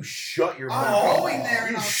to me. You shut your I'm mouth. going there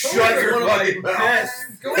in You October. shut It's your one of my fucking mouth. best.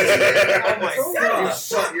 I'm going there. Oh my Shut god. You up.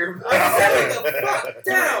 shut your mouth. Settle the fuck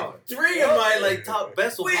down. 3 of my top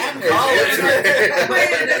best will Wait be a in minute. college. Wait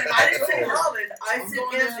a minute. I didn't say Holland. I I'm said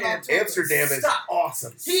going there in Amsterdam. October. Amsterdam is Stop.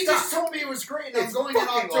 awesome. He just told me it was great, and I'm It's going in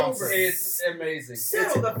fucking October. awesome. It's amazing.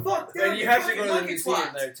 Settle the fuck down. And you have to fucking go to the monkey museum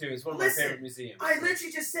twat. there too. It's one of my Listen, favorite museums. I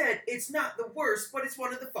literally just said it's not the worst, but it's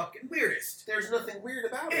one of the fucking weirdest. There's nothing weird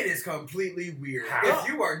about It is completely weird. How? If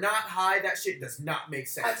you are not high, that shit does not make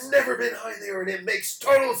sense. I've never been high there, and it makes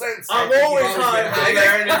total sense. I'm always You've always high been high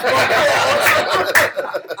there, and it's fucking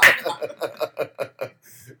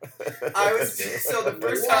awesome. I was so the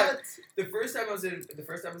first time What? the first time I was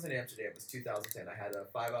in Amsterdam was 2010. I had a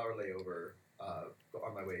 5-hour layover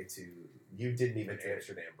on my way to. You didn't even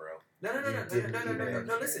Amsterdam, bro.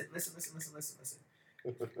 No. Listen.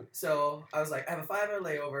 So I was like, I have a 5-hour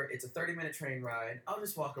layover. It's a 30-minute train ride. I'll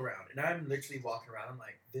just walk around, and I'm literally walking around. I'm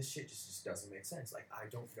like, this shit just doesn't make sense. Like, I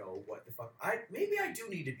don't know what the fuck. Maybe I do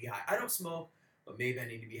need to be high. I don't smoke, but maybe I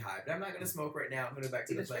need to be high. But I'm not gonna smoke right now. I'm gonna go back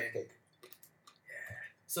to the plane.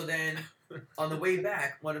 So then, on the way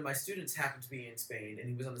back, one of my students happened to be in Spain, and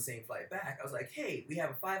he was on the same flight back. I was like, hey, we have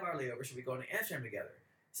a 5-hour layover. Should we go to Amsterdam together?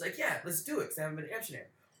 He's like, yeah, let's do it, because I haven't been to Amsterdam.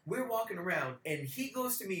 We're walking around, and he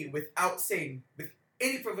goes to me without saying, with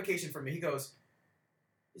any provocation from me, he goes,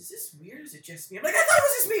 is this weird? Is it just me? I'm like, I thought it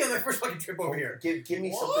was just me on my first fucking trip over here. Give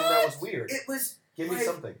me something that was weird. It was Give me like-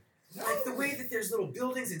 something. like the way that there's little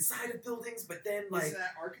buildings inside of buildings, but then like Is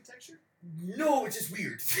that architecture? no, it's just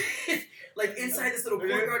weird. Like inside this little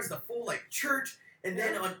courtyard is the full like church, and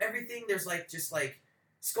then on everything there's like just like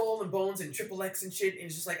skull and bones and triple X and shit, and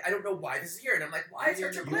it's just like I don't know why this is here, and I'm like, why is there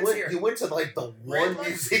triple X here? You went to like the one Red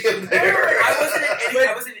museum No, there.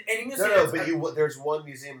 I wasn't in any museum. No, but there's one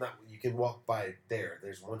museum that you can walk by there.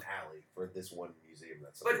 There's one alley for this one museum.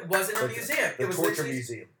 That's But it wasn't a Like museum. The It was torture literally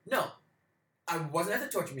museum. no. I wasn't at the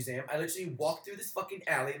torture museum. I literally walked through this fucking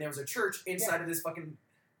alley, and there was a church inside of this fucking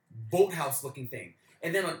boathouse looking thing.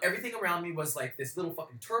 And then on everything around me was like this little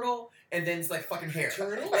fucking turtle, and then it's like fucking hair.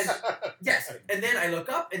 Turtles? And, yes. And then I look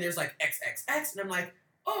up, and there's like XXX, and I'm like,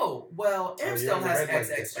 oh, well, Oh, Amstel you're has in the red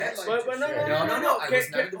light XXX. district. But no. I was not in the red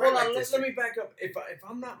Hold light on, let district. me back up. If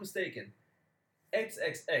I'm not mistaken,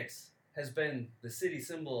 XXX has been the city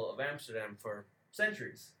symbol of Amsterdam for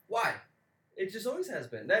centuries. Why? It just always has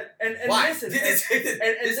been. That and Why? listen,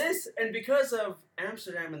 and because of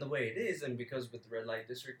Amsterdam and the way it is, and because with the red light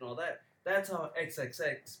district and all that, that's how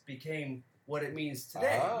XXX became what it means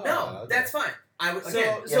today. Ah. No, okay. that's fine. I was So-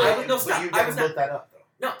 again. so I I would no But stop. you I was gotta not. look that up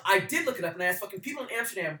though. No, I did look it up and I asked fucking people in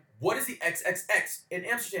Amsterdam, what does the XXX in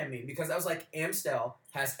Amsterdam mean? Because I was like, Amstel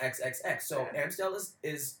has XXX. So Amstel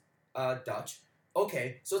is Dutch.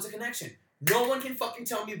 Okay, so it's a connection. No one can fucking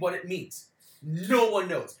tell me what it means. No one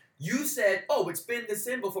knows. You said, oh, it's been the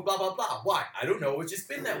symbol for blah, blah, blah. Why? I don't know. It's just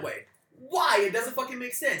been that way. Why? It doesn't fucking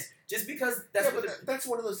make sense. Just because that's Yeah, what but that's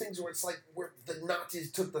one of those things where it's like where the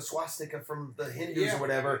Nazis took the swastika from the Hindus Yeah. or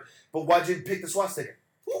whatever. But why'd you pick the swastika?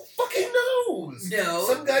 Who fucking knows? No.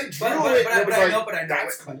 Some guy drew But it. and I was know, like, but I know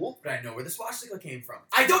that's where, cool. But I know where the swastika came from.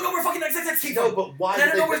 I don't know where fucking XXX came No, from. but why And I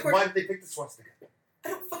did don't know they pick, why did they pick the swastika? I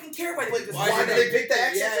don't fucking care why they But did this. why did they pick the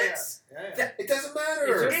Yeah, XXX? Yeah. It doesn't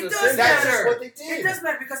matter. It's It just does That's matter. just what they It did. doesn't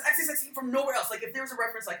matter because XXX came from nowhere else. Like if there was a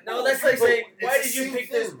reference, like No, oh, that's like but saying, it's why the did you same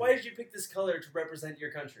pick this? thing. Why did you pick this color to represent your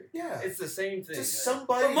country? Yeah. It's the same thing. Just yeah.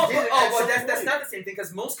 somebody But did it at well, some that's point. not the same thing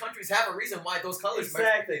because most countries have a reason why those colors.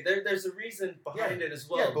 Exactly. There's a reason behind it as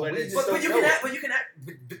well. Yeah, but we it's just But don't you know can,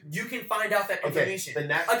 it. you can find out that Okay, information.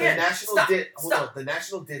 the Again, national stop, dish. stop. The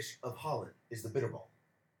national dish of Holland is the bitterball.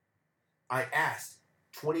 I asked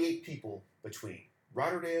 28 people between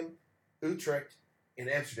Rotterdam, Utrecht, and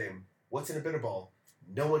Amsterdam, what's in a bitterball?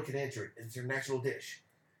 No one can answer it. It's their national dish.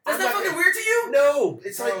 That's I'm not not fucking gonna- weird to you. No,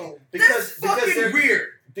 it's No. like because That's fucking they're weird.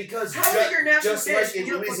 because How is it your national just dish? like in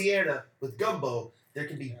You don't fucking- Louisiana with gumbo, there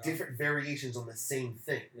can be Yeah. different variations on the same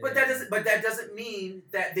thing. But that doesn't mean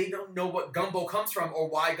that they don't know what gumbo comes from or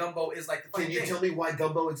why gumbo is like the fucking Can you thing. tell me why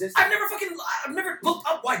gumbo exists? I've never looked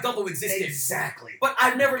up why gumbo existed. Exactly. But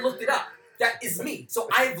I've never looked it up. That is me. So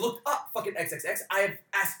I've looked up fucking XXX. I have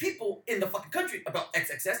asked people in the fucking country about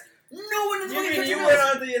XXS. No one in the You fucking mean country you knows. went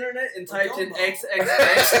on the internet and typed in Gumbo.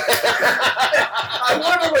 XXX? I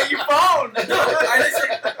wonder what you found. No, I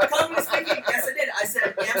literally, commonly speaking, yes I did. I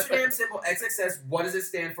said Amsterdam symbol XXS, what does it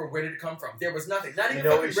stand for? Where did it come from? There was nothing. Not even You know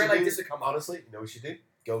what fucking you should red light do? district come up. Honestly, you know what you should do?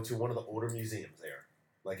 Go to one of the older museums there,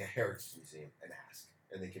 like a heritage museum, and ask,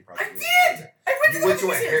 and they can probably. I did! I went to You the went to a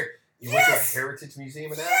museum. you went to a Yes! heritage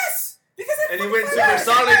museum and asked. Yes! Because I And he fucking went forgot.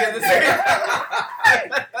 supersonic at the same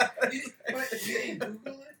But you didn't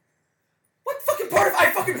Google it? What fucking part of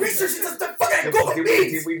I fucking researched it? The fucking Did, Google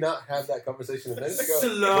did means? we not have that conversation a minute ago?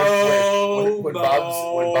 Slow when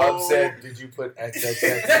Bob said, "Did you put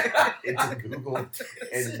XXX into Google?"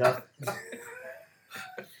 and nothing.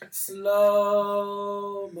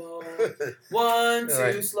 Slow mo. 1, 2,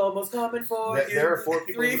 Right. slow mo's coming for you. There are 4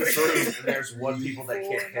 people in 3, this room, and there's 1 people that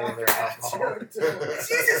can't handle their alcohol.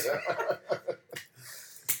 Jesus.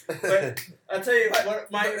 But I'll tell you,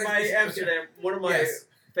 my Amsterdam, one of my Yes.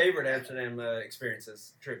 favorite Amsterdam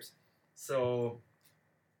experiences, trips. So,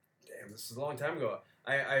 damn, this is a long time ago.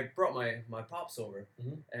 I brought my pops over,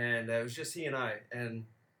 Mhm. and it was just he and I, and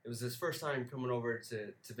it was his first time coming over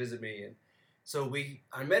to visit me, and So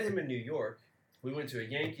I met him in New York. We went to a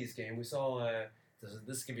Yankees game. We saw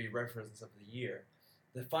this could be reference of the year,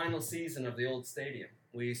 the final season of the old stadium.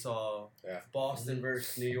 We saw Boston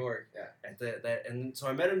versus New York. Yeah. At that, and so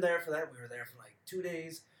I met him there for that. We were there for like 2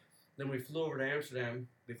 days. Then we flew over to Amsterdam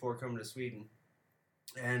before coming to Sweden,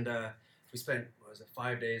 and we spent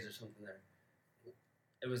 5 days or something there.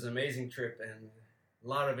 It was an amazing trip, and a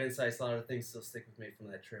lot of insights, a lot of things still stick with me from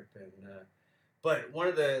that trip. And but one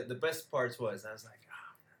of the best parts was I was like,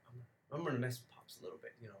 I'm gonna mess with Pops a little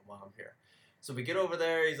bit, while I'm here. So we get over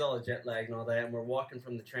there. He's all jet lagged and all that, and we're walking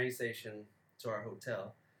from the train station to our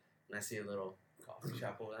hotel, and I see a little coffee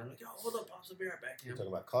shop over there. I'm like, yo, hold up, Pops, I'll be right back. You talking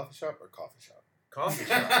about coffee shop or coffee shop? Coffee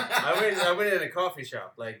shop. I went in a coffee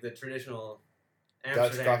shop, like the traditional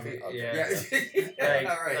Amsterdam. Dutch coffee? Okay. Yeah.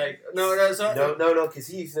 All right. Like no. So No, because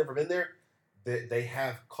he's never been there. They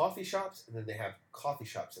have coffee shops, and then they have coffee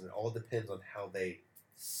shops, and it all depends on how they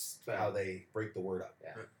break the word up.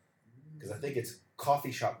 Yeah. Because I think it's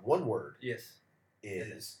coffee shop. One word yes.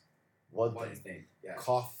 is one One thing. thing. Yeah.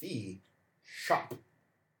 Coffee shop.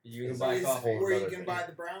 You can Is buy this coffee. where you Another can thing. buy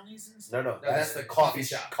the brownies and stuff? No, that's the coffee coffee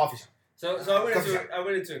shop. Coffee shop. So I Coffee shop.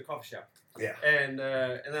 went into a coffee shop. Yeah. And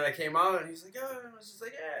then I came out and he's like, oh, and I was just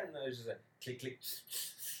like, yeah, and I was just like, click, click,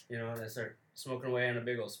 and I started smoking away on a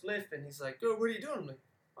big old spliff, and he's like, oh, what are you doing? I'm like,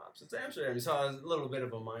 Pops, it's Amsterdam. So I was a little bit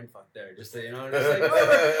of a mind fuck there, just to, just like,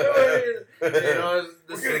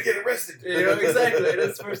 We're gonna get arrested. Exactly.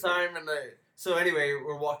 That's the first time, and so anyway,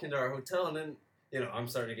 we're walking to our hotel, and then I'm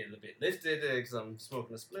starting to get a bit lifted because I'm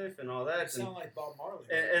smoking a spliff and all that. You And, sound like Bob Marley.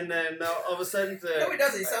 and then all of a sudden, No, he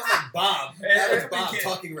doesn't. He sounds like Bob. And- That was and- Bob and-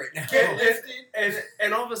 talking right now. Get lifted.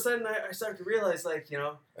 and all of a sudden, I start to realize, like,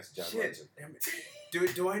 That's John shit.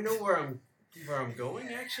 Legend. Do I know where I'm going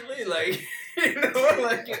actually? Like,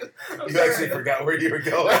 like I'm You sorry. actually forgot where you were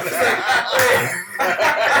going.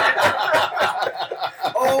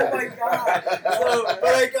 Oh my god. So,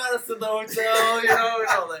 but I got us to the hotel, and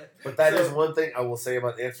all that. But that is So- one thing I will say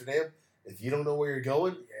about Amsterdam. If you don't know where you're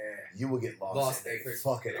going, you will get lost. Lost in a every-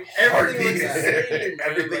 fucking Everything heartbeat. looks the same, man.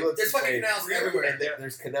 Everything looks There's the fucking same. canals Really? everywhere. And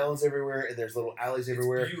there's canals everywhere, and there's little alleys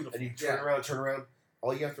everywhere. beautiful. And you turn around.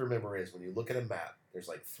 All you have to remember is when you look at a map, there's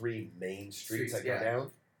like 3 main streets that go yeah.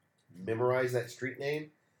 down. Memorize that street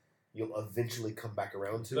name. You'll eventually come back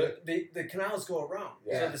around to it. But the canals go around.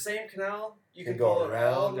 Yeah. So the same canal, you can And go go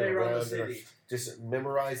around all the way and around the around and city. Just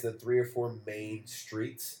memorize the 3 or 4 main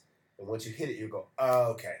streets, and once you hit it, you go,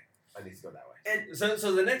 "Oh, okay, I need to go that way." And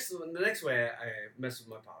so the next way I mess with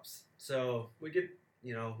my pops. So we get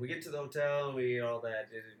to the hotel and we all that,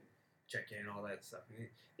 check in, all that stuff.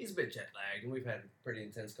 He's a bit jet lagged, and we've had a pretty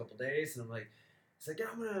intense couple days. And I'm like, he's like, yeah,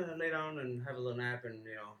 I'm gonna lay down and have a little nap and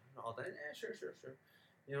all that. Yeah, sure.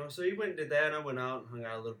 So he went and did that. I went out and hung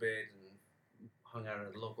out a little bit and hung out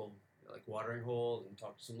at a local like watering hole and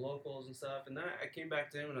talked to some locals and stuff. And then I came back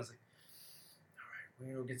to him and I was like, all right, we're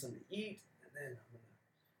gonna go get something to eat, and then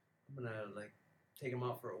I'm gonna like take him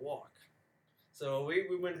out for a walk. So we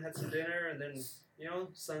went and had some dinner, and then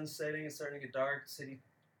sun's setting, it's starting to get dark. The city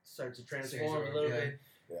starts to transform a little bit.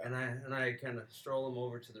 Yeah. And I kind of stroll him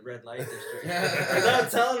over to the red light district. Without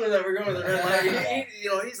telling him that we're going to the red light.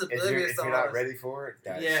 He's If oblivious to you're all not this. ready for it,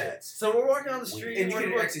 that's Yeah. it. So we're walking on the street. And you we're-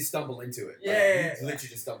 can we're- actually stumble into it. Yeah. Like, you literally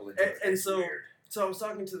just stumble into it. and so I was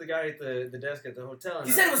talking to the guy at the desk at the hotel. And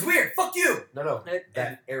He said it was weird. Fuck you. No, And-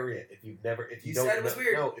 that area. If you You don't said it was know,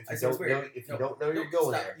 weird. No, if I you said it was don't weird. know, if No. you don't know you're No,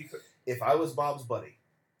 going stop. there. You could. If I was Bob's buddy,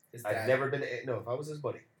 His I'd dad. never been. No, if I was his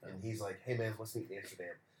buddy, and he's like, "Hey man, let's meet in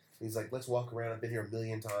Amsterdam." He's like, "Let's walk around. I've been here a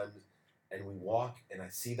million times." And we walk, and I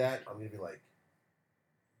see that, I'm gonna be like,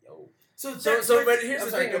 "Yo." So, that's but what- here's I'm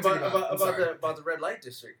the sorry, thing continue, Bob. I'm sorry. about the red light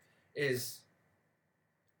district is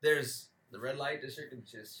there's the red light district,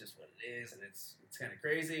 which is just what it is, and it's kind of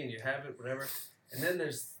crazy, and you have it, whatever. And then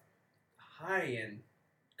there's high end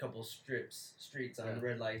couple streets on the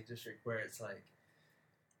red light district where it's like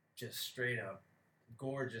just straight up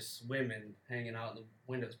gorgeous women hanging out in the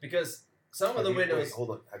windows because some of the windows. Wait, hold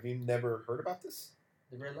on. Have you never heard about this?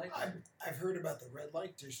 The red light. I've heard about the red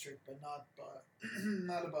light district, but not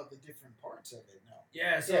not about the different parts of it. No.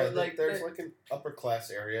 Yeah. So Yeah, like there's like an upper class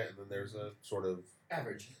area, and then there's a sort of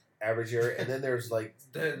Average. average area, and then there's like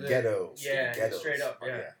the ghettos. yeah, ghettos. straight up, Oh,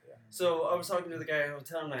 yeah. So I was talking to the guy at the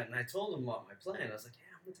hotel night, and I told him about my plan. I was like,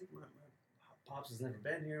 yeah, I'm gonna take my pops has never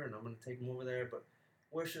been here, and I'm gonna take him over there. But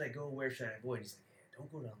where should I go? Where should I avoid? He's like, yeah, don't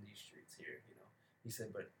go down these streets here. He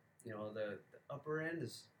said, but the upper end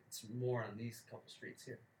is it's more on these couple streets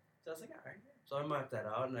here. So I was like, all right. So I mapped that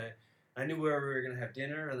out, and I knew where we were gonna have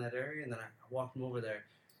dinner in that area, and then I walked him over there,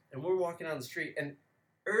 and we're walking down the street. And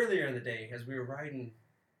earlier in the day, as we were riding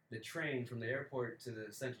the train from the airport to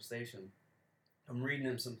the central station, I'm reading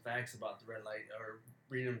him some facts about the red light, or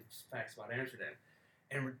reading him facts about Amsterdam,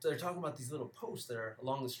 and they're talking about these little posts that are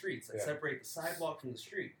along the streets that separate the sidewalk from the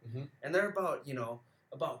street, and they're about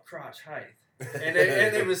about crotch height, and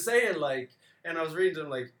they was saying like, and I was reading to them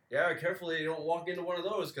like, yeah, carefully you don't walk into one of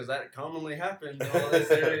those because that commonly happens. And all this,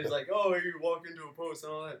 and it's like, oh, you walk into a post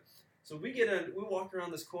and all that. So we walk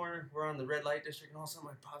around this corner, we're on the red light district, and all of a sudden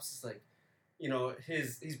my pops is like,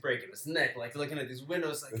 he's breaking his neck, like looking at these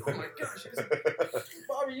windows, like, oh my gosh, he's like,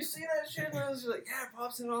 Bobby, you see that shit? And I was like, yeah,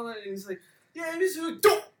 Pops and all that, and he's like, yeah, and he's like,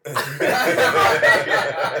 don't. He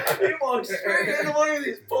walked straight into one of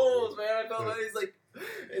these poles, man. I felt like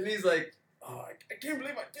he's like, oh, I can't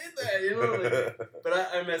believe I did that, like, but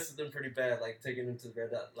I messed with him pretty bad, like taking him to the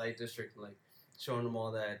red light district, and like showing him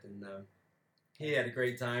all that, and he had a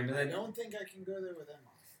great time. And I then don't think I can go there with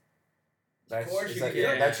Emma. Of course you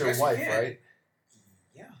can. That's your Yes, you wife, can. right?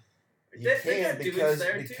 Yeah. You They can got dudes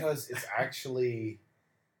there, too. because it's actually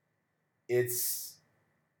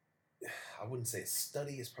I wouldn't say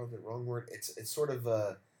study is probably the wrong word. It's sort of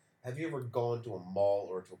have you ever gone to a mall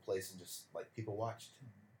or to a place and just like people watched?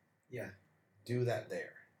 Yeah. Do that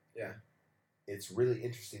there. Yeah. It's really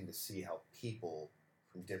interesting to see how people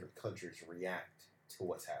from different countries react to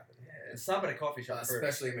what's happening. yeah, stop at a coffee shop first.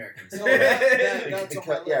 Especially Americans. So that's on my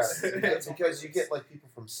Because, list. That's on my because you list. get like people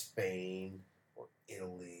from Spain or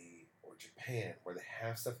Italy or Japan where they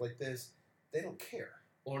have stuff like this, they don't care.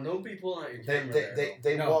 Or no people on your They camera they, there, they, though.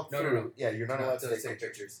 they No, walk no, through. no. Yeah, you're not allowed to take pictures.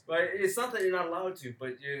 pictures. But it's not that you're not allowed to,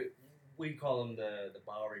 but we call them the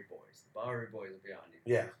Bowery Boys. The Bowery Boys will be on you.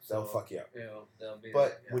 Yeah, they'll So, fuck you up. They'll be.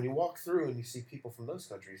 But yeah. when you walk through and you see people from those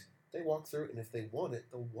countries, they walk through, and if they want it,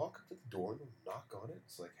 they'll walk up to the door and they'll knock on it.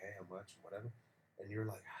 It's like, hey, how much, whatever, and you're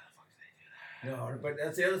like, how the fuck did they do that? No, but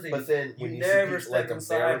that's the other thing. But then you when you never see people like step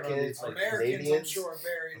inside from Americans, these like Americans, I'm Canadians, sure, are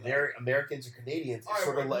very. Americans or Canadians, I it's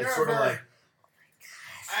sort of would like, never.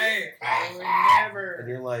 I would and never.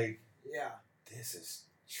 you're like, Yeah. this is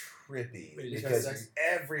trippy Wait, because because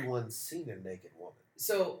everyone's seen a naked woman.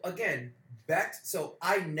 So again, so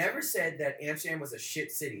I never said that Amsterdam was a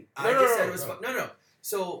shit city. No, I no, just no, said it was no. no.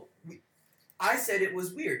 So I said it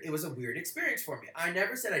was weird. It was a weird experience for me. I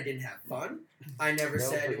never said I didn't have fun. I never No,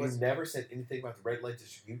 said but it was. you never said anything about the red light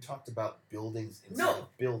district. You talked about buildings inside No.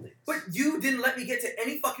 of buildings. But you didn't let me get to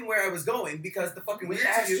any fucking where I was going because the fucking we weird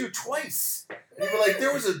asked to you twice. You were like,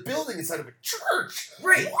 there was a building inside of a church.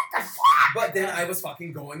 Right. What the fuck? But then I was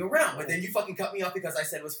fucking going around. But then you fucking cut me off because I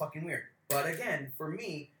said it was fucking weird. But again, for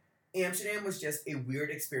me, Amsterdam was just a weird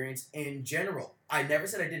experience in general. I never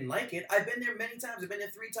said I didn't like it. I've been there many times. I've been there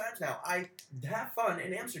 3 times now. I have fun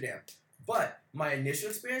in Amsterdam. But my initial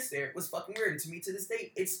experience there was fucking weird. And to me, to this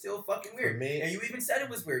day, it's still fucking weird. For me- and you even said it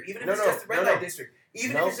was weird. Even if No, it's no, just the red no, light no. district.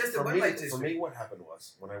 Even No, if it's just the for red me, light For district. me, what happened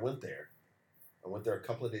was, when I went there a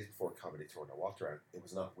couple of days before a comedy tour, and I walked around. It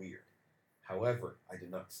was not weird. However, I did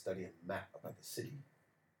not study a map about the city.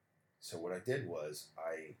 So what I did was,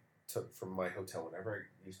 I took from my hotel, whenever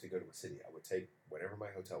I used to go to a city, I would take whatever my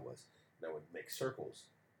hotel was, and I would make circles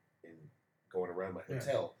in going around my Yeah.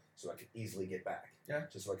 hotel so I could easily get back. Yeah.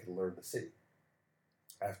 Just so I could learn the city.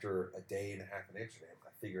 After a day and a half in Amsterdam, I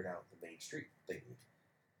figured out the main street thingy.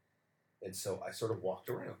 And so I sort of walked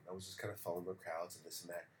around. I was just kind of following the crowds and this and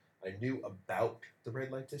that. I knew about the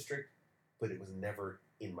red light district, but it was never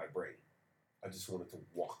in my brain. I just wanted to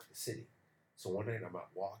walk the city. So one night I'm out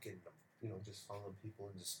walking, I'm just following people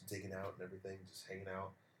and just digging out and everything, just hanging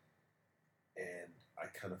out. And I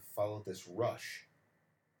kind of followed this rush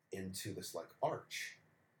into this like arch.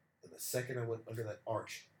 And the second I went under that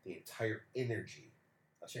arch, the entire energy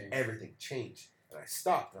of Changed. everything changed. And I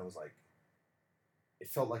stopped and I was like, it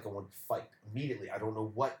felt like I wanted to fight immediately. I don't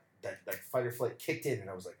know what that fight or flight kicked in, and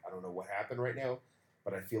I was like, I don't know what happened right now,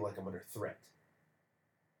 but I feel like I'm under threat.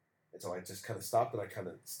 And so I just kind of stopped and I kind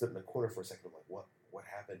of stood in the corner for a second. I'm like, what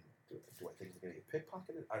happened? Do I think I'm gonna get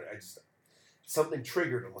pickpocketed? I just something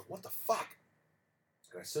triggered. I'm like, what the fuck?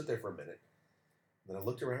 And I stood there for a minute. And then I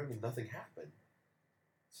looked around and nothing happened.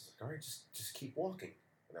 So I was like, all right, just keep walking.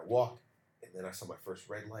 And I walked, and then I saw my first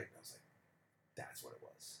red light, and I was like, that's what it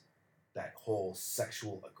was. That whole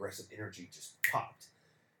sexual aggressive energy just popped.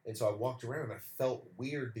 And so I walked around and I felt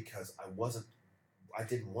weird because I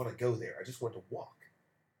didn't want to go there. I just wanted to walk.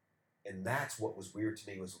 And that's what was weird to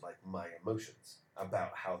me, was like my emotions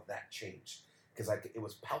about how that changed. Because it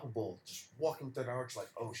was palpable just walking through the arch like,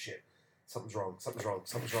 oh shit, something's wrong.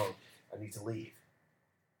 I need to leave.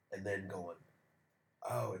 And then going,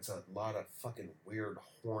 oh, it's a lot of fucking weird,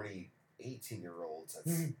 horny 18-year-olds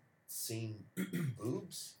that's seen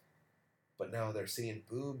boobs. But now they're seeing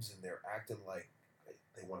boobs and they're acting like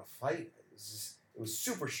they want to fight. It was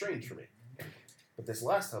super strange for me. But this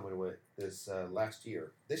last time we went, this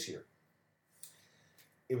year,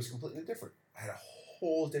 it was completely different. I had a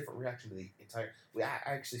whole different reaction to the entire. I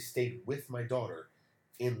actually stayed with my daughter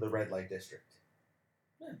in the red light district.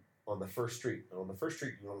 Yeah. On the first street. And on the first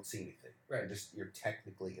street, you don't see anything. Right. You're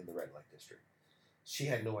technically in the red light district. She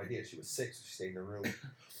had no idea. She was 6, so she stayed in her room.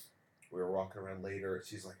 We were walking around later, and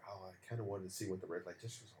she's like, "Oh, I kind of wanted to see what the red light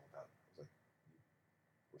district was all about." I was like,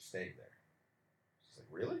 "We're staying there." She's like,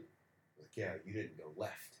 "Really?" I was like, "Yeah, you didn't go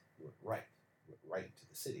left. You went right. You went right into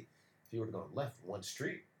the city. If you would have gone left one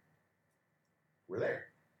street, we're there."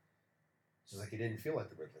 She's like, "It didn't feel like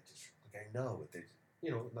the red light district." Like, I know,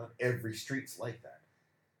 but not every street's like that.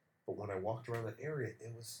 But when I walked around that area,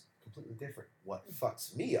 it was completely different. What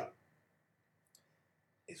fucks me up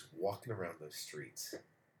is walking around those streets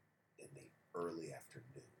in the early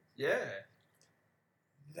afternoon. Yeah.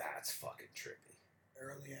 That's fucking trippy.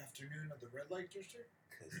 Early afternoon of the red light district.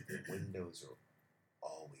 Because the windows are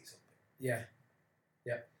always open. Yeah.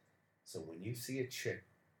 Yep. So when you see a chick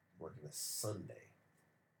working a Sunday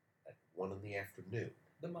at 1 in the afternoon,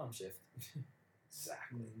 The mom shift.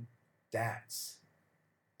 exactly, that's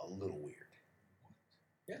a little weird.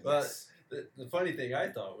 Yeah. But Yes. the funny thing I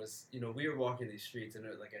thought was, we were walking these streets, and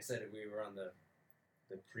like I said, we were on the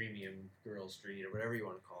premium girl street, or whatever you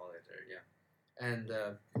want to call it. And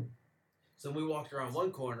so we walked around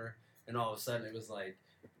one corner, and all of a sudden it was like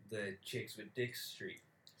the Chicks with Dicks street.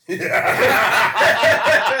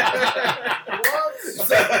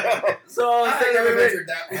 So I was I thinking, never ventured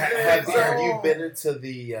that way. Have you been into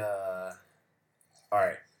the? All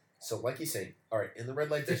right. So, like he's saying, all right, in the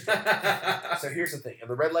red light district. So here's the thing: in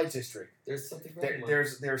the red light district, There's something for there,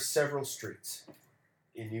 everyone. there's several streets,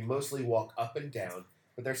 and you mostly walk up and down,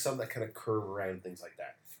 but there's some that kind of curve around and things like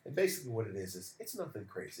that. And basically, what it is it's nothing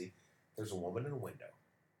crazy. There's a woman in a window.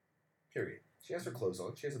 Period. She has her clothes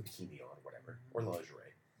on. She has a bikini on, whatever, or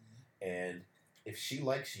lingerie. And if she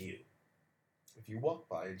likes you, if you walk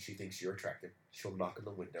by and she thinks you're attractive, she'll knock on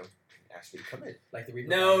the window and ask you to come in. Like the Reaper.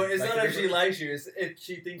 no, Bond. it's Like not the if she Reaper- likes you. It's if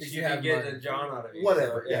she thinks If she you can have get money. a John out of you.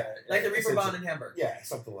 Whatever, So, yeah. Like the Reaper Essentially. Bond in Hamburg. Yeah,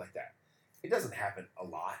 something like that. It doesn't happen a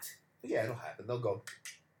lot. But yeah, it'll happen. They'll go,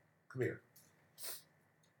 come here.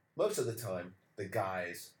 Most of the time, the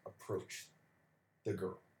guys approach the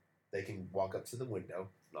girl. They can walk up to the window,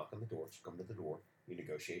 knock on the door, she'll come to the door, you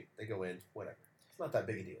negotiate, they go in, whatever. It's not that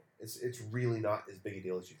big a deal. It's really not as big a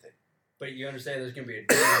deal as you think. But you understand there's going to be a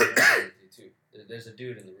dude in the room with you, too. There's a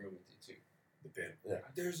dude in the room with you, too. The bin. Yeah.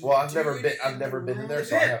 There's Well, a I've never dude been. I've in never the been in room there, with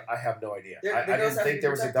so him. I have no idea. Yeah, I the girls didn't have to think be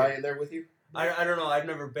there was a protected. guy in there with you. I don't know. I've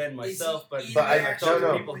never been myself, but in But I there I've talked to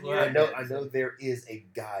no, people who when I have know. been, I know there is a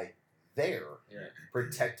guy there Yeah.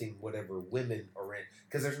 protecting whatever women are in,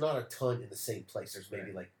 because there's not a ton in the same place. There's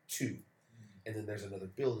maybe like 2, and then there's another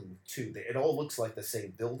building with 2. It all looks like the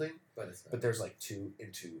same building, But it's not. but there's like 2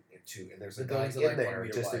 and 2 and 2, and there's a The guy buildings are in like 1 there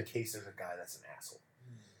meter just in wide. case there's a guy that's an asshole.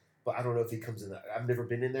 But I don't know if he comes in. I've never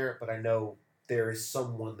been in there, but I know there is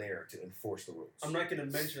someone there to enforce the rules. I'm not going to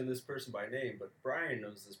mention this person by name, but Brian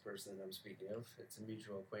knows this person that I'm speaking of. It's a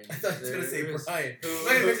mutual acquaintance. I thought he was going to say It was- Brian. who- I'm not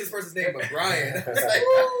going to mention this person's name, but Brian. I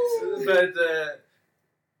was like, But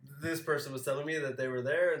this person was telling me that they were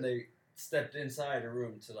there and they stepped inside a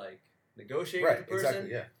room to like negotiate Right, with the person,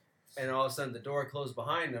 exactly, yeah. and all of a sudden the door closed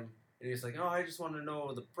behind them, and he's like, "Oh, I just want to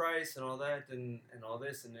know the price and all that and all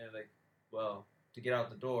this," and they're like, "Well, to get out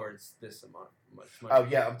the door, it's this amount much money." Oh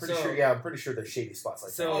yeah, I'm pretty So- sure. Yeah, I'm pretty sure there's shady spots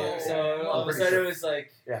like So, that. so I'm all of a pretty sudden sure. it was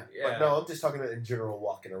like, Yeah. Yeah. But no, I'm just talking about in general,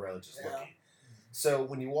 walking around, just Yeah. looking. So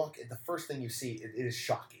when you walk, the first thing you see, it is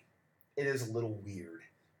shocking. It is a little weird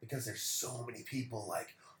because there's so many people.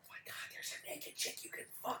 Like, oh my god, there's a naked chick you can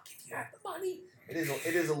fuck if you have the money. It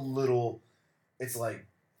is a little. It's like,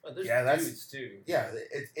 oh, there's Yeah, that's- dudes too. yeah,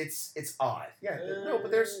 it's odd. Yeah, no,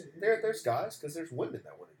 but there's guys because there's women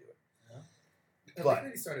that want to do it. I But- like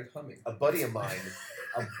that he started humming. A buddy of mine,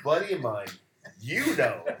 you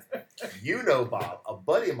know, Bob, a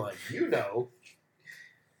buddy of mine,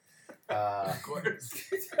 Of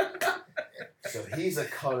course. so he's a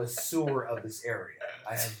connoisseur of this area.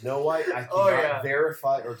 I have no idea, I cannot Oh, yeah.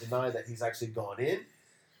 verify or deny that he's actually gone in,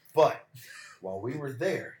 but while we were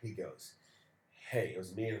there, he goes, hey, it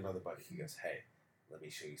was me and another buddy, he goes, hey, let me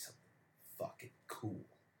show you something fucking cool.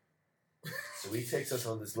 So he takes us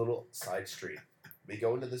on this little side street. We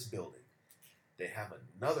go into this building. They have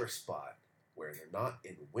another spot where they're not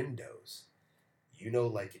in windows. You know,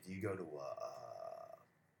 like if you go to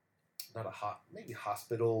maybe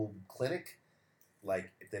hospital clinic,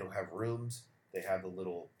 like if they don't have rooms, they have the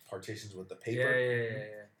little partitions with the paper.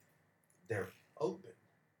 Yeah. They're open,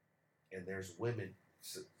 and there's women.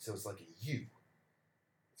 So it's like a U.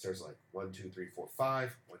 So there's like 1, 2, 3, 4,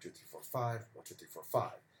 5, 1, 2, 3, 4, 5, 1, 2, 3, 4,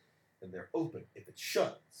 5. And they're open. If it's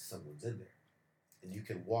shut, someone's in there. And you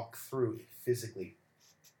can walk through and physically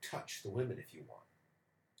touch the women if you want.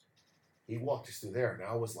 He walked us through there, and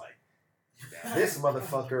I was like, now this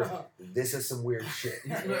motherfucker, this is some weird shit.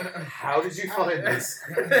 How did you find this?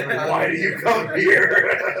 Why do you come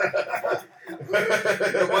here?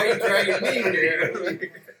 Why are you dragging me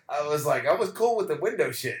here? I was cool with the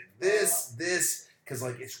window shit. This, because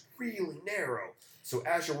like it's really narrow. So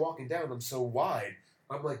as you're walking down, I'm so wide,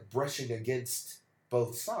 I'm like brushing against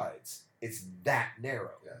both sides. It's that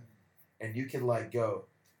narrow. Yeah. And you can like go,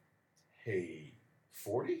 hey,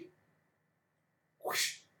 40?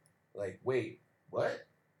 Whoosh. Like, wait, what?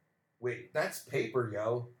 Wait, that's paper,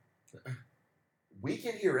 yo. We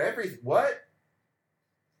can hear everything. What?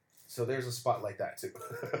 So there's a spot like that too.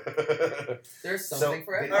 There's something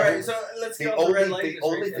for everyone. All right, so let's go on the red light. The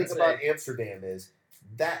only thing district about and say- Amsterdam is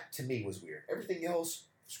that to me was weird. Everything else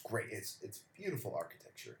was great. It's beautiful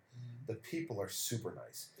architecture. The people are super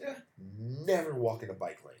nice. Yeah. Never walk in a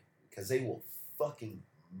bike lane because they will fucking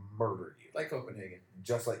murder you. Like Copenhagen.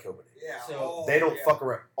 Just like Copenhagen. Yeah. So They don't fuck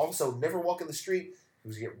around. Also, never walk in the street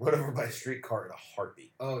because you get run over by a streetcar in a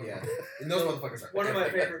heartbeat. Oh yeah. And those motherfuckers are. One of my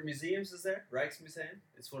favorite museums is there, Rijksmuseum.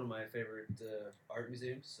 It's one of my favorite art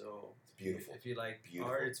museums. So It's beautiful. If you like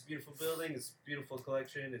Beautiful. art, it's a beautiful building. It's a beautiful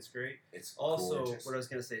collection. It's great. It's Also, gorgeous. what I was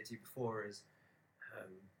gonna say to you before is,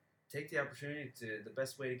 take the opportunity to. The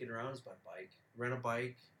best way to get around is by bike. Rent a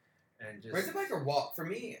bike, and just Rent a bike or walk? For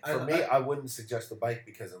me, For me, I wouldn't suggest the bike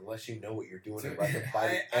because unless you know what you're doing about the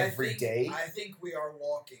bike I every think, day, I think we are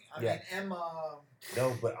walking. I Yeah. mean, Emma.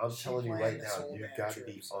 no. But I'm She telling you planned right this now, whole you've damn got to trip,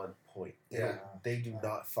 be so- on point. Yeah. They do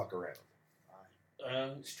not fuck around.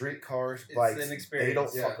 Streetcars, It's bikes, an they experience.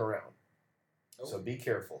 don't Yeah. fuck around. So be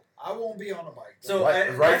careful. I won't be on a bike. So,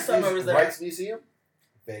 Right, last time I was there- Museum,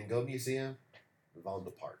 Van Gogh Museum,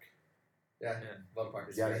 Vondelpark. Yeah. Yeah. Love Park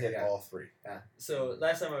You is gotta great, hit yeah. all three. So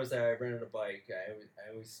last time I was there, I rented a bike. I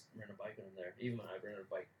always rent a bike when I'm there. Even when I rented a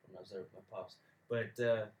bike when I was there with my pops. But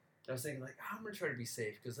I was thinking like, I'm gonna try to be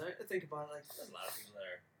safe because I think about it, like there's a lot of people that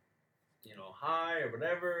are, high or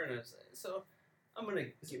whatever, and so I'm gonna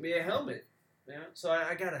get me a helmet. So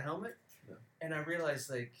I got a helmet, and I realized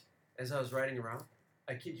like as I was riding around,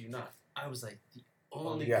 I kid you not, I was like the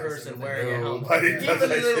only yes. person wearing a helmet. Nobody does Even that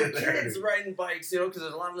little shit there. kids riding bikes, because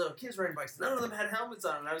there's a lot of little kids riding bikes. None of them had helmets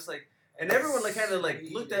on, and I was like, and everyone like kind of like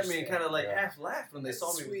looked at me and kind of like Yeah. half laughed when they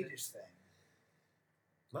saw me. With it. Swedish thing.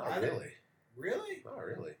 Not I really. Really? Not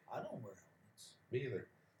really. I don't wear helmets. Me either.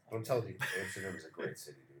 But I'm telling you, Amsterdam is a great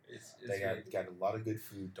city, dude. It's They really- got a lot of good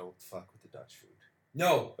food. Don't fuck with the Dutch food.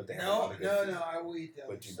 No. But they have a lot No, of good no, food. no. I will eat the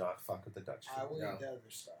other But do stuff. not fuck with the Dutch I food. will No. eat the other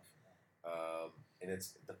stuff. And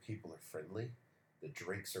it's the people are friendly. The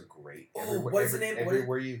drinks are great. Oh, what is the name? What is-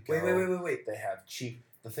 Everywhere you go, Wait. they have cheap.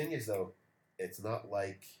 The thing is, though, it's not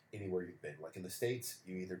like anywhere you've been. Like in the States,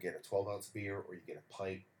 you either get a 12-ounce beer or you get a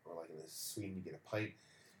pint, or like in Sweden, you get a pint.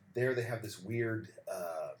 There, they have this weird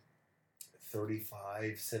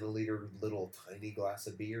 35 centiliter little tiny glass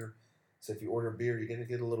of beer. So if you order beer, you're gonna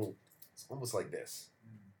get a little. It's almost like this,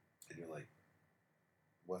 and you're like,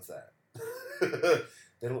 "What's that?"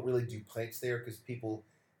 They don't really do pints there because people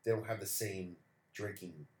they don't have the same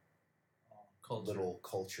drinking little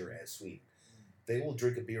culture as Sweden. They will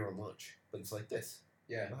drink a beer on lunch, but it's like this.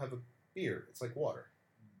 Yeah. They'll have a beer. It's like water.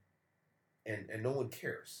 And no one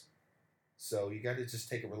cares. So you got to just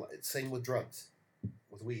take a same with drugs.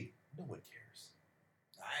 With weed, no one cares.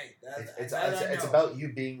 It's about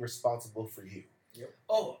you being responsible for you.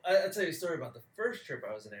 Oh, I'll tell you a story about the first trip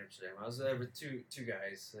I was in Amsterdam. I was there with two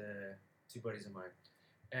guys, two buddies of mine,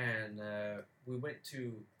 and we went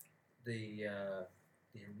to the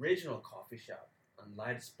original coffee shop on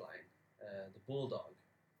Leidseplein, the Bulldog.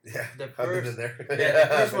 Yeah, The I've been in first- there. Yeah, the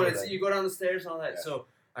first I've been one. in It's, there. you go down the stairs and all that. Yeah. So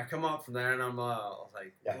I come out from there and I'm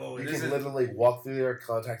like, Yeah, whoa, you this can is. literally walk through there,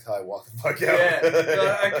 contact high, walk the fuck out. Yeah,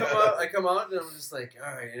 so I come out, and I'm just like,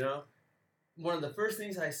 all right, One of the first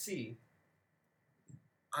things I see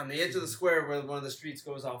on the edge of the square, where one of the streets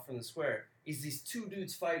goes off from the square, is these two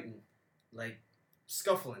dudes fighting, like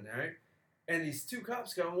scuffling, right? And these two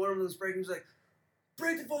cops come. One of them's breaking. He's like,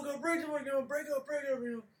 break the fuck up, break the fuck up, break up,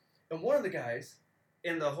 And one of the guys,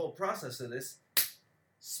 in the whole process of this,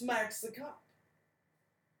 smacks the cop.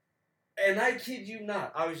 And I kid you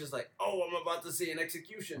not, I was just like, oh, I'm about to see an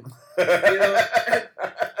execution.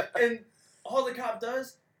 And all the cop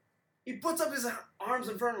does, he puts up his arms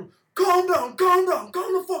in front of him. Calm down, calm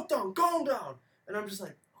the fuck down, calm down. And I'm just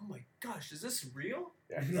like, oh my gosh, is this real?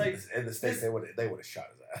 Yeah, Like, in the States, this- they would have shot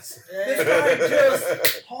his ass. This guy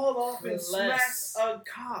just hauled off and Relax. smacked a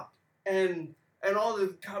cop. And And all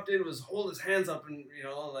the cop did was hold his hands up and,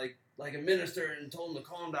 like a minister and told him to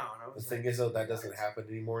calm down. I The was thing is, though, that doesn't happen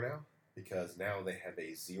anymore now because now they have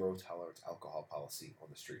a zero tolerance alcohol policy on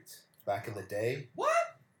the streets. Back in the day, What?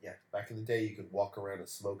 yeah, back in the day, you could walk around and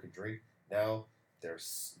smoke and drink. Now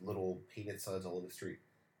there's little painted signs all over the street.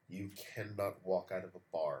 You cannot walk out of a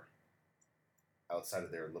bar outside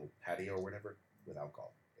of their little patio or whatever with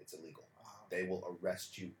alcohol. It's illegal. They will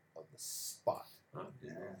arrest you on the spot. Oh,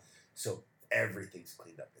 yeah. So everything's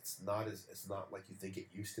cleaned up. It's not like you think it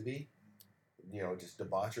used to be. Just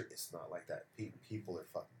debauchery. It's not like that. People are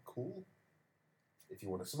fucking cool. If you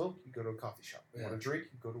want to smoke, you go to a coffee shop. You want to drink,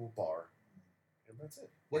 you go to a bar, and that's it.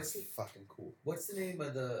 What's It's fucking cool? What's the name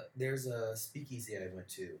of there's a speakeasy I went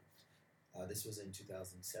to. This was in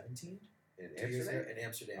 2017. In 2 years ago, Amsterdam? in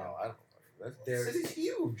Amsterdam. Oh, I don't know. That There's- city's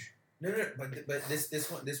huge. No, but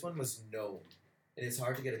this one was known, and it's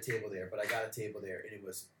hard to get a table there. But I got a table there, and it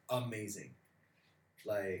was amazing.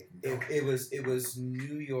 Like it was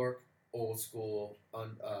New York old school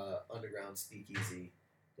underground speakeasy.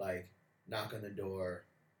 Like knock on the door,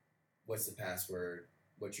 what's the password?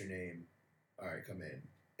 What's your name? All right, come in.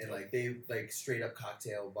 And like they like straight up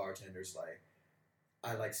cocktail bartenders like,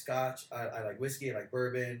 I like scotch, I like whiskey, I like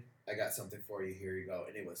bourbon. I got something for you. Here you go.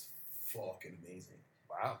 And it was fucking amazing.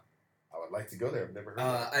 Wow. I would like to go there. I've never heard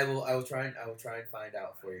of it. I will try and find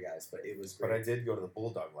out for you guys, but it was great. But I did go to the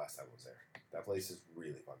Bulldog last time I was there. That place is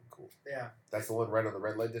really fucking cool. Yeah. That's the one right on the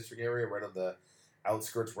red light district area, right on the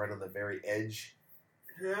outskirts, right on the very edge.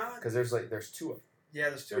 Yeah. Because there's two of them. Yeah,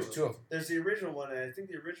 there's two. There's of two them. of them. There's the original one, and I think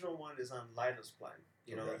the original one is on Leidersplein.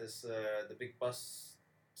 Okay. This the big bus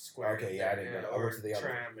square. Okay, yeah, I didn't know. I or went to the other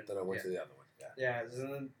tram one. and- Then I went yeah. to the other one. Yeah. Yeah,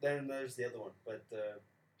 and then there's the other one. But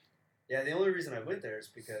the only reason I went there is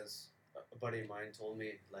because a buddy of mine told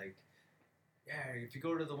me, like, yeah, if you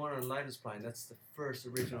go to the one on Leidersplein, that's the first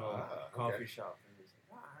original coffee okay. shop. And I was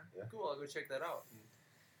like, Yeah. cool, I'll go check that out. And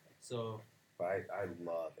so, But I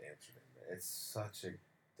love Amsterdam. Man. It's such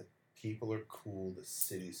the people are cool, the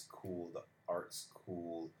city's cool, the art's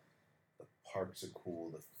cool, the parks are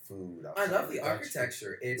cool, the food. I outside love of the Dutch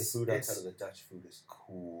architecture. food- It's the food it's, outside of the Dutch food is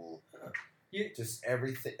cool. You- Just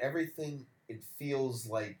everything. It feels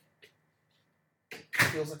like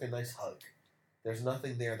a nice hug. There's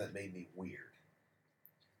nothing there that made me weird.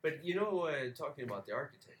 but talking about the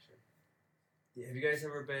architecture, have you guys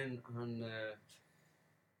ever been on?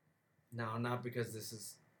 Now, not because this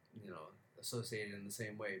is associated in the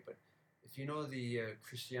same way, but if you know the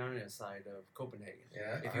Christiania side of Copenhagen,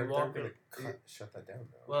 Yeah. if I you heard walk, they're gonna shut that down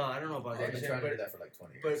now. well, I don't know about They've been that, trying to do but that for like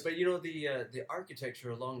 20 years. but the architecture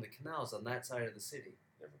along the canals on that side of the city,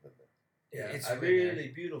 Never been there. Yeah, it's I've been there. really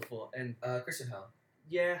beautiful, and Christian Hell.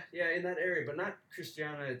 yeah, in that area, but not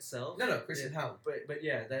Christiania itself. No, Christian Hell. But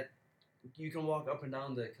yeah, that you can walk up and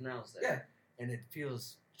down the canals there. Yeah. And it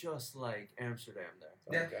feels just like Amsterdam there.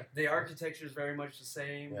 Yeah. Okay. The architecture is very much the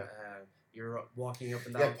same. Yeah. You're walking up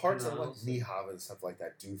and down Yeah, parts of like canals. Niehaven and stuff like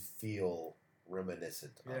that do feel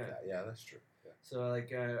reminiscent of Yeah. that. Yeah, that's true. Yeah. So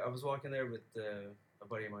like I was walking there with a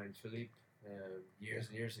buddy of mine, Philippe, years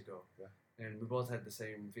and years ago. Yeah. And we both had the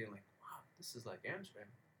same feeling, like, wow, this is like Amsterdam.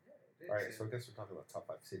 Yeah, it is. All right, so I guess we're talking about top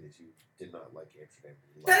 5 cities. You did not like Amsterdam.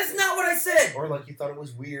 You That liked is it. not what I said. Or like you thought it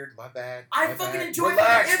was weird. My bad. I my fucking bad. enjoyed Relax,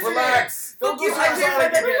 fucking Amsterdam. relax. Fuck Don't you! go I came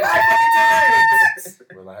outside by again. that 5 fucking times.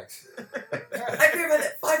 Relax. I came by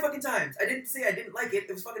that 5 fucking times. I didn't say I didn't like it.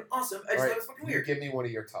 It was fucking awesome. I just All right, thought it was fucking weird. Give me one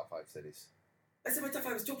of your top 5 cities. I said my top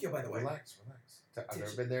 5 was Tokyo, by the way. Relax. I've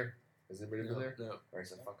never been there. Has anybody been there? No. All right,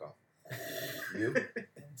 so fuck off. You?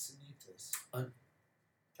 Encinitas.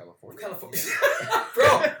 California. California.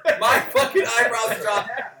 Bro, my fucking eyebrows dropped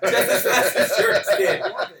just as fast as yours did. I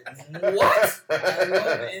love it. What? I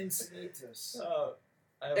love Encinitas.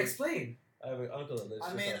 Explain. I have an uncle that lives. I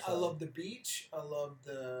just mean, I outside. love the beach. I love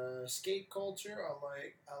the skate culture.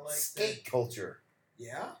 I like Skate culture.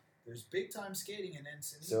 Yeah, there's big time skating in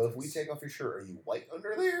Encinitas. So if we take off your shirt, are you white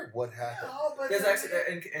under there? What happened? No, but There's actually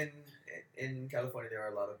in California there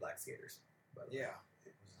are a lot of black skaters. By the way. yeah.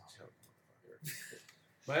 It was a joke, motherfucker.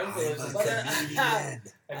 My uncle lives in But Have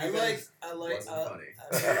I you like guys- Wasn't funny.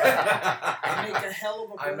 I make a hell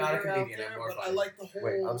of a burger I'm not a out comedian, there, I'm more but I funny. like the whole.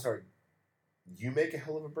 Wait, I'm sorry. You make a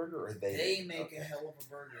hell of a burger, or They make Okay. a hell of a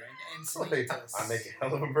burger in Wait, Encinitas. I make a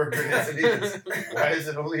hell of a burger in Encinitas. Why is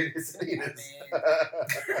it only in Encinitas?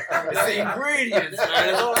 It's the ingredients, man.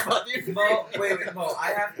 It's all about the Mo, ingredients. Mo, I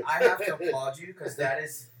have to applaud you because that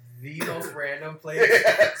is the most random place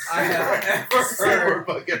I have ever Super heard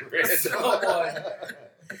fucking random. someone.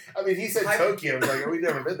 I mean, he said I- Tokyo. I was like, we've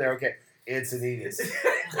never been there. Okay, Encinitas.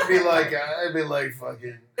 I'd be like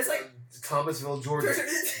fucking. It's like Thomasville, Georgia.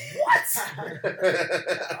 what?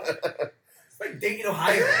 like Dayton,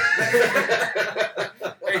 Ohio.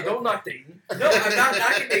 Hey, don't knock Dayton. No, I'm not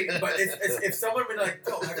knocking Dayton, but if someone been like,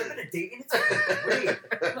 "Yo, have you been to Dayton? It's fucking great."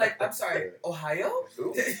 I'm like, I'm sorry, Ohio?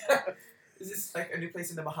 Ooh. Is this like a new place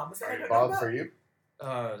in the Bahamas that I don't know Bob, about? for you?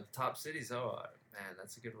 Top cities. Oh man,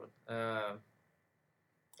 that's a good one.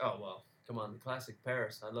 Oh well, come on, the classic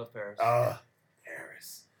Paris. I love Paris.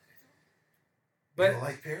 Paris. But- you don't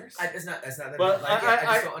like Paris? It's not that But I like it. I just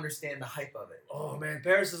I- don't understand the hype of it. Oh man,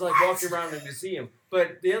 Paris is like walking around a museum.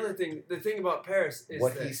 But the thing about Paris is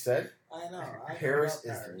what that he said, I know. I know Paris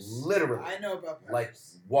about is Paris. literally I know about Paris. like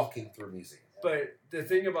walking through a museum. But the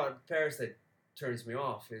thing about Paris that turns me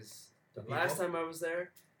off is the The last people? time I was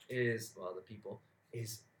there is the people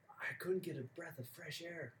is I couldn't get a breath of fresh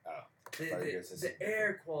air. Oh, The, I the, guess it's the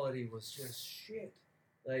air quality was just shit.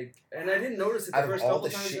 Like, and I didn't notice it the Out of first all couple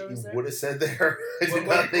the times shit I was you there. would have said there, I did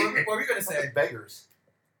What not think were we gonna say? beggars,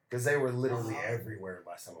 because they were literally Uh-huh. everywhere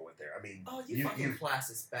last time I went there. I mean, Oh, you fucking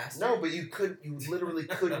classist bastard. no, but you literally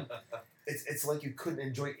couldn't. It's like you couldn't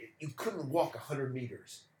enjoy it. You couldn't walk 100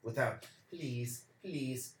 meters without please.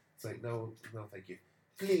 It's like no, thank you.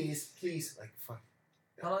 Please, like fuck.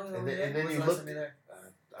 How long ago And were you then, there? and then When was you the last look. time you were there?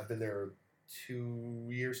 I've been there 2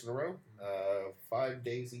 years in a row, 5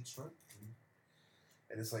 days each time,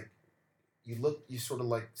 and it's like you sort of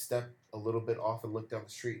like step a little bit off and look down the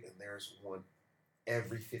street, and there's one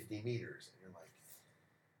every 50 meters, and you're like,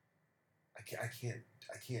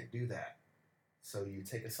 I can't do that. So you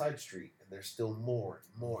take a side street, and there's still more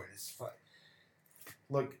and more, and it's fun.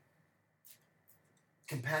 Look,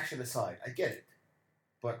 compassion aside, I get it,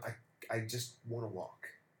 but I just want to walk.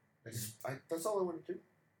 That's all I want to do.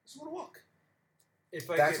 I just want to walk. If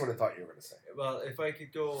I That's could, what I thought you were going to say. well, if I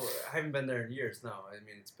could go, I haven't been there in years now. I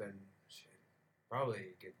mean, it's been probably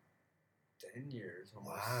a good 10 years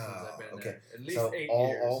almost Wow, since I've been okay. there. At least So 8 all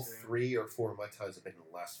years. yeah. 3 or 4 of my times have been in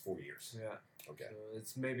the last 4 years. Yeah. Okay. So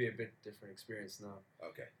it's maybe a bit different experience now.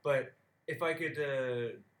 Okay. But if I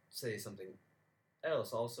could say something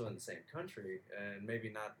else, also in the same country, and maybe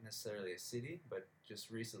not necessarily a city, but just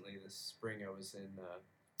recently this spring I was in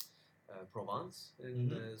Provence in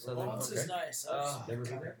the southern. Provence part. is nice. Oh, never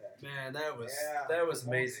been kind there. of bad. Man, that was Yeah, Provence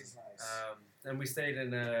amazing. amazing. And we stayed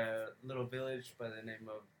in a little village by the name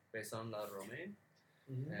of Vaison-la-Romaine,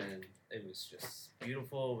 and it was just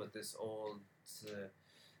beautiful with this old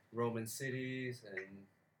Roman cities and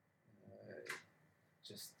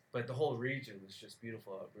but the whole region was just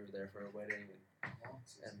beautiful. We were there for a wedding, and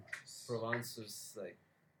Provence is nice. Provence was like,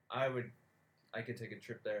 I could take a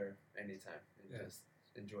trip there anytime and just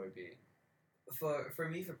enjoy being. For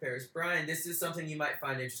me, for Paris, Brian, this is something you might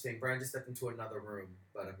find interesting. Brian just stepped into another room,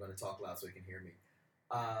 but I'm going to talk loud so he can hear me.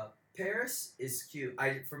 Paris is cute.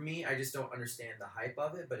 For me, I just don't understand the hype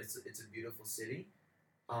of it, but it's a beautiful city.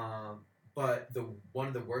 But one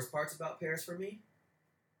of the worst parts about Paris for me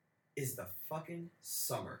is the fucking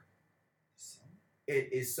summer.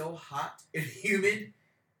 It is so hot and humid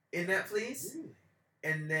in that place. Really?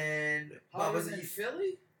 And then Bob, Hotter was than it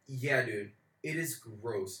Philly? Yeah, dude. It is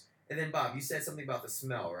gross. And then Bob, you said something about the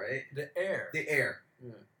smell, right? The air. The air.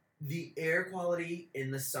 Yeah. The air quality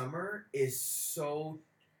in the summer is so,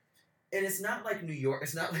 and it's not like New York.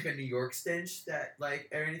 It's not like a New York stench that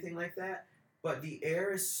or anything like that. But the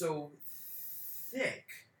air is so thick.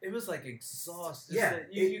 It was like exhaust. Yeah,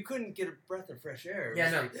 You couldn't get a breath of fresh air. It Yeah,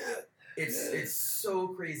 was no. like, It's so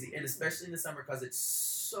crazy, and especially in the summer because it's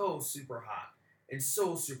so super hot and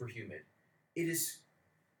so super humid. It is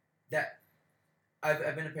that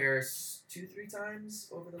I've been to Paris 2-3 times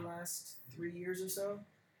over the last 3 years or so,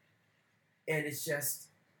 and it's just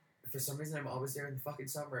for some reason I'm always there in the fucking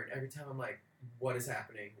summer, and every time I'm like, what is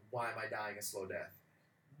happening? Why am I dying a slow death?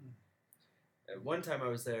 One time I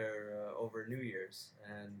was there over New Year's,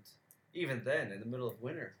 and even then, in the middle of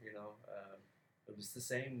winter, it was the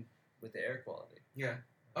same with the air quality. Yeah.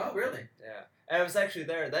 Oh, really? Yeah. I was actually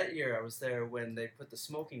there that year. I was there when they put the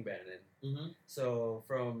smoking ban in. Mm-hmm. So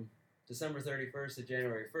from December 31st to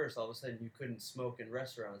January 1st, all of a sudden you couldn't smoke in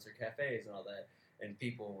restaurants or cafes and all that, and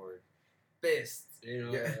people were pissed.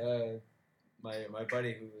 Yeah. My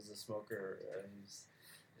buddy who was a smoker, he's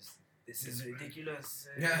just, this is ridiculous.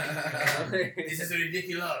 This is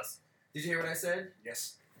ridiculous. Did you hear what I said?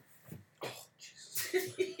 Yes. Oh,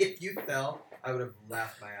 Jesus. If you fell, I would have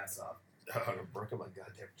laughed my ass off. I would have broken my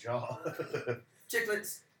goddamn jaw.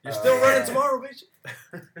 Chicklets. You're still running tomorrow, bitch.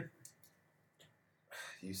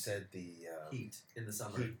 You said the Heat in the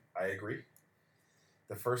summer. heat. I agree.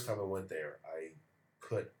 The first time I went there, I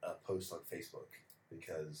put a post on Facebook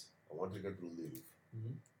because I wanted to go to the Louvre,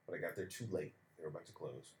 but I got there too late. They were about to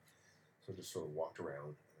close. So I just sort of walked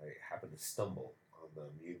around, and I happened to stumble on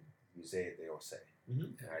the Musée d'Orsay.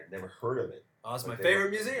 Mhm. And I'd never heard of it. Oh, it's But my they favorite were-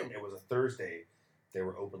 museum. It was a Thursday. They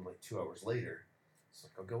were open like 2 hours later. It's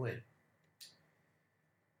like, I'll go in.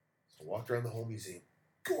 So I walked around the whole museum.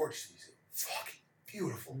 Gorgeous museum. Fucking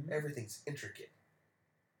beautiful. Mhm. Everything's intricate.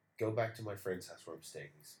 Go back to my friend's house where I'm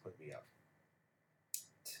staying. He's put me up.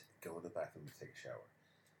 Go in the bathroom to take a shower.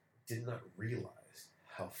 Did not realize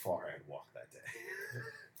how far I had walked that day.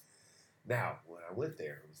 Now, when I went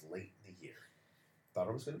there, it was late in the year. Thought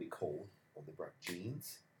it was going to be cold. Only brought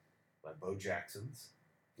jeans, my Bo Jacksons,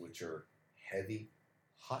 which are heavy,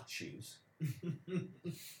 hot shoes, and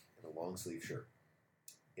a long sleeve shirt.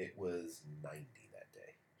 It was 90 that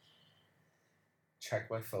day. Check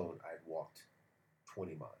my phone. I had walked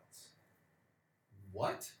 20 miles.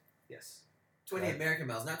 What? Yes, 20 Right. American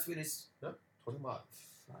miles, not Swedish. 20 miles.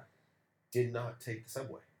 Did not take the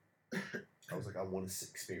subway. I was like, I want to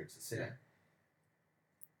experience the city. Yeah.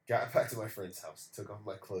 Got back to my friend's house, took off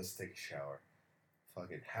my clothes to take a shower.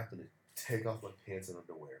 Fucking happened to take off my pants and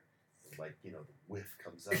underwear. And like, the whiff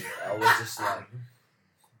comes up. I was just like,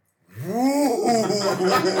 woo!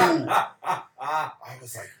 I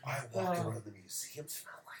was like, I walked around the museum,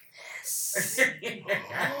 smelled like this.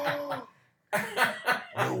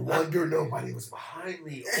 No wonder nobody was behind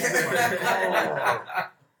me. Oh my god.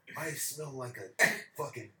 I smell like a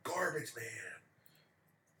fucking garbage man.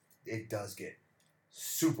 It does get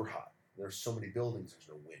super hot. There's so many buildings, there's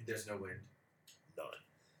no wind. There's no wind. None.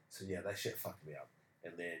 So yeah, that shit fucked me up.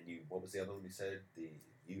 And then what was the other one you said?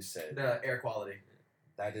 You said The air quality.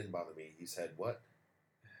 that didn't bother me. You said what?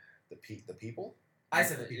 The people? I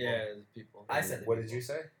said the people. Yeah, the people. I said the What people. did you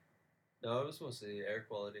say? No, it was mostly air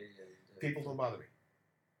quality and People don't bother me.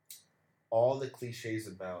 All the cliches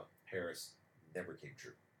about Paris never came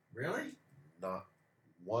true. Really? Not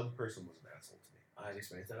one person was an asshole to me. I've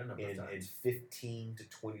experienced that a number of In times. 15 to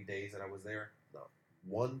 20 days that I was there, no.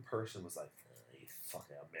 One person was like, you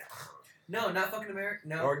fucking American. No, not fucking American.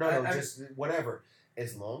 No. Or no, I- just whatever.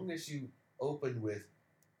 As long as you opened with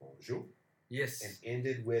bonjour yes, and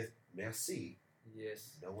ended with merci,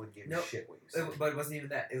 yes. no one gave No, a shit what you said. But it wasn't even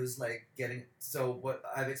that. It was like getting. So what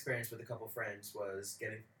I've experienced with a couple friends was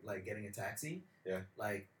getting a taxi. Yeah.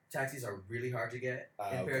 Like taxis are really hard to get in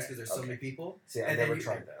Okay, Paris because there's so okay. many people. See, I and then never you-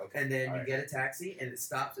 tried that. Okay. And then All you right. get a taxi and it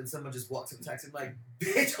stops and someone just walks up the taxi. I'm like,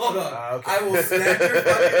 bitch, hold on. Okay. I will snap your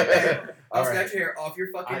fucking head. I'll All right. snap your hair off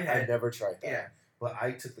your fucking I head. never tried that. Yeah. But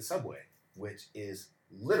I took the subway, which is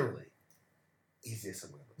literally easiest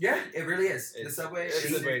subway. ever. Yeah, it really is. The It's- subway it's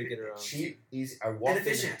is a way to get around. Cheap, easy. I walked in,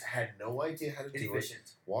 efficient. had no idea how to do it.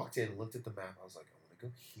 inefficient. Walked in, looked at the map. I was like, I want to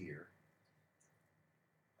go here.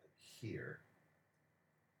 Here.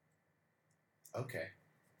 Okay.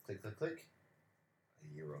 Click, click, click.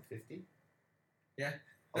 €1.50. Yeah.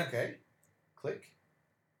 Okay. Click.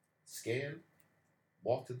 Scan.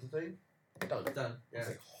 Walk to the thing. Done. Done. I Yeah. was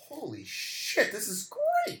like, holy shit, this is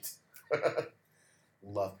great.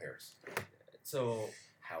 Love Paris. So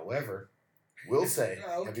However, will say,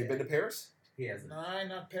 Oh, have you okay. been to Paris? He hasn't. No,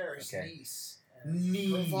 not Paris. Okay. Nice.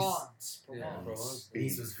 Nice. Provence. Yeah, Provence. Provence.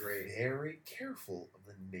 Nice was great. Very careful of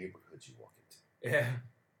the neighborhoods you walk into. yeah,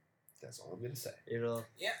 That's all I'm gonna say. I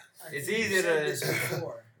It's easy easy to- this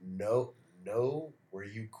before. Know where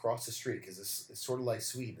you cross the street because it's sort of like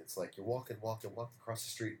Sweden. It's like you're walking across the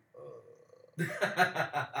street.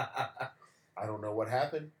 I don't know what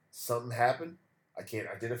happened. Something happened. I can't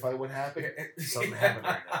identify what happened. Something happened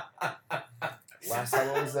right now. Last time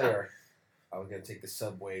I was there, I was gonna take the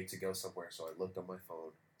subway to go somewhere, so I looked on my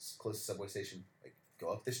phone. Closest subway station. Like, go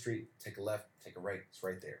up the street, take a left, take a right. It's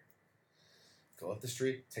right there. Go up the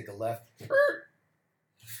street, take a left.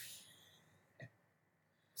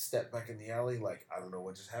 Step back in the alley. Like, I don't know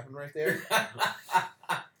what just happened right there.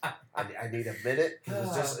 I need a minute.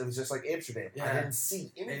 It was just like Amsterdam. I Yeah. didn't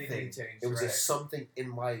see Anything anything. changed. It was right. just something in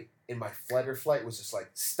my flight or flight was just like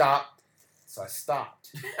stop. So I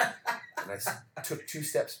stopped and I took 2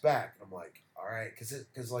 steps back. And I'm like, all right,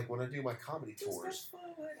 because like when I do my comedy tours,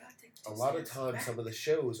 a lot of times some of the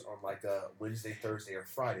shows are like a Wednesday, Thursday, or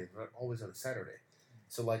Friday. They're not always on a Saturday.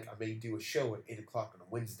 So like I may do a show at 8 o'clock on a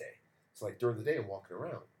Wednesday. So like during the day I'm walking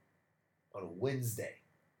around on a Wednesday.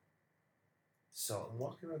 So I'm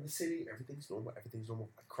walking around the city, everything's normal.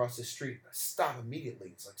 I cross the street, I stop immediately.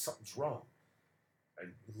 It's like something's wrong.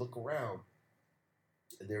 And you look around,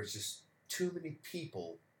 and there's just too many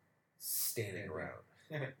people standing around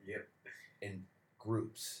Yep. in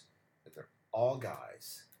groups. And they're all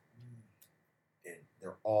guys, and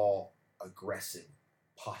they're all aggressive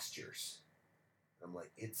postures. And I'm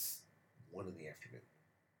like, it's 1 in the afternoon.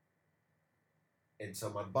 And so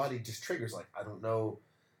my body just triggers, like, I don't know.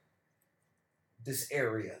 This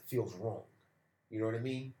area feels wrong. You know what I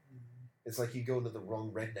mean? It's like you go to the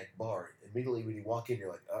wrong redneck bar. Immediately when you walk in, you're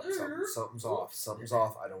like, oh, something's off. Something's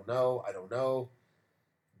off. I don't know.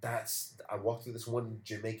 I walked through this one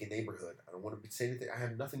Jamaican neighborhood. I don't want to say anything. I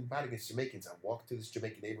have nothing bad against Jamaicans. I walked through this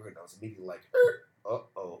Jamaican neighborhood and I was immediately like,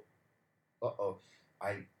 uh-oh.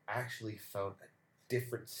 I actually found a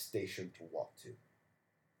different station to walk to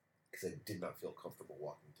because I did not feel comfortable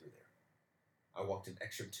walking through there. I walked an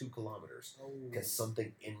extra 2 kilometers because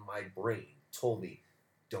something in my brain told me,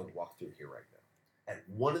 don't walk through here right now. At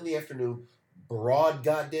 1 in the afternoon, broad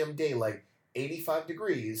goddamn day, like 85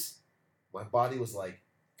 degrees, my body was like,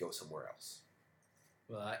 go somewhere else.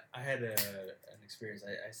 Well, I had an experience.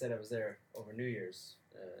 I said I was there over New Year's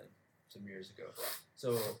some years ago.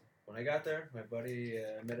 So when I got there, my buddy,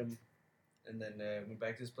 I met him, and then went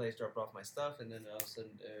back to his place, dropped off my stuff, and then all of a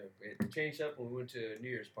sudden we had changed up and we went to a New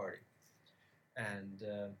Year's party. And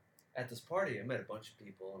at this party, I met a bunch of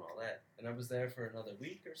people and all that. And I was there for another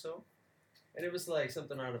week or so. And it was like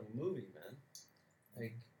something out of a movie, man.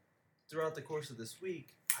 Like, throughout the course of this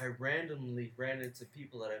week, I randomly ran into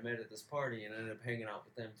people that I met at this party and ended up hanging out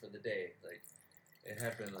with them for the day. Like, it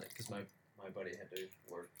happened, like, because my buddy had to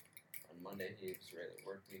work on Monday. He was ready to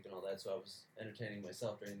work week and all that, so I was entertaining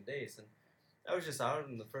myself during the days. And I was just out,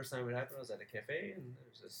 and the first time it happened, I was at a cafe, and there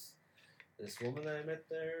was this woman that I met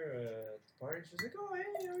there at the party. She was like, oh,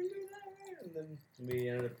 hey, how are you doing that? And then we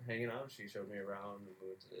ended up hanging out. She showed me around, and we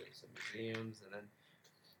went to some museums, and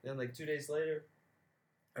then like 2 days later,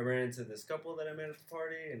 I ran into this couple that I met at the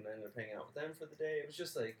party, and I ended up hanging out with them for the day. It was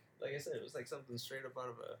just like I said, it was like something straight up out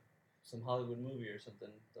of some Hollywood movie or something,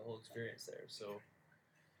 the whole experience there. So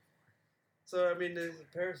I mean,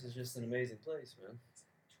 Paris is just an amazing place, man.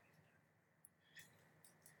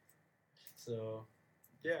 So,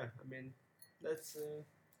 yeah, I mean, that's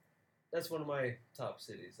one of my top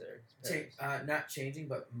cities there. Paris. Not changing,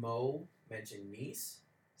 but Mo mentioned Nice,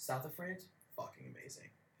 south of France. Fucking amazing.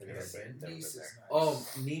 Have you ever been? Never Nice been is there. nice. Oh,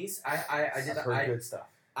 Nice! I did I've heard the good stuff.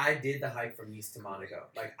 I did the hike from Nice to Monaco.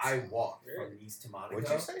 Like, I walked from Nice to Monaco. What'd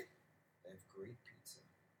you say? They have great pizza.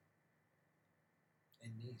 In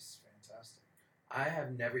Nice, fantastic. I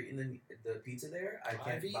have never eaten the pizza there. I I've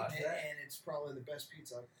can't eaten buy it, that. and it's probably the best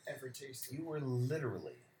pizza I've ever tasted. You were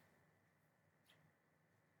literally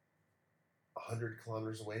 100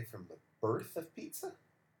 kilometers away from the birth of pizza?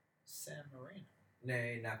 San Marino.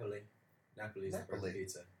 Nay, Napoli. Napoli's the birth Napoli. of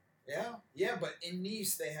pizza. Yeah, but in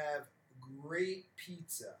Nice they have great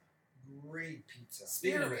pizza. Great pizza.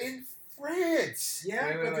 Speaking of You're which, in France! Yeah,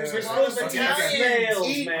 Wait, but wait, there's wait, a wait, lot of wait, okay, Italians.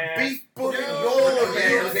 okay. Eat man. beef bourguignon! No, okay,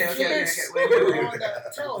 you're okay, in okay, France. okay. Wait. You're on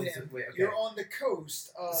the, tell him Wait, okay. you're on the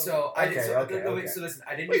coast of. So I did. Okay, So, okay, no, wait, okay. so listen,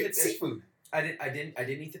 I didn't Wait, eat the seafood. I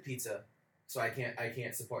didn't eat the pizza, so I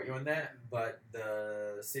can't support you on that. But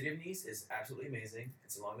the city of Nice is absolutely amazing.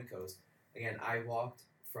 It's along the coast. Again, I walked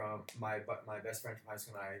from my best friend from high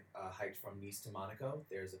school and I hiked from Nice to Monaco.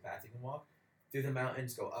 There's a path you can walk through the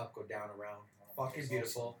mountains, go up, go down, around. Fucking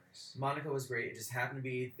beautiful. Monaco was great. It just happened to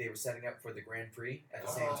be they were setting up for the Grand Prix at the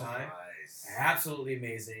same time. Nice. Absolutely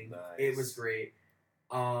amazing. Nice. It was great.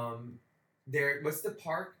 What's the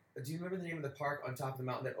park? Do you remember the name of the park on top of the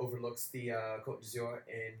mountain that overlooks the Côte d'Azur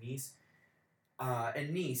in Nice?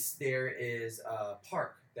 In Nice, there is a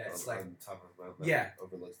park that's like on top of the mountain. Yeah.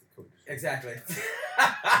 Overlooks the Côte d'Azur. exactly.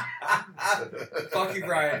 Fuck you,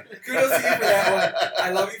 Brian. Kudos to you for that one.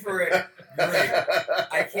 I love you for it. Great.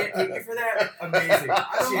 I can't hate you for that. Amazing.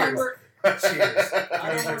 I don't Cheers. remember. Cheers.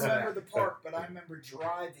 I don't remember the park, but I remember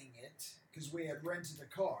driving it because we had rented a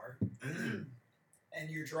car, and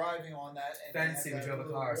you're driving on that. And they Fancy, have we that drove a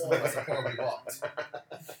little car. Some wall. of us are poor. We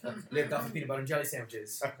walked. Lived off of peanut butter and jelly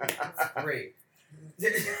sandwiches. Great.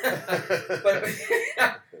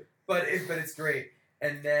 but it's great.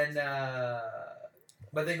 And then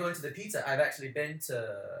but then going to the pizza, I've actually been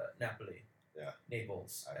to Napoli. Yeah.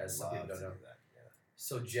 Naples, I as some love people to don't do know. that. Yeah.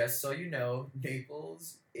 So just so you know,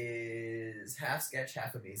 Naples is half sketch,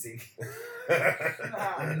 half amazing.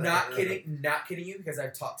 I'm not kidding you, because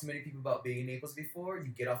I've talked to many people about being in Naples before. You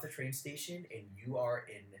get off the train station and you are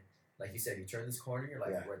in, like you said, you turn this corner, you're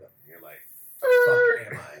like, Yeah. where the You're like,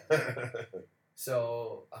 fuck am I?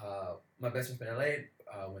 So my best friend in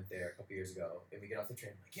LA went there a couple years ago, and we get off the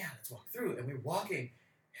train. I'm like, yeah, let's walk through, and we're walking,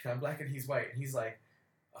 and I'm black and he's white, and he's like,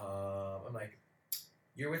 I'm like,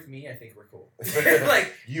 you're with me, I think we're cool.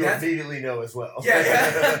 Like you that's- immediately know as well.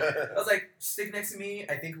 Yeah. I was like, stick next to me,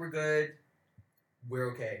 I think we're good,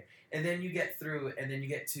 we're okay. And then you get through, and then you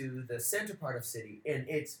get to the center part of city, and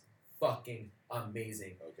it's fucking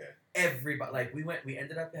amazing. Okay. Everybody, like, we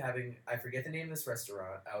ended up having, I forget the name of this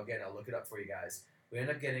restaurant. I'll look it up for you guys. We end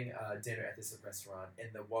up getting dinner at this restaurant,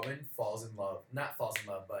 and the woman falls in love. Not falls in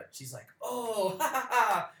love, but she's like, oh, ha ha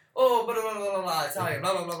ha, oh, blah, blah, blah, blah, blah, Italian,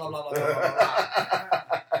 blah, blah, blah, blah, blah, blah,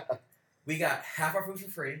 blah, blah. We got half our food for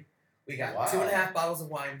free. We got 2.5 bottles of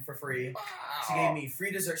wine for free. Wow. She gave me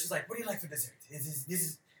free dessert. She's like, what do you like for dessert?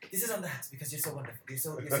 This is on the house because you're so wonderful. You're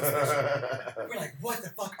so special. We're like, what the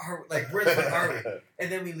fuck are we? Like, where the fuck are we? And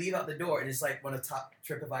then we leave out the door, and it's like one of top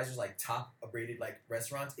TripAdvisor's like top rated like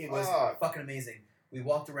restaurants. It was fucking amazing. We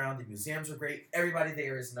walked around. The museums were great. Everybody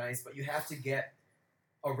there is nice, but you have to get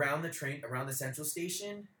around the train, around the central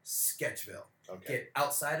station, Sketchville. Okay. Get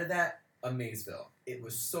outside of that, Amazeville. It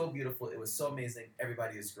was so beautiful. It was so amazing.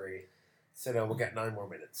 Everybody is great. So now we got 9 more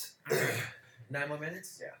minutes. 9 more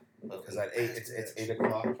minutes? Yeah. Because at 8, it's 8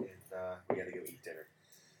 o'clock, and we got to go eat dinner.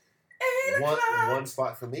 8 o'clock! One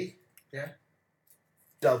spot for me. Yeah.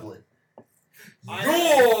 Dublin.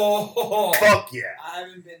 No! Fuck yeah. I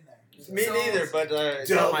haven't been there. Me So- neither, but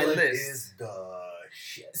it's on my Dublin list. is the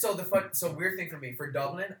shit. So weird thing for me, for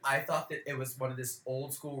Dublin, I thought that it was one of this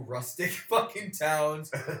old school rustic fucking towns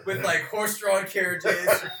with like horse-drawn carriages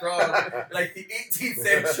from like the 18th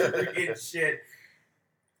century and shit.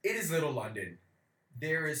 It is Little London.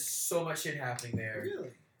 There is so much shit happening there.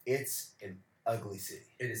 Really? It's an ugly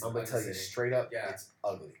city. It is. I'm gonna ugly tell you city. straight up. Yeah. It's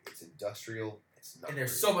ugly. It's industrial. It's not. And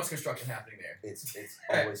there's pretty. so much construction happening there. It's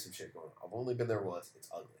always some shit going on. I've only been there once. It's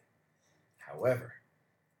ugly. However,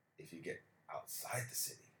 if you get outside the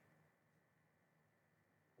city,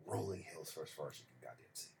 rolling hills for as far as you can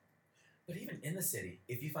goddamn see. But even in the city,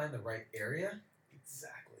 if you find the right area,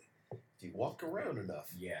 Exactly. If you walk around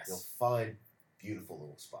enough, yes. you'll find beautiful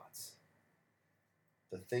little spots.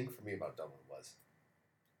 The thing for me about Dublin was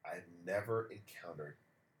I've never encountered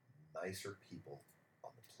nicer people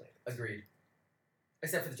on the planet. Agreed.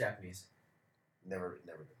 Except for the Japanese. Never been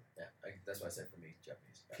there. Yeah, that's what I said for me,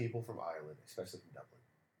 Japanese. Yeah. People from Ireland, especially from Dublin,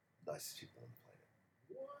 nicest people on the planet.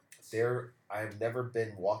 What? There, I've never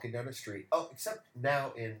been walking down the street. Oh, except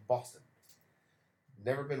now in Boston.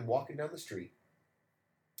 Never been walking down the street,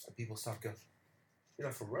 and people stop and go, "You're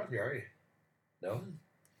not from around here, are you?" No.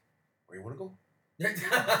 Where you want to go? It's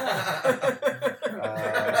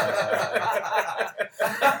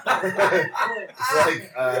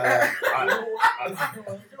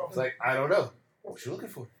like I don't know. What you looking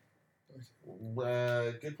for?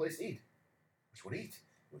 Good place to eat. What you want to eat?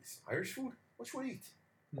 You want some Irish food? What you want to eat?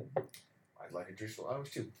 I'd like a traditional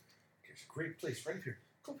Irish too. There's a great place right here.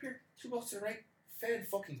 Come up here. 2 blocks to the right.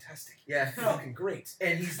 Fan-fucking-tastic. Yeah. Fucking great.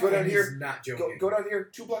 And he's Go down and here. He's not joking. Go down here.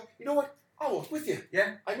 2 blocks. You know what? I'll walk with you.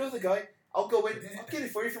 Yeah. I know the guy. I'll go in. I'll get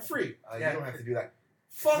it for you for free. Yeah. You don't have to do that.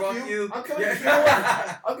 Fuck Fuck you. I'm coming. Yeah. You know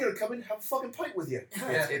what? I'm gonna come in and have a fucking pint with you.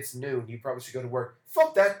 Yeah. It's noon. You probably should go to work.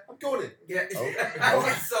 Fuck that. I'm going in. Yeah. Oh.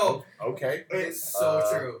 It's so Okay. it's so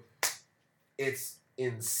true. It's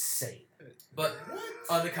insane. But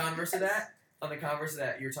on the converse of that,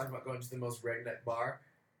 you were talking about going to the most redneck bar.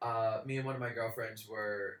 Me and one of my girlfriends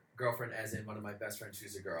were girlfriend as in one of my best friends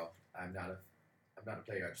who's a girl. I'm not a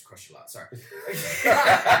player. I just crushed a lot. Sorry. Okay,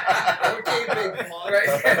 big plug. Right?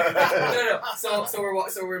 No. So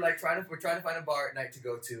we're like trying to find a bar at night to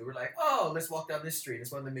go to. We're like, oh, let's walk down this street.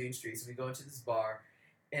 It's one of the main streets. And we go into this bar,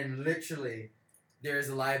 and literally, there's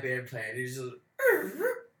a live band playing. It's just.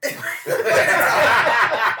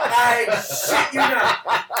 I shit you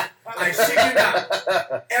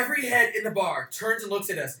not. Every head in the bar turns and looks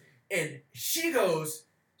at us, and she goes,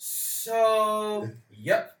 "So,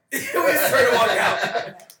 yep." We just turn to walk out.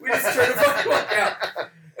 We just turn to fucking walk out.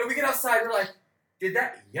 And we get outside, we're like, "Did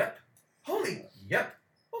that? Yep. Holy, yep.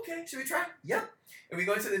 Okay, should we try? Yep." And we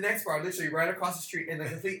go into the next bar, literally right across the street, and the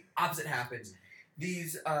complete opposite happens.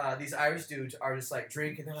 These Irish dudes are just like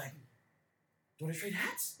drinking. They're like, "Do you want to trade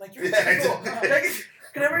hats? Like you're cool. Like,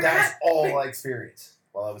 can I bring a That's hat? all Like, I experienced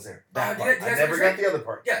while I was there. That do part. you I guys never wanna got drink? the other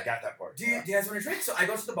part. Yeah. I got that part. Do you guys want to drink?" So I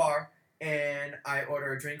go to the bar and I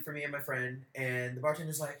order a drink for me and my friend, and the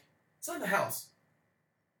bartender's like, "It's on the house."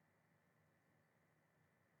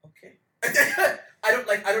 Okay. I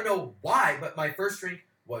don't know why, but my first drink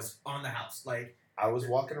was on the house. Like, I was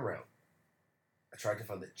walking around. I tried to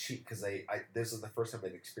find the cheap because this is the first time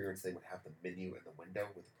I've experienced they would have the menu in the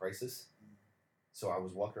window with the prices. So I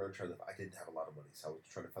was walking around I didn't have a lot of money, so I was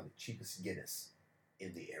trying to find the cheapest Guinness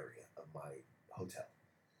in the area of my hotel.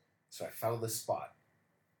 So I found this spot,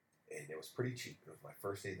 and it was pretty cheap. It was my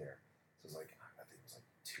first day there, so it was like I think it was like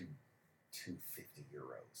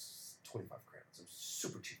 €250, 25 crowns. It was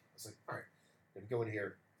super cheap. I was like, all right, I'm gonna go in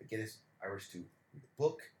here, the Guinness Irish 2, read a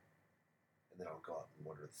book, and then I'll go out and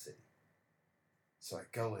wander the city. So I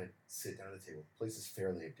go in, sit down at the table. The place is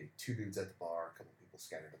fairly empty. 2 dudes at the bar, a couple people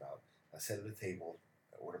scattered about. I sat at a table.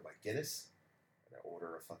 I ordered my Guinness, and I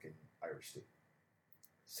order a fucking Irish stew.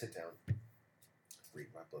 Sit down, read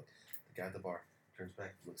my book. The guy at the bar turns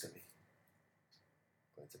back, looks at me,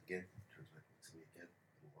 glances up again, turns back, looks at me again,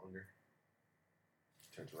 a little longer,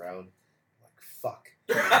 turns around, like fuck.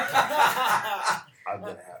 I'm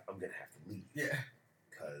gonna have to leave. Yeah.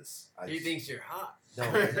 Because He thinks you're hot. no,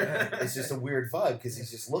 it's just a weird vibe because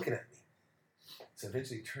he's just looking at me. So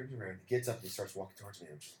eventually he turns around, he gets up, and he starts walking towards me.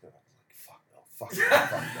 And I'm just looking at him like, fuck no, fuck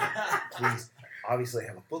no, please. Obviously, I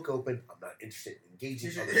have a book open. I'm not interested in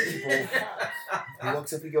engaging other people. He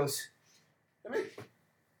walks up, he goes, "Hey, mate." I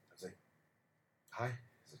was like, "Hi."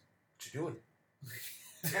 He's like, "What you doing?"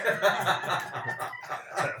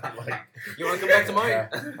 I'm like, You want to come back to mine?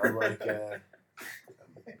 I'm like, I'm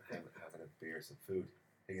having a beer, some food.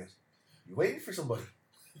 He goes, "You waiting for somebody?"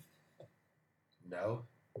 No.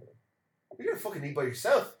 You're gonna fucking eat by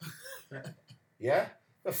yourself. Yeah?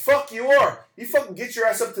 The fuck you are! You fucking get your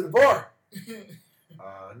ass up to the bar.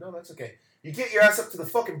 No, that's okay. You get your ass up to the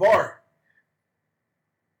fucking bar.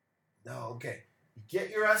 No, okay. You get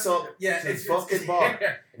your ass up to the fucking bar.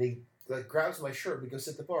 And he like grabs my shirt and we go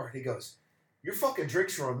sit at the bar. And he goes, "Your fucking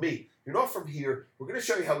drinks are on me. You're not from here. We're gonna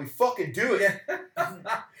show you how we fucking do it."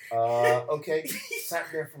 Okay. Sat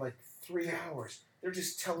there for like 3 hours. They're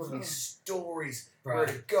just telling me stories where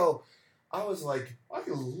to go. I was like, I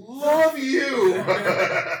love you.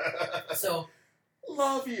 So,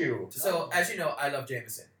 love you. So as you know, I love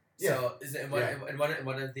Jameson. Yeah. So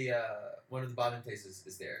one of the bottling places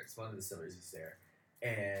is there. It's one of the distilleries is there,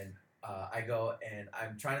 and I go and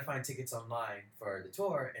I'm trying to find tickets online for the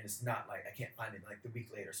tour, and it's not like I can't find it like the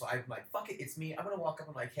week later. So I'm like, fuck it, it's me. I'm gonna walk up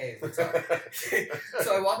and like, hey, what's up?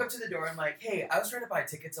 So I walk up to the door. I'm like, hey, I was trying to buy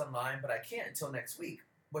tickets online, but I can't until next week.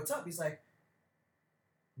 What's up? He's like,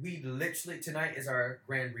 we literally tonight is our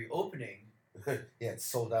grand reopening. Yeah, it's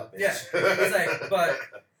sold out, bitch. Yeah. He's like, but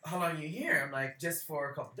how long are you here? I'm like, just for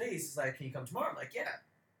a couple days. He's like, can you come tomorrow? I'm like, yeah.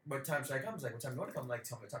 What time should I come? He's like, what time do you want to come? I'm like,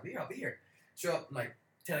 tell me what time to be here. I'll be here. Show up like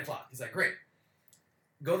 10 o'clock. He's like, great.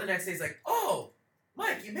 Go the next day. He's like, oh,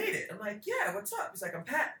 Mike, you made it. I'm like, yeah, what's up? He's like, I'm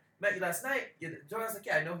Pat. Met you last night. I was like,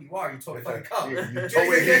 yeah, I know who you are. You told me fucking come. You told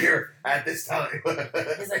me to be here at this time.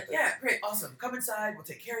 He's like, yeah, great, awesome. Come inside. We'll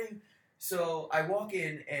take care of you. So I walk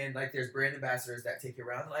in and like there's brand ambassadors that take you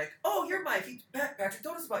around. They're like, oh, you're Mike. Patrick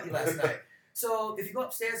told us about you last night. So if you go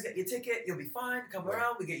upstairs, get your ticket, you'll be fine. Come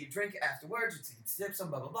around, we get you a drink afterwards. You sip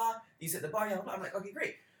some, blah, blah, blah. You sit at the bar. I'm like, okay,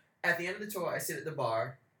 great. At the end of the tour, I sit at the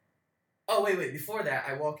bar. Oh, wait. Before that,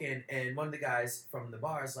 I walk in and one of the guys from the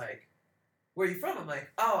bar is like, where are you from? I'm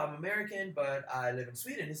like, oh, I'm American, but I live in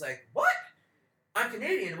Sweden. He's like, what? I'm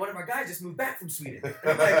Canadian. One of our guys just moved back from Sweden.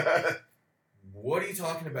 And I'm like, what are you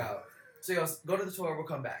talking about? So he goes, go to the tour, we'll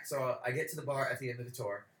come back. So I get to the bar at the end of the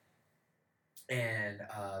tour, and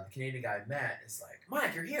the Canadian guy, Matt, is like,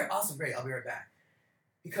 Mike, you're here. Awesome, great, I'll be right back.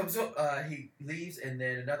 He comes up, he leaves, and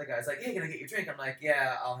then another guy's like, hey, can I get your drink? I'm like,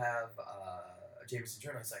 yeah, I'll have a Jameson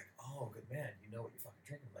Journal. He's like, oh, good man, you know what you're fucking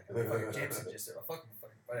drinking. I'm like, I'm fucking Jameson, just fucking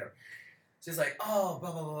whatever. So he's like, oh,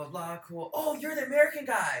 blah, blah, blah, blah, blah, cool. Oh, you're the American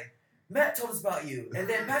guy. Matt told us about you. And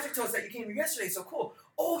then Patrick told us that you came here yesterday, so cool.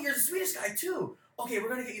 Oh, you're the Swedish guy, too. Okay, we're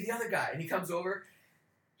gonna get you the other guy. And he comes over.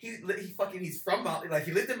 He's from Malmo, like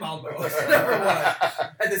he lived in Malmo. Number one.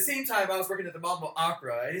 At the same time, I was working at the Malmo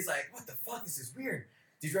Opera, and he's like, "What the fuck? This is weird.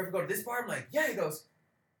 Did you ever go to this bar?" I'm like, "Yeah." He goes,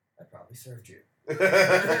 "I probably served you." so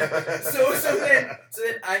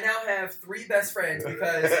then I now have 3 best friends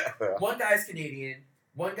because one guy's Canadian,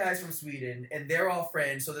 one guy's from Sweden, and they're all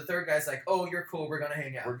friends. So the third guy's like, "Oh, you're cool. We're gonna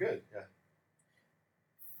hang out." We're good. Yeah.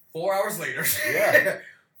 4 hours later. Yeah.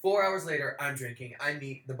 4 hours later, I'm drinking. I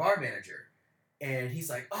meet the bar manager. And he's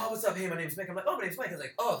like, oh, what's up? Hey, my name's Mike. I'm like, oh, my name's Mike. I was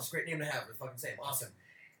like, oh, that's a great name to have. We're fucking same. Awesome.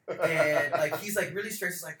 And like he's like really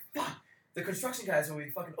stressed. He's like, fuck. The construction guys, when we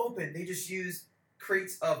fucking opened, they just used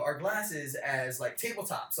crates of our glasses as like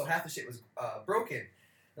tabletops. So half the shit was broken.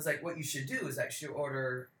 I was like, what you should do is actually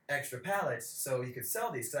order extra pallets so you could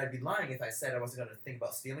sell these. Because I'd be lying if I said I wasn't going to think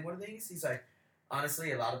about stealing one of these. He's like,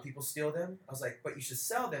 honestly, a lot of people steal them. I was like, but you should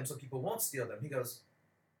sell them so people won't steal them. He goes,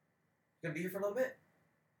 gonna be here for a little bit?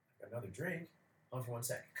 I got another drink. On for 1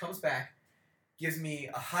 sec. Comes back, gives me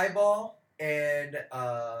a highball and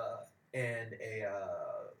a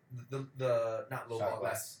the not low ball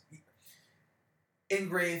glass.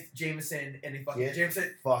 Engraved Jameson and a fucking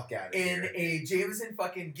Jameson fuck out of in here. a Jameson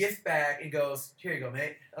fucking gift bag and goes, here you go,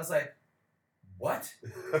 mate. I was like, what?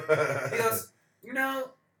 He goes, you know,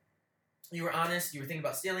 you were honest, you were thinking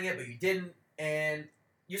about stealing it, but you didn't, and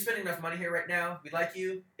you're spending enough money here right now. We like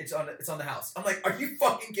you. It's on the house. I'm like, are you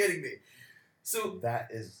fucking kidding me? So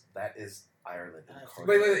that is Ireland I and have to-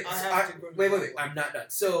 Wait. I So have to go to wait. that one. I'm not done.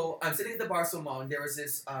 So I'm sitting at the bar so long. There was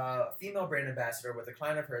this female brand ambassador with a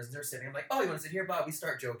client of hers, and they're sitting. I'm like, oh, you want to sit here? Blah. We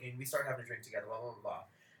start joking. We start having a drink together. Blah blah blah. blah.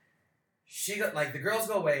 She got like the girls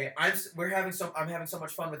go away. I'm having so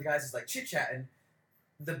much fun with the guys. It's like chit chatting.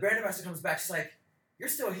 The brand ambassador comes back. She's like, "You're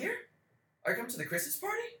still here? Are you coming to the Christmas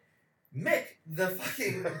party?" Mick, the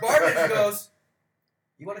fucking bartender, goes,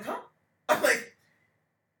 "You want to come?" I'm like,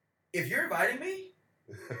 "If you're inviting me,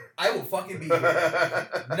 I will fucking be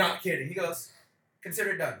here." Not kidding. He goes,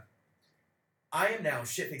 "Consider it done." I am now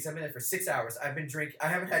shit-faced. I've been there for 6 hours. I've been drinking. I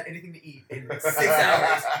haven't had anything to eat in 6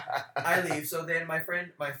 hours. I leave. So then my friend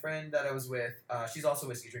that I was with, she's also a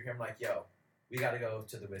whiskey drinker. I'm like, yo, we got to go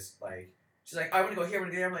to the whiskey. Like, she's like, I want to go here, I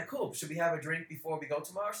want to go there. I'm like, cool. Should we have a drink before we go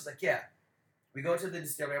tomorrow? She's like, yeah. We go to the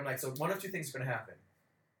distillery. I'm like, so one of two things is going to happen.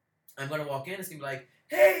 I'm going to walk in. It's going to be like,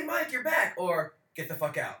 hey, Mike, you're back. Or get the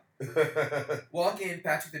fuck out. Walk in.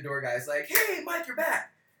 Patrick, the door guy, is like, hey, Mike, you're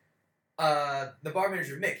back. The bar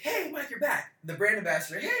manager, Mick, hey, Mike, you're back. The brand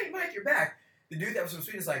ambassador, hey, Mike, you're back. The dude that was from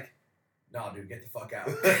Sweden is like, nah, dude, get the fuck out.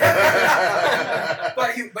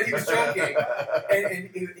 but he was joking. And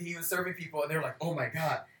he was serving people, and they were like, oh my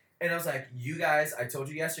God. And I was like, you guys, I told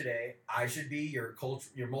you yesterday, I should be your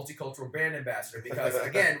multicultural brand ambassador because,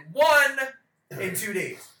 again, 1 in 2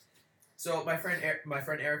 days. So my friend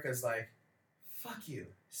Erica's like, fuck you.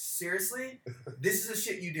 Seriously? This is the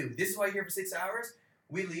shit you do. This is why you're here for 6 hours?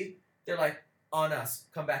 We leave. They're like, on us.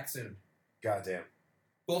 Come back soon. Goddamn.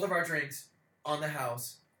 Both of our drinks on the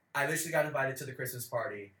house. I literally got invited to the Christmas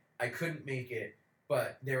party. I couldn't make it,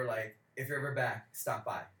 but they were like, if you're ever back, stop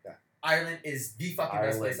by. Yeah. Ireland is the fucking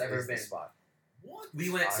best place I've ever been. Spot. What? We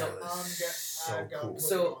went so So cool.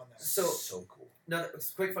 so cool. another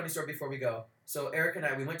quick funny story before we go. So Eric and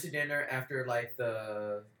I, we went to dinner after like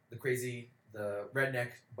the redneck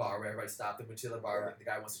bar where everybody stopped. The Mochila bar where the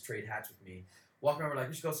guy wants to trade hats with me. Walking around, we're like,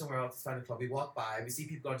 we should go somewhere else. Let's find a club. We walk by. We see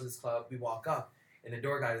people going to this club. We walk up, and the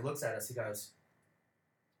door guy looks at us. He goes,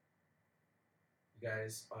 "You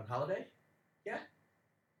guys on holiday? Yeah.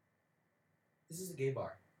 This is a gay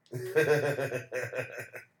bar." Man,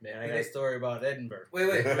 I got a story about Edinburgh.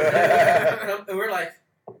 Wait. And we're like,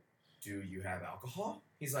 "Do you have alcohol?"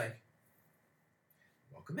 He's like,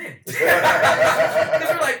 "Welcome in." Because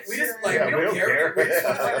we're like, we don't care. We just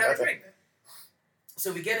want to have a drink.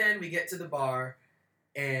 So we get in, we get to the bar,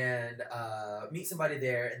 and meet somebody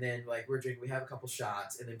there, and then like we're drinking, we have a couple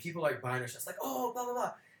shots, and then people are like buying our shots, like, oh, blah blah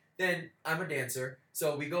blah. Then I'm a dancer,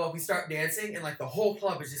 so we go up, we start dancing, and like the whole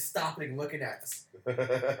club is just stopping and looking at us.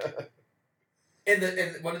 And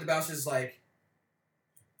one of the bouncers is like,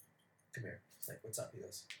 come here. It's like, what's up? He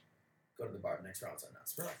goes, go to the bar, next round's on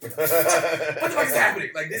us. We're like, what the fuck is happening?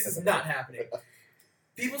 Like, this is not happening.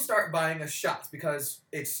 People start buying us shots because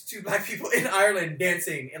it's 2 black people in Ireland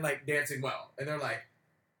dancing and like dancing well. And they're like,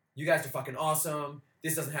 you guys are fucking awesome.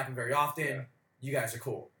 This doesn't happen very often. Yeah. You guys are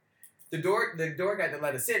cool. The door guy that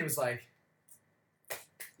let us in was like,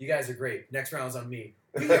 you guys are great. Next round's on me.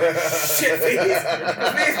 We are shit-faced.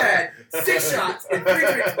 We've had 6 shots and 3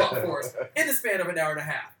 drinks bought for us in the span of an hour and a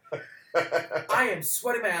half. I am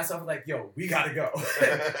sweating my ass off. I'm like, yo, we gotta go.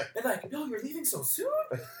 They're like, no, you're leaving so soon?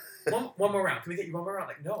 One more round. Can we get you one more round?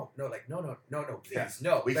 Like, no, please, Yeah,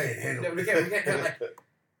 no. we like, can't handle no, we can't. Like,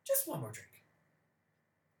 just one more drink.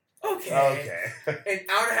 Okay. An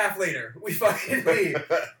hour and a half later, we fucking leave.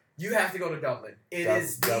 You have to go to Dublin. It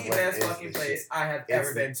is the Dublin best is fucking the place shit. I have It's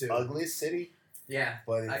ever been to. Ugliest city, Yeah,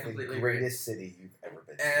 but I it's the completely greatest city you've ever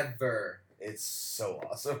been to. ever. It's so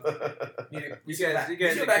awesome. We should you go guys back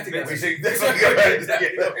are together. We should We definitely should go back together.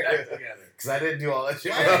 together. Because I didn't do all that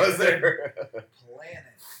shit when I was there. Plan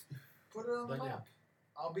it. Put it on the But yeah. map.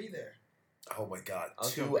 I'll be there. Oh my god, I'll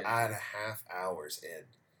jump 2.5 in. hours in.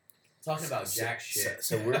 Talking about jack So, shit.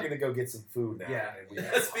 so we're gonna go get some food now. Yeah.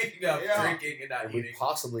 And Speaking of Yeah. drinking and not we eating.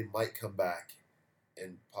 possibly might come back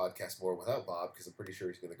and podcast more without Bob because I'm pretty sure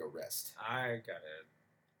he's gonna go rest. I gotta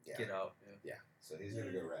Yeah. get out. Yeah. So he's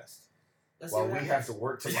gonna go rest. Let's While see we what have to happens.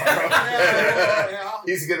 work tomorrow. Yeah.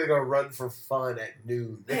 He's gonna go run for fun at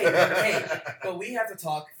noon. Hey, but we have to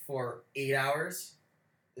talk for 8 hours.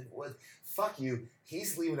 Fuck you.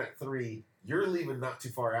 He's leaving at 3. You're leaving not too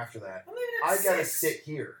far after that. I'm leaving at I gotta 6. sit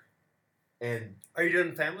here. And Are you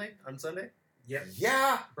doing family on Sunday? Yep.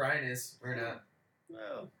 yeah. Brian is. We're not.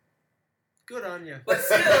 Well, good on you. But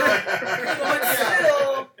still,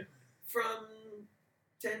 from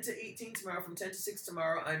 10 to 18 tomorrow, from 10 to 6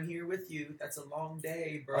 tomorrow, I'm here with you. That's a long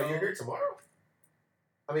day, bro. Oh, you're here tomorrow?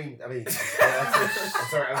 I'm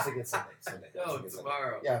sorry, I was thinking Sunday. I was No, thinking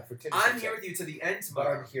tomorrow. Sunday. Yeah, for 10 to I'm 6, here with you to the end But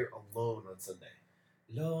tomorrow. I'm here alone on Sunday.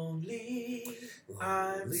 Lonely.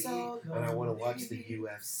 I'm so lonely. And I want to watch the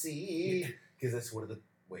UFC because that's one of the.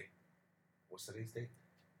 Wait, what's today's date?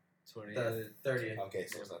 The 30th. Okay,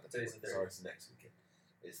 so it's not the Today's 20th. the So 30th. it's next weekend.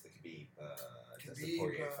 It's the Khabib, that's the Khabib,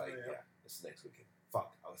 Poirier fight. yeah. Yeah, it's next weekend.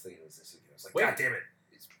 Fuck, I was thinking it was this weekend. I was like, Wait. God damn it.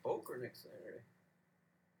 It's poker next Saturday.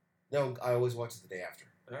 No, I always watch it the day after.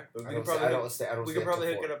 All right, but I we don't can stay- I probably don't stay. I don't we stay can up probably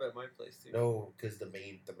till hook 4. it up at my place too. No, because the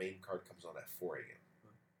main card comes on at 4 a.m.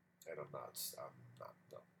 And I'm not.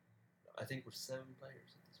 No. I think we're 7 players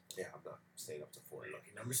at this point. Yeah, I'm not staying up to 4 a.m.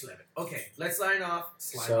 Lucky number 11. Okay, let's sign off.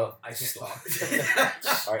 Slide So- off. I can't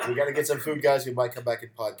talk. All right, we got to get some food, guys. We might come back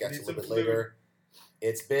and podcast Need a little some bit food. later.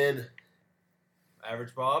 It's been.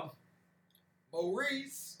 Average Bob.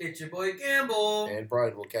 Maurice. It's your boy Gamble. And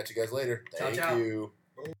Brian, we'll catch you guys later. Ciao, Thank ciao. you.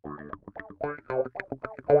 Thank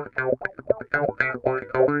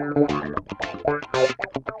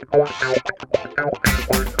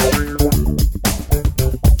you.